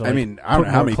you have to. Like, I mean, I don't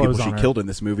know how many people she killed in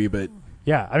this movie, but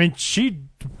yeah, I mean she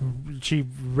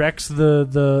wrecks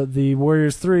the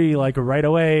Warriors 3 like right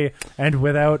away and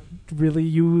without really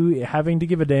you having to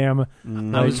give a damn.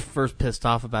 I was first pissed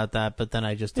off about that, but then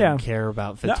I just didn't care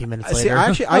about 15 minutes later.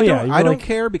 I don't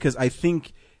care because I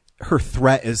think her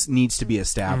threat needs to be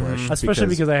established. Especially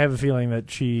because I have a feeling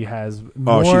that she has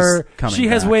more. She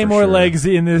has way more legs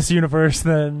in this universe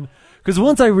than. Because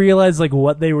once I realized like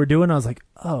what they were doing, I was like,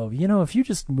 oh, if you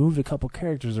just moved a couple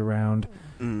characters around,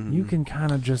 you can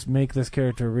kind of just make this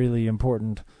character really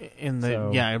important.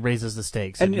 It raises the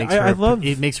stakes. And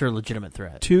it makes her a legitimate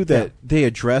threat. Too, that they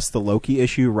address the Loki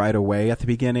issue right away at the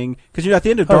beginning. Because at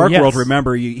the end of Dark World,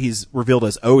 remember he's revealed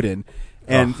as Odin,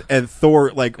 and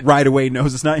Thor like right away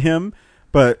knows it's not him.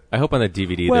 But I hope on the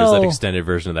DVD there's an extended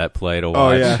version of that play to watch.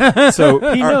 Oh yeah,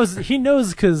 so he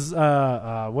knows because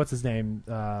what's his name?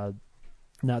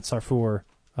 Not Sarfur.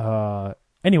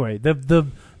 Anyway,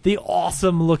 the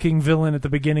awesome looking villain at the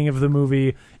beginning of the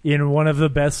movie in one of the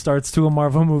best starts to a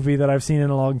Marvel movie that I've seen in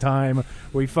a long time,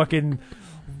 where he fucking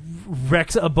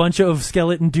wrecks a bunch of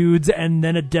skeleton dudes and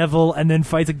then a devil and then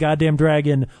fights a goddamn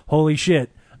dragon. Holy shit.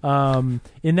 In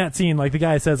that scene, like the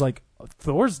guy says like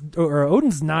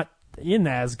Odin's not in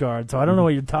Asgard, so I don't know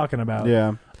what you're talking about.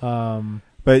 Yeah.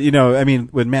 But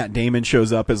when Matt Damon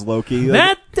shows up as Loki,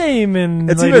 Matt Damon,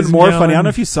 it's even more funny. I don't know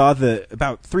if you saw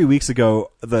about 3 weeks ago,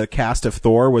 the cast of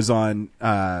Thor was on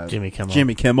Jimmy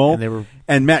Kimmel,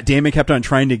 and Matt Damon kept on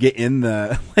trying to get in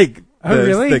the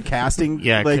the casting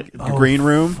green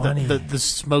room. The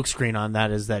smoke screen on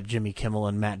that is that Jimmy Kimmel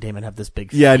and Matt Damon have this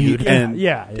big feud.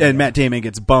 And Matt Damon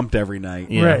gets bumped every night,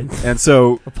 right? And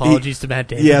so apologies to Matt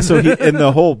Damon. Yeah, so in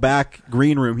the whole back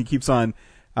green room, he keeps on.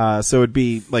 So it'd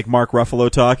be like Mark Ruffalo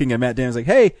talking, and Matt Damon's like,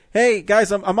 "Hey,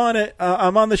 guys, I'm on it.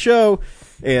 I'm on the show,"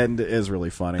 and it is really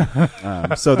funny.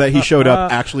 So that he showed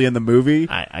up actually in the movie.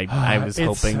 I was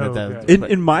hoping that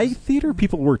in my theater,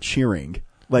 people were cheering.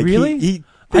 Like really,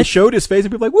 they showed his face,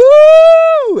 and people were like,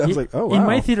 "Woo!" I was like, "Oh, wow." In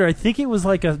my theater, I think it was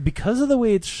like because of the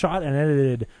way it's shot and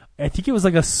edited. I think it was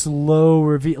like a slow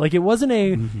reveal. Like it wasn't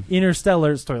a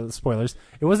Interstellar spoilers.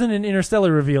 It wasn't an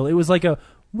Interstellar reveal. It was like a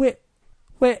wait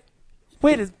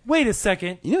a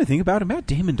second. You know the thing about it, Matt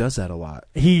Damon does that a lot.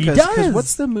 He does. Because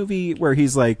what's the movie where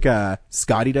he's like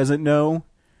Scotty doesn't know,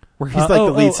 where he's like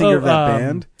the lead singer of that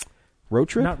band? Road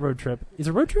Trip? Not Road Trip. Is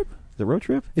it Road Trip? The Road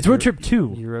Trip? It's Road Trip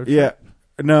 2. Yeah.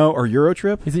 No, or Euro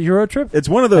Trip? Is it Euro Trip? It's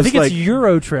one of those. I think it's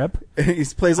Euro Trip. He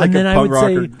plays like a punk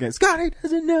rocker. Scotty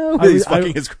doesn't know. He's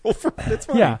fucking his girlfriend. It's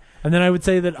funny. Yeah, and then I would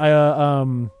say that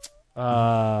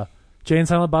Jay and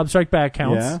Silent Bob Strike Back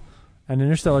counts. Yeah. An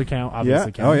Interstellar count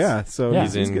obviously counts. Oh yeah. So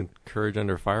he's in Courage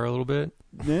Under Fire a little bit.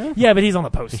 Yeah, but he's on the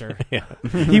poster. Yeah.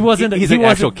 He wasn't. He's he an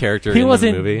wasn't, actual character He in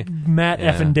wasn't the movie. Matt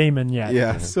effing Damon yet.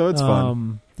 Yeah, so it's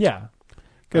fun. Yeah.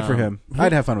 Good for him.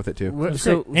 I'd have fun with it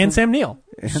too. And Sam Neill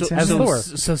as Thor.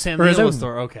 So Sam Or as Neill was Odin.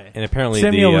 Thor. Okay. And apparently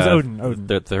Sam Neill was Odin.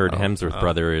 The third Hemsworth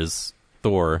brother is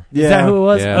Thor. Is that who it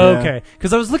was? Yeah. Oh, okay.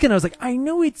 Because I was looking, I was like, I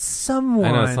know it's someone.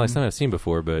 I know it's not something I've seen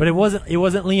before, but it wasn't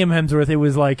Liam Hemsworth. It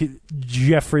was like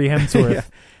Jeffrey Hemsworth. Yeah.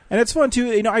 And it's fun too.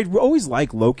 You know, I always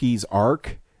like Loki's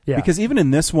arc because even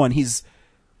in this one, he's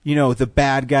the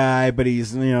bad guy, but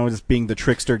he's just being the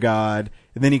trickster god.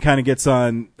 And then he kind of gets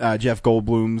on Jeff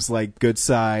Goldblum's like good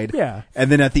side. Yeah.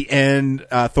 And then at the end,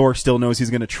 Thor still knows he's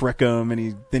going to trick him,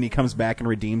 and then he comes back and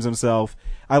redeems himself.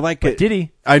 I like it. Did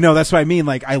he? I know, that's what I mean.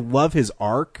 Like, I love his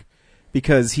arc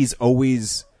because he's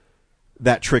always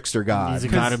that trickster god. He's a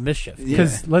god of mischief.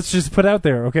 Because let's just put out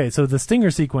there. Okay, so the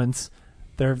Stinger sequence,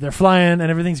 they're flying and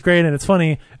everything's great and it's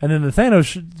funny, and then the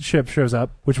Thanos ship shows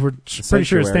up, which we're pretty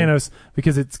sure is Thanos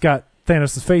because it's got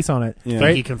Thanos' face on it. Yeah.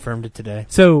 Right? He confirmed it today.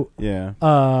 So yeah.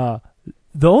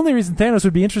 The only reason Thanos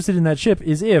would be interested in that ship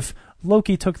is if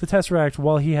Loki took the Tesseract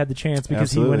while he had the chance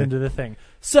because he went into the thing.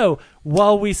 So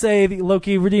while we say that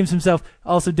Loki redeems himself,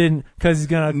 also didn't because he's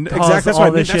going to cause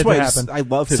all this shit to happen. I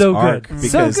love his so arc good.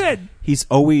 because so good. He's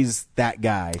always that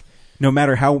guy. No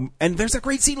matter how, and there's a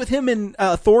great scene with him and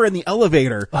Thor in the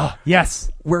elevator. Oh,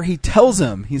 yes, where he tells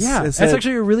him, that's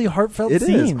actually a really heartfelt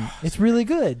scene. Is. It's really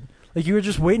good. Like you were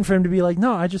just waiting for him to be like,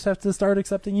 "No, I just have to start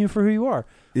accepting you for who you are,"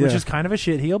 which is kind of a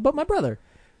shitheel, but my brother.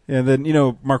 And then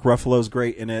Mark Ruffalo's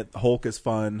great in it. Hulk is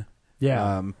fun.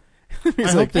 Yeah.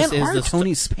 He's like, man, why are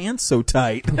Tony's pants so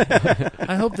tight?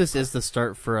 I hope this is the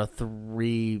start for a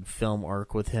 3-film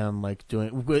arc with him, like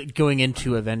going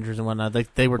into Avengers and whatnot.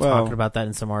 Like they were talking about that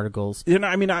in some articles.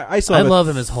 I mean, I love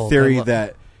him as Hulk. Theory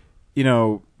that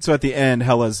so at the end,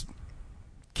 Hela's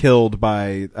killed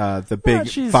by the big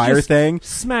fire thing,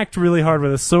 smacked really hard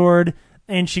with a sword.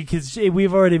 And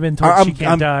we've already been told she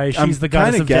can't die. She's the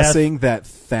goddess of death. I'm guessing that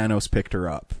Thanos picked her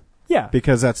up. Yeah,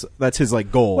 because that's his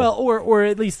like goal. Well, or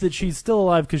at least that she's still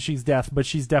alive because she's death, but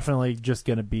she's definitely just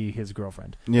going to be his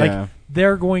girlfriend. Yeah, like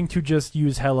they're going to just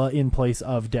use Hela in place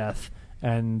of death,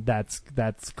 and that's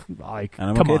like and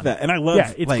I'm okay with that. And I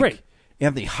love it's great.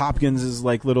 Anthony Hopkins'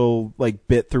 like little like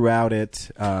bit throughout it.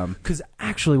 Because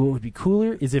actually, what would be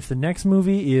cooler is if the next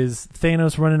movie is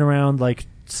Thanos running around like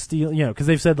steal, because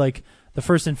they've said like. The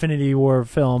first Infinity War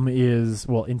film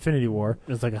Infinity War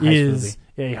it's like a heist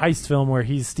a heist film where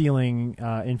he's stealing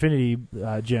Infinity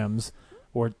Gems,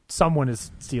 or someone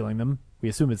is stealing them. We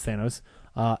assume it's Thanos.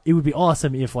 It would be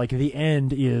awesome if like the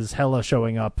end is Hela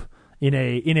showing up in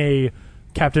a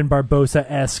Captain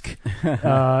Barbossa-esque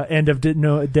end of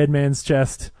Dead Man's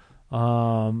Chest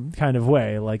kind of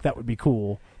way. Like that would be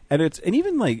cool. And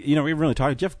even like we really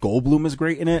talked. Jeff Goldblum is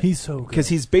great in it. He's so good because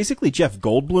he's basically Jeff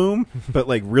Goldblum, but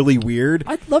like really weird.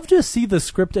 I'd love to see the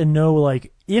script and know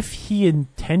like if he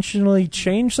intentionally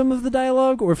changed some of the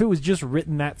dialogue or if it was just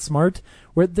written that smart.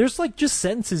 Where there's like just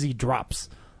sentences he drops,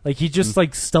 like he just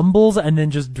like stumbles and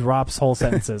then just drops whole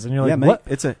sentences, and you're like, what?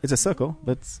 It's a circle.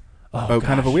 That's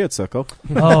kind of a weird circle.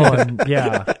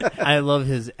 I love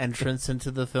his entrance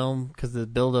into the film because the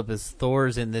buildup is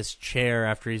Thor's in this chair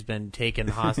after he's been taken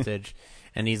hostage,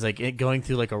 and he's like going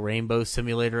through like a rainbow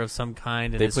simulator of some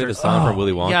kind. And they played a song from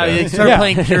Willy Wonka. Yeah, they start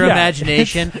playing Pure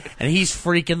Imagination, and he's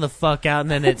freaking the fuck out. And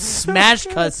then it smash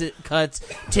cuts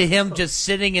to him just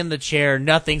sitting in the chair,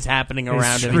 nothing's happening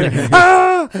around him. He's like,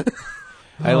 ah!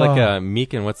 I like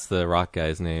Meek and what's the rock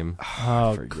guy's name?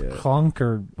 Kronk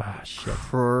or shit.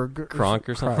 Kronk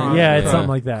or something? Yeah, it's something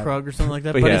like that. Krug or something like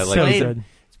that. But yeah,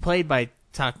 it's played by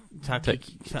Taika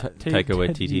Waititi.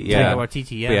 Taika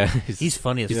Waititi, yeah. He's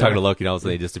funny as He's talking to Loki and all of a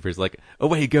sudden he disappears like,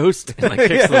 away, ghost! And like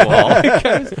kicks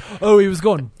the wall. He was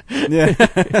gone. Yeah.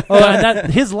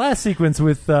 And his last sequence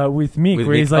with Meek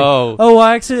where he's like,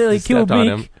 I accidentally killed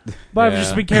Meek. But I've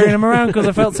just been carrying him around because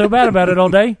I felt so bad about it all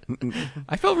day.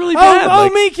 I felt really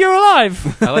bad. Meek, you're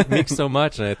alive! I like Meek so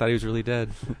much and I thought he was really dead.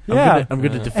 Yeah. I'm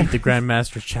going to defeat the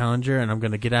Grandmaster's challenger and I'm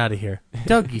going to get out of here.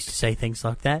 Doug used to say things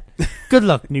like that. Good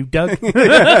luck, new Doug. Or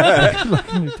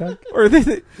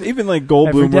even like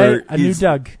Goldblum, every day, a new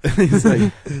Doug. He's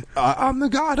like, I'm the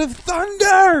god of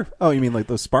thunder. Oh, you mean like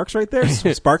those sparks right there?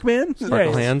 Sparkman?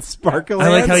 Sparkle hands. Sparkle I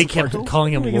like how he Sparkles? kept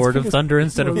calling him Lord of Thunder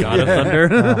instead of God of Thunder.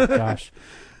 Oh, gosh.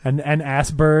 And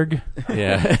Asperg.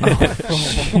 Yeah.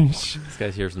 This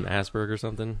guy's here from Asperg or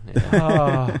something.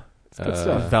 Yeah.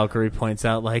 Valkyrie points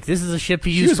out, like, this is a ship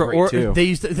he used for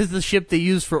this is the ship they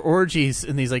use for orgies,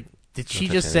 and he's like, Did she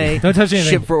touch just anything. say, Don't touch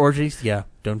anything. ship for orgies? Yeah,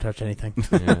 don't touch anything.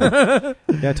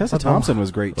 Yeah, Tessa Thompson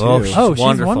was great too. Oh, she's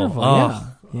wonderful. Oh.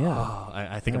 Yeah. Oh,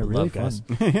 I think Yeah, I'm really love guys.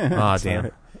 fun. Oh,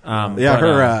 damn.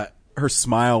 Yeah, her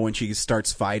smile when she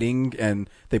starts fighting and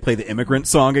they play the immigrant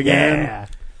song again. Yeah.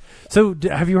 So,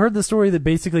 have you heard the story that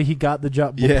basically he got the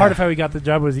job? Well, Yeah. part of how he got the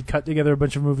job was he cut together a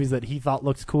bunch of movies that he thought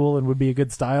looked cool and would be a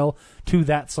good style to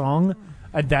that song,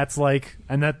 and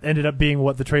that ended up being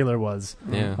what the trailer was.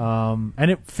 Yeah.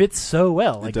 And it fits so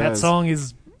well. Like that does. song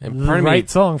is And the part of me- right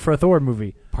song for a Thor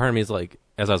movie. Part of me is like,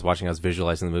 as I was watching, I was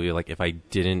visualizing the movie. Like, if I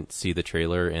didn't see the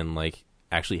trailer and like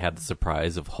actually had the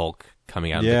surprise of Hulk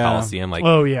coming out of the Yeah. Coliseum, like,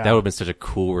 Oh, yeah. that would have been such a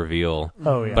cool reveal.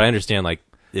 Oh, yeah. But I understand, like,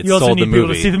 it You also sold need the people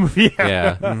movie. to see the movie.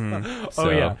 Yeah. Oh,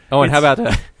 yeah. Oh, and how It's-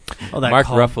 about that Mark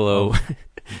call- Ruffalo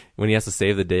when he has to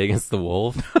save the day against the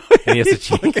wolf and he has to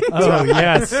cheat? Oh,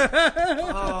 yes.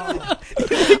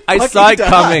 I saw it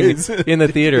coming dies. in the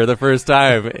theater the first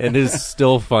time, and it is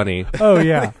still funny. Oh,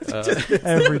 yeah.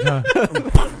 Every time.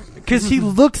 Because he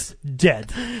looks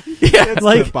dead. Yeah,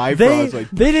 Like, the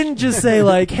Bifrost, they didn't just say,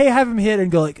 like, hey, have him hit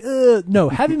and go, like, no,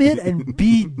 have him hit and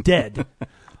be dead.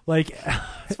 Like,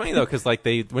 It's funny though, because like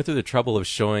they went through the trouble of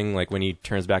showing like when he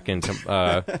turns back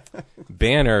into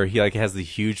Banner, he like has the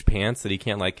huge pants that he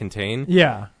can't like contain.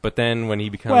 yeah. But then when he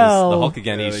becomes Well- the Hulk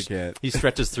again, Yeah, they can't. he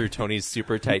stretches through Tony's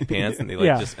super tight pants, and they like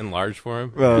Yeah. just enlarge for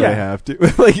him. Well, Yeah. they have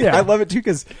to. Like, Yeah. I love it too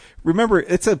because remember,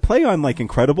 it's a play on like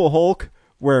Incredible Hulk,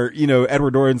 where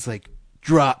Edward Norton's like,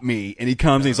 "Drop me," and he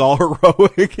comes, and he's all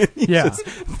heroic, and he Yeah. just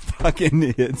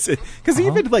fucking hits it. Because he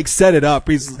even like set it up.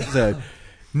 He's said,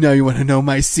 "No, you want to know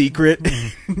my secret?"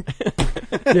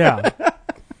 Yeah.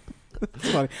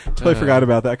 It's funny. Totally forgot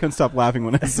about that. I couldn't stop laughing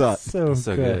when I saw it. So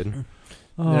good.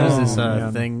 There's this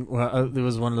man. thing. Well, there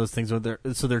was one of those things where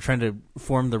they're trying to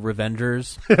form the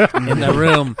Revengers in the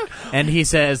room, and he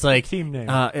says like Team name.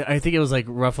 I think it was like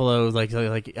Ruffalo, like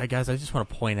guys, I just want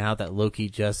to point out that Loki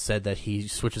just said that he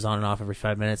switches on and off every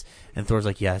 5 minutes, and Thor's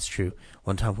like, yeah, it's true.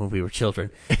 One time when we were children,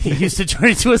 he used to turn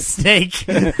into a snake,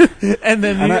 and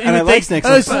then I like snakes.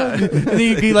 and then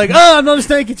he'd be like, oh, I'm not a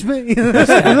snake, it's me, and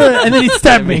then he'd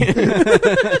stab me.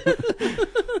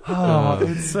 Oh,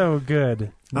 it's so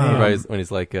good. When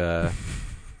he's like,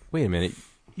 "Wait a minute,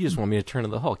 you just want me to turn to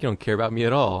the Hulk? You don't care about me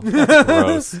at all." That's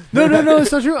gross. No,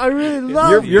 it's not true. I really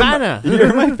love Banner.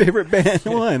 You're my favorite band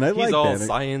one. I He's like all Banner.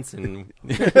 science and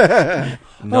Oh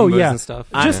numbers yeah, and stuff.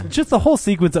 Just the whole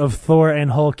sequence of Thor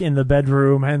and Hulk in the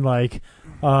bedroom, and like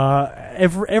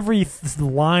every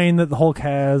line that the Hulk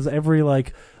has, every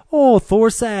like, oh, Thor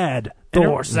sad,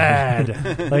 Thor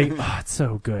sad, like it's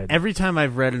so good. Every time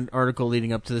I've read an article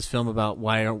leading up to this film about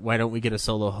why don't we get a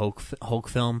solo Hulk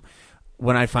film,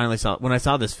 when I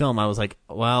saw this film, I was like,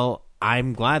 well,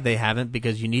 I'm glad they haven't,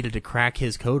 because you needed to crack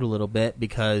his code a little bit,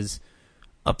 because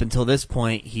up until this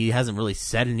point he hasn't really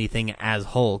said anything as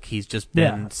Hulk. He's just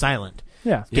been silent.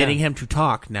 Yeah. Getting him to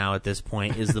talk now at this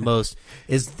point is the most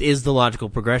is the logical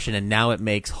progression, and now it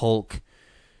makes Hulk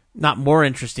not more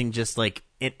interesting, just like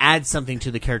it adds something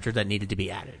to the character that needed to be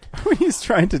added. When he's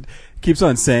keeps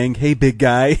on saying, "Hey, big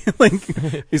guy," like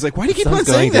he's like, "Why do you keep on Sun's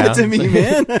saying going that to down. me,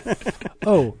 man?"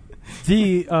 Oh,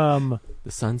 the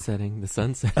The sun setting.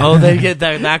 Oh, they get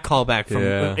that callback from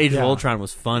Yeah. Age of Yeah. Ultron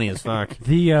was funny as fuck.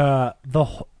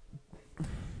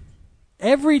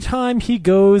 Every time he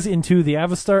goes into the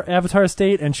Avatar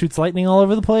state and shoots lightning all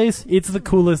over the place, it's the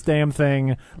coolest damn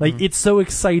thing. Like, it's so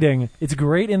exciting. It's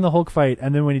great in the Hulk fight,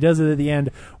 and then when he does it at the end,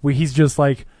 where he's just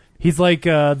like,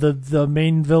 the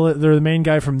main villain, or the main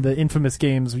guy from the Infamous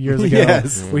games years ago,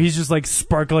 Yes. where he's just like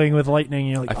sparkling with lightning, and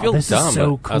you're like, I feel this dumb. is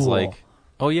so but cool. I was like,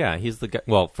 oh yeah, he's the guy.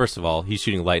 Well, first of all, he's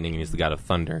shooting lightning, and he's the god of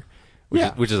thunder,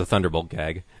 which is a Thunderbolt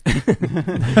gag.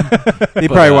 They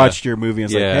probably watched your movie and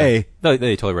was like, "Hey." No,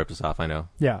 they totally ripped us off. I know.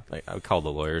 Yeah. Like, I would call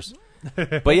the lawyers.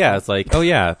 But yeah, it's like, oh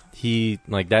yeah, he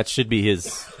like that should be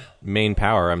his main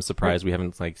power. I'm surprised we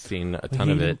haven't like seen a ton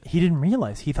of it. He didn't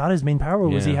realize. He thought his main power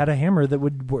was he Yeah. had a hammer that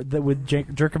would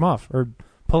jerk him off or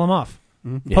pull him off.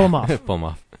 Yeah. Pull him off. Pull him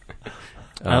off.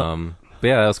 But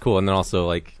yeah, that was cool. And then also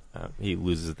like he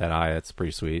loses that eye. That's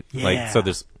pretty sweet. Yeah. Like so,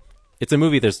 it's a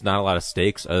movie. There's not a lot of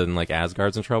stakes other than like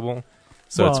Asgard's in trouble.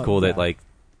 So it's cool that like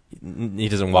he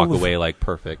doesn't walk away like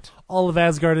perfect. All of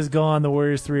Asgard is gone. The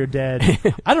Warriors 3 are dead.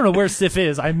 I don't know where Sif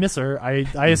is. I miss her. I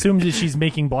assumed that she's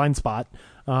making Blind Spot.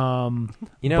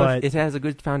 But it has a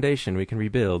good foundation. We can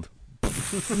rebuild.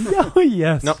 Oh,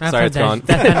 yes. Nope, sorry, it's gone.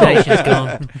 That foundation's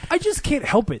gone. I just can't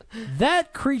help it.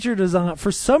 That creature design,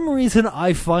 for some reason,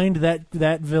 I find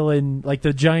that villain, like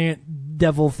the giant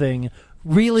devil thing,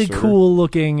 really cool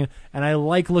looking, and I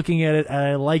like looking at it, and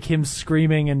I like him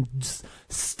screaming and just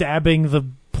stabbing the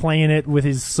playing it with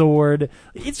his sword.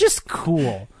 It's just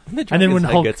cool. The And then when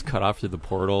head Hulk gets cut off through the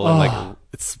portal and like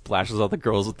it splashes all the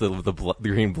girls with the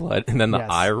green blood, and then the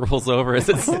eye rolls over as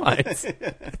it slides.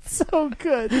 It's so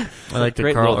good. I like that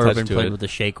Great Carl little touch Urban to played it. with the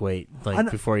shake weight,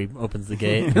 like before he opens the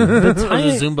gate. The Or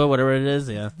timing- the Zumba, whatever it is.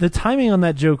 Yeah. The timing on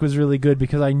that joke was really good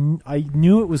because I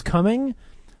knew it was coming,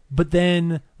 but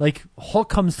then like Hulk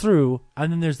comes through,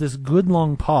 and then there's this good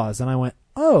long pause, and I went,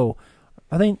 "Oh,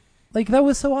 I think like that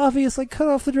was so obvious. Like cut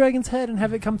off the dragon's head and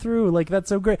have it come through. Like that's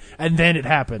so great." And then it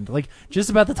happened. Like just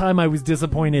about the time I was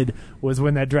disappointed was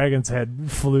when that dragon's head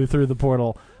flew through the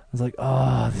portal. I was like,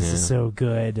 "Oh, this is so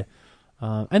good."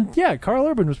 And yeah, Carl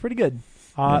Urban was pretty good.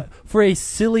 For a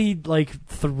silly, like,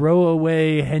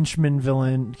 throwaway henchman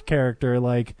villain character,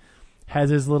 like, has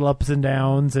his little ups and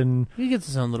downs, and He gets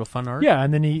his own little fun arc. yeah,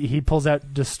 and then he pulls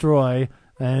out Destroy,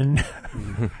 and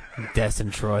Des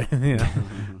and Troy. Yeah.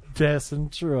 Des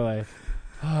and Troy.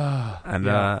 And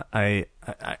Yeah. I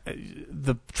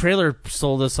the trailer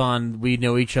sold us on we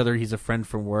know each other. He's a friend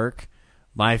from work.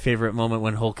 My favorite moment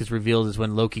when Hulk is revealed is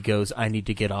when Loki goes, "I need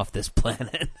to get off this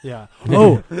planet." Yeah.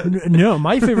 Oh no!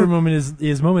 My favorite moment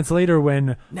is moments later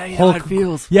when Now you know Hulk how it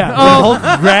feels. Yeah, when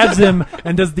Hulk grabs him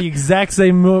and does the exact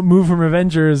same move from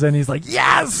Avengers, and he's like,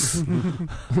 "Yes!"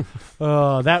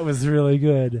 Oh, that was really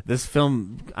good. This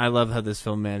film, I love how this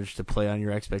film managed to play on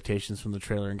your expectations from the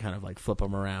trailer and kind of like flip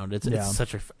them around. It's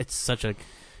such a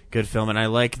good film, and I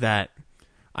like that.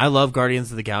 I love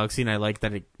Guardians of the Galaxy, and I like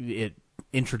that it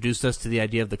introduced us to the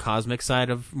idea of the cosmic side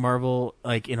of Marvel,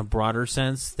 like in a broader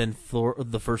sense than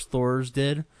the first Thors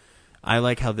did. I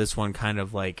like how this one kind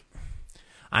of like,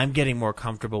 I'm getting more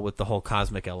comfortable with the whole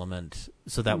cosmic element,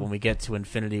 so that when we get to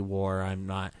Infinity War,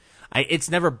 it's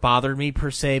never bothered me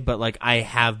per se, but like I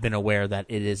have been aware that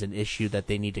it is an issue that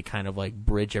they need to kind of like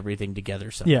bridge everything together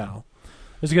somehow. Yeah.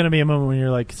 There's going to be a moment when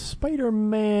you're like,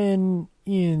 Spider-Man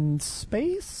in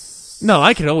space? No,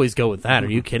 I could always go with that. Are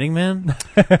you kidding, man?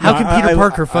 How can Peter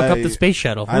Parker fuck up the space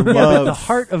shuttle? Yeah, but the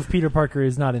heart of Peter Parker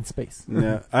is not in space.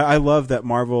 Yeah, I love that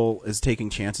Marvel is taking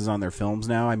chances on their films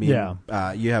now. I mean,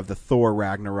 you have the Thor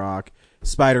Ragnarok,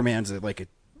 Spider-Man's like a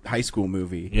high school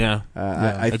movie. Yeah.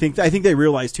 I think they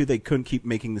realized too they couldn't keep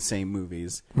making the same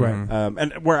movies. Right.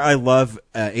 And where I love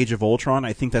Age of Ultron,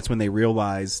 I think that's when they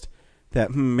realized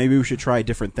that maybe we should try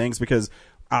different things, because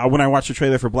when I watched the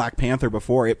trailer for Black Panther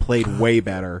before, it played way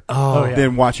better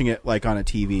than watching it like on a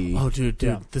TV. Oh, dude,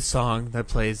 the song that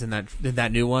plays in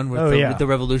that new one with the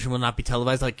revolution will not be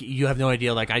televised. Like, you have no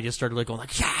idea. Like, I just started like going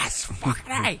like, yes, fucking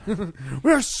right.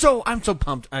 I'm so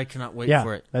pumped. I cannot wait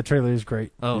for it. That trailer is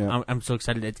great. Oh, I'm so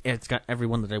excited. It's got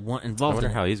everyone that I want involved. I wonder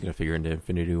in it. how he's going to figure into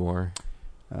Infinity War.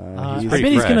 I bet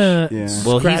he's gonna.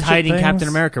 Well, he's hiding Captain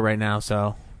America right now.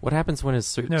 So what happens when his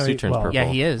suit turns purple? Yeah,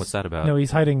 he is. What's that about? No,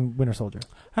 he's hiding Winter Soldier.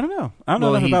 I don't know. I don't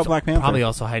know enough about Black Panther. Probably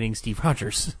also hiding Steve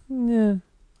Rogers. Yeah.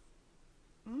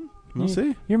 We'll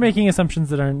see. You're making assumptions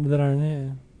that aren't.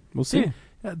 Yeah. We'll see.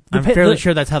 I'm fairly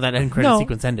sure that's how that end credit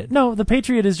sequence ended. No, the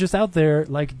Patriot is just out there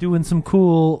like doing some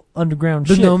cool underground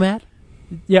shit. The Nomad?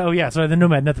 Yeah, sorry, the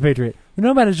Nomad, not the Patriot. The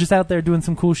Nomad is just out there doing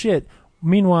some cool shit.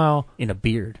 Meanwhile, in a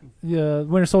beard.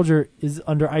 Winter Soldier is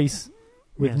under ice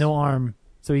with no arm,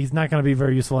 so he's not going to be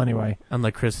very useful anyway.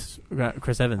 Unlike Chris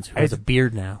Evans, who has a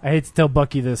beard now. I hate to tell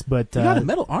Bucky this, but you got a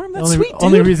metal arm? That's only, sweet, dude.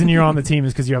 Only reason you're on the team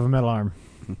is because you have a metal arm.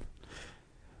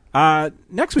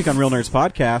 Next week on Real Nerds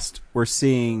Podcast, we're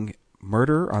seeing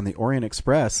Murder on the Orient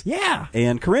Express. Yeah.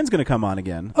 And Corinne's going to come on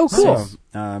again. Oh, cool.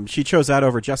 So, she chose that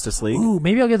over Justice League. Ooh,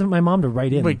 maybe I'll get my mom to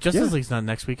write in. Wait, Justice League's not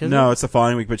next week, is it? No, it's the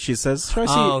following week, but she says, should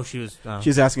I see?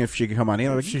 She's asking if she can come on.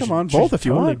 I'm like, come on, both if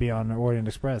you totally want. Be on Orient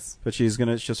Express. But she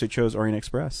chose Orient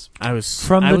Express. I was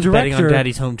from the director betting on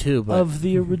Daddy's Home too, but of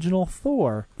the original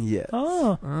Thor. Yes. Good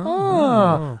old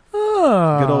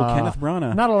Kenneth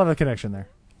Branagh. Not a lot of connection there.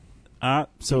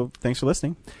 So thanks for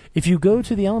listening. If you go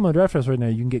to the Alamo Draft House right now,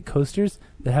 you can get coasters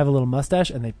that have a little mustache,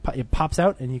 and it pops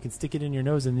out, and you can stick it in your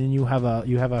nose, and then you have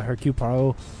a Hercule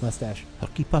Poirot mustache.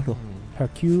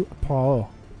 Hercule Poirot.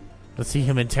 Let's see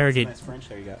him interrogate. Nice French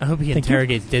there you go. I hope he Thank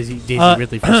interrogates Daisy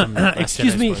Ridley for some.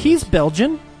 Excuse me, he's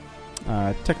Belgian.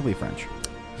 Technically French.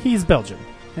 He's Belgian.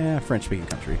 French-speaking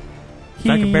country.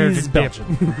 He's Belgian.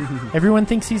 Everyone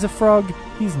thinks he's a frog.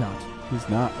 He's not. He's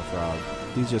not a frog.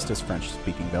 He's just his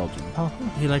French-speaking Belgian.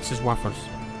 He likes his waffles.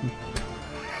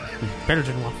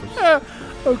 Belgian waffles.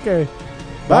 Okay.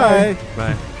 Bye.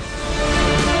 Bye.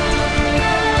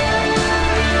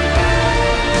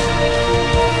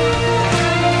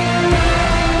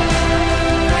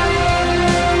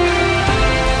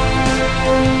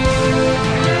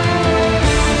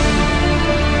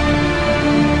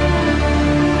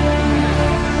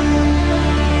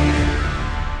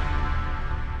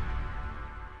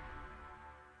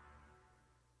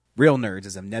 Real Nerds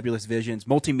is a Nebulous Visions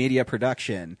multimedia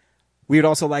production. We would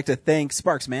also like to thank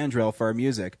Sparks Mandrill for our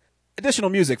music. Additional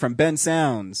music from Ben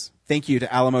Sounds. Thank you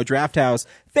to Alamo Drafthouse.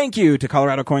 Thank you to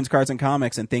Colorado Coins, Cards, and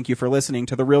Comics. And thank you for listening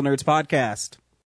to the Real Nerds Podcast.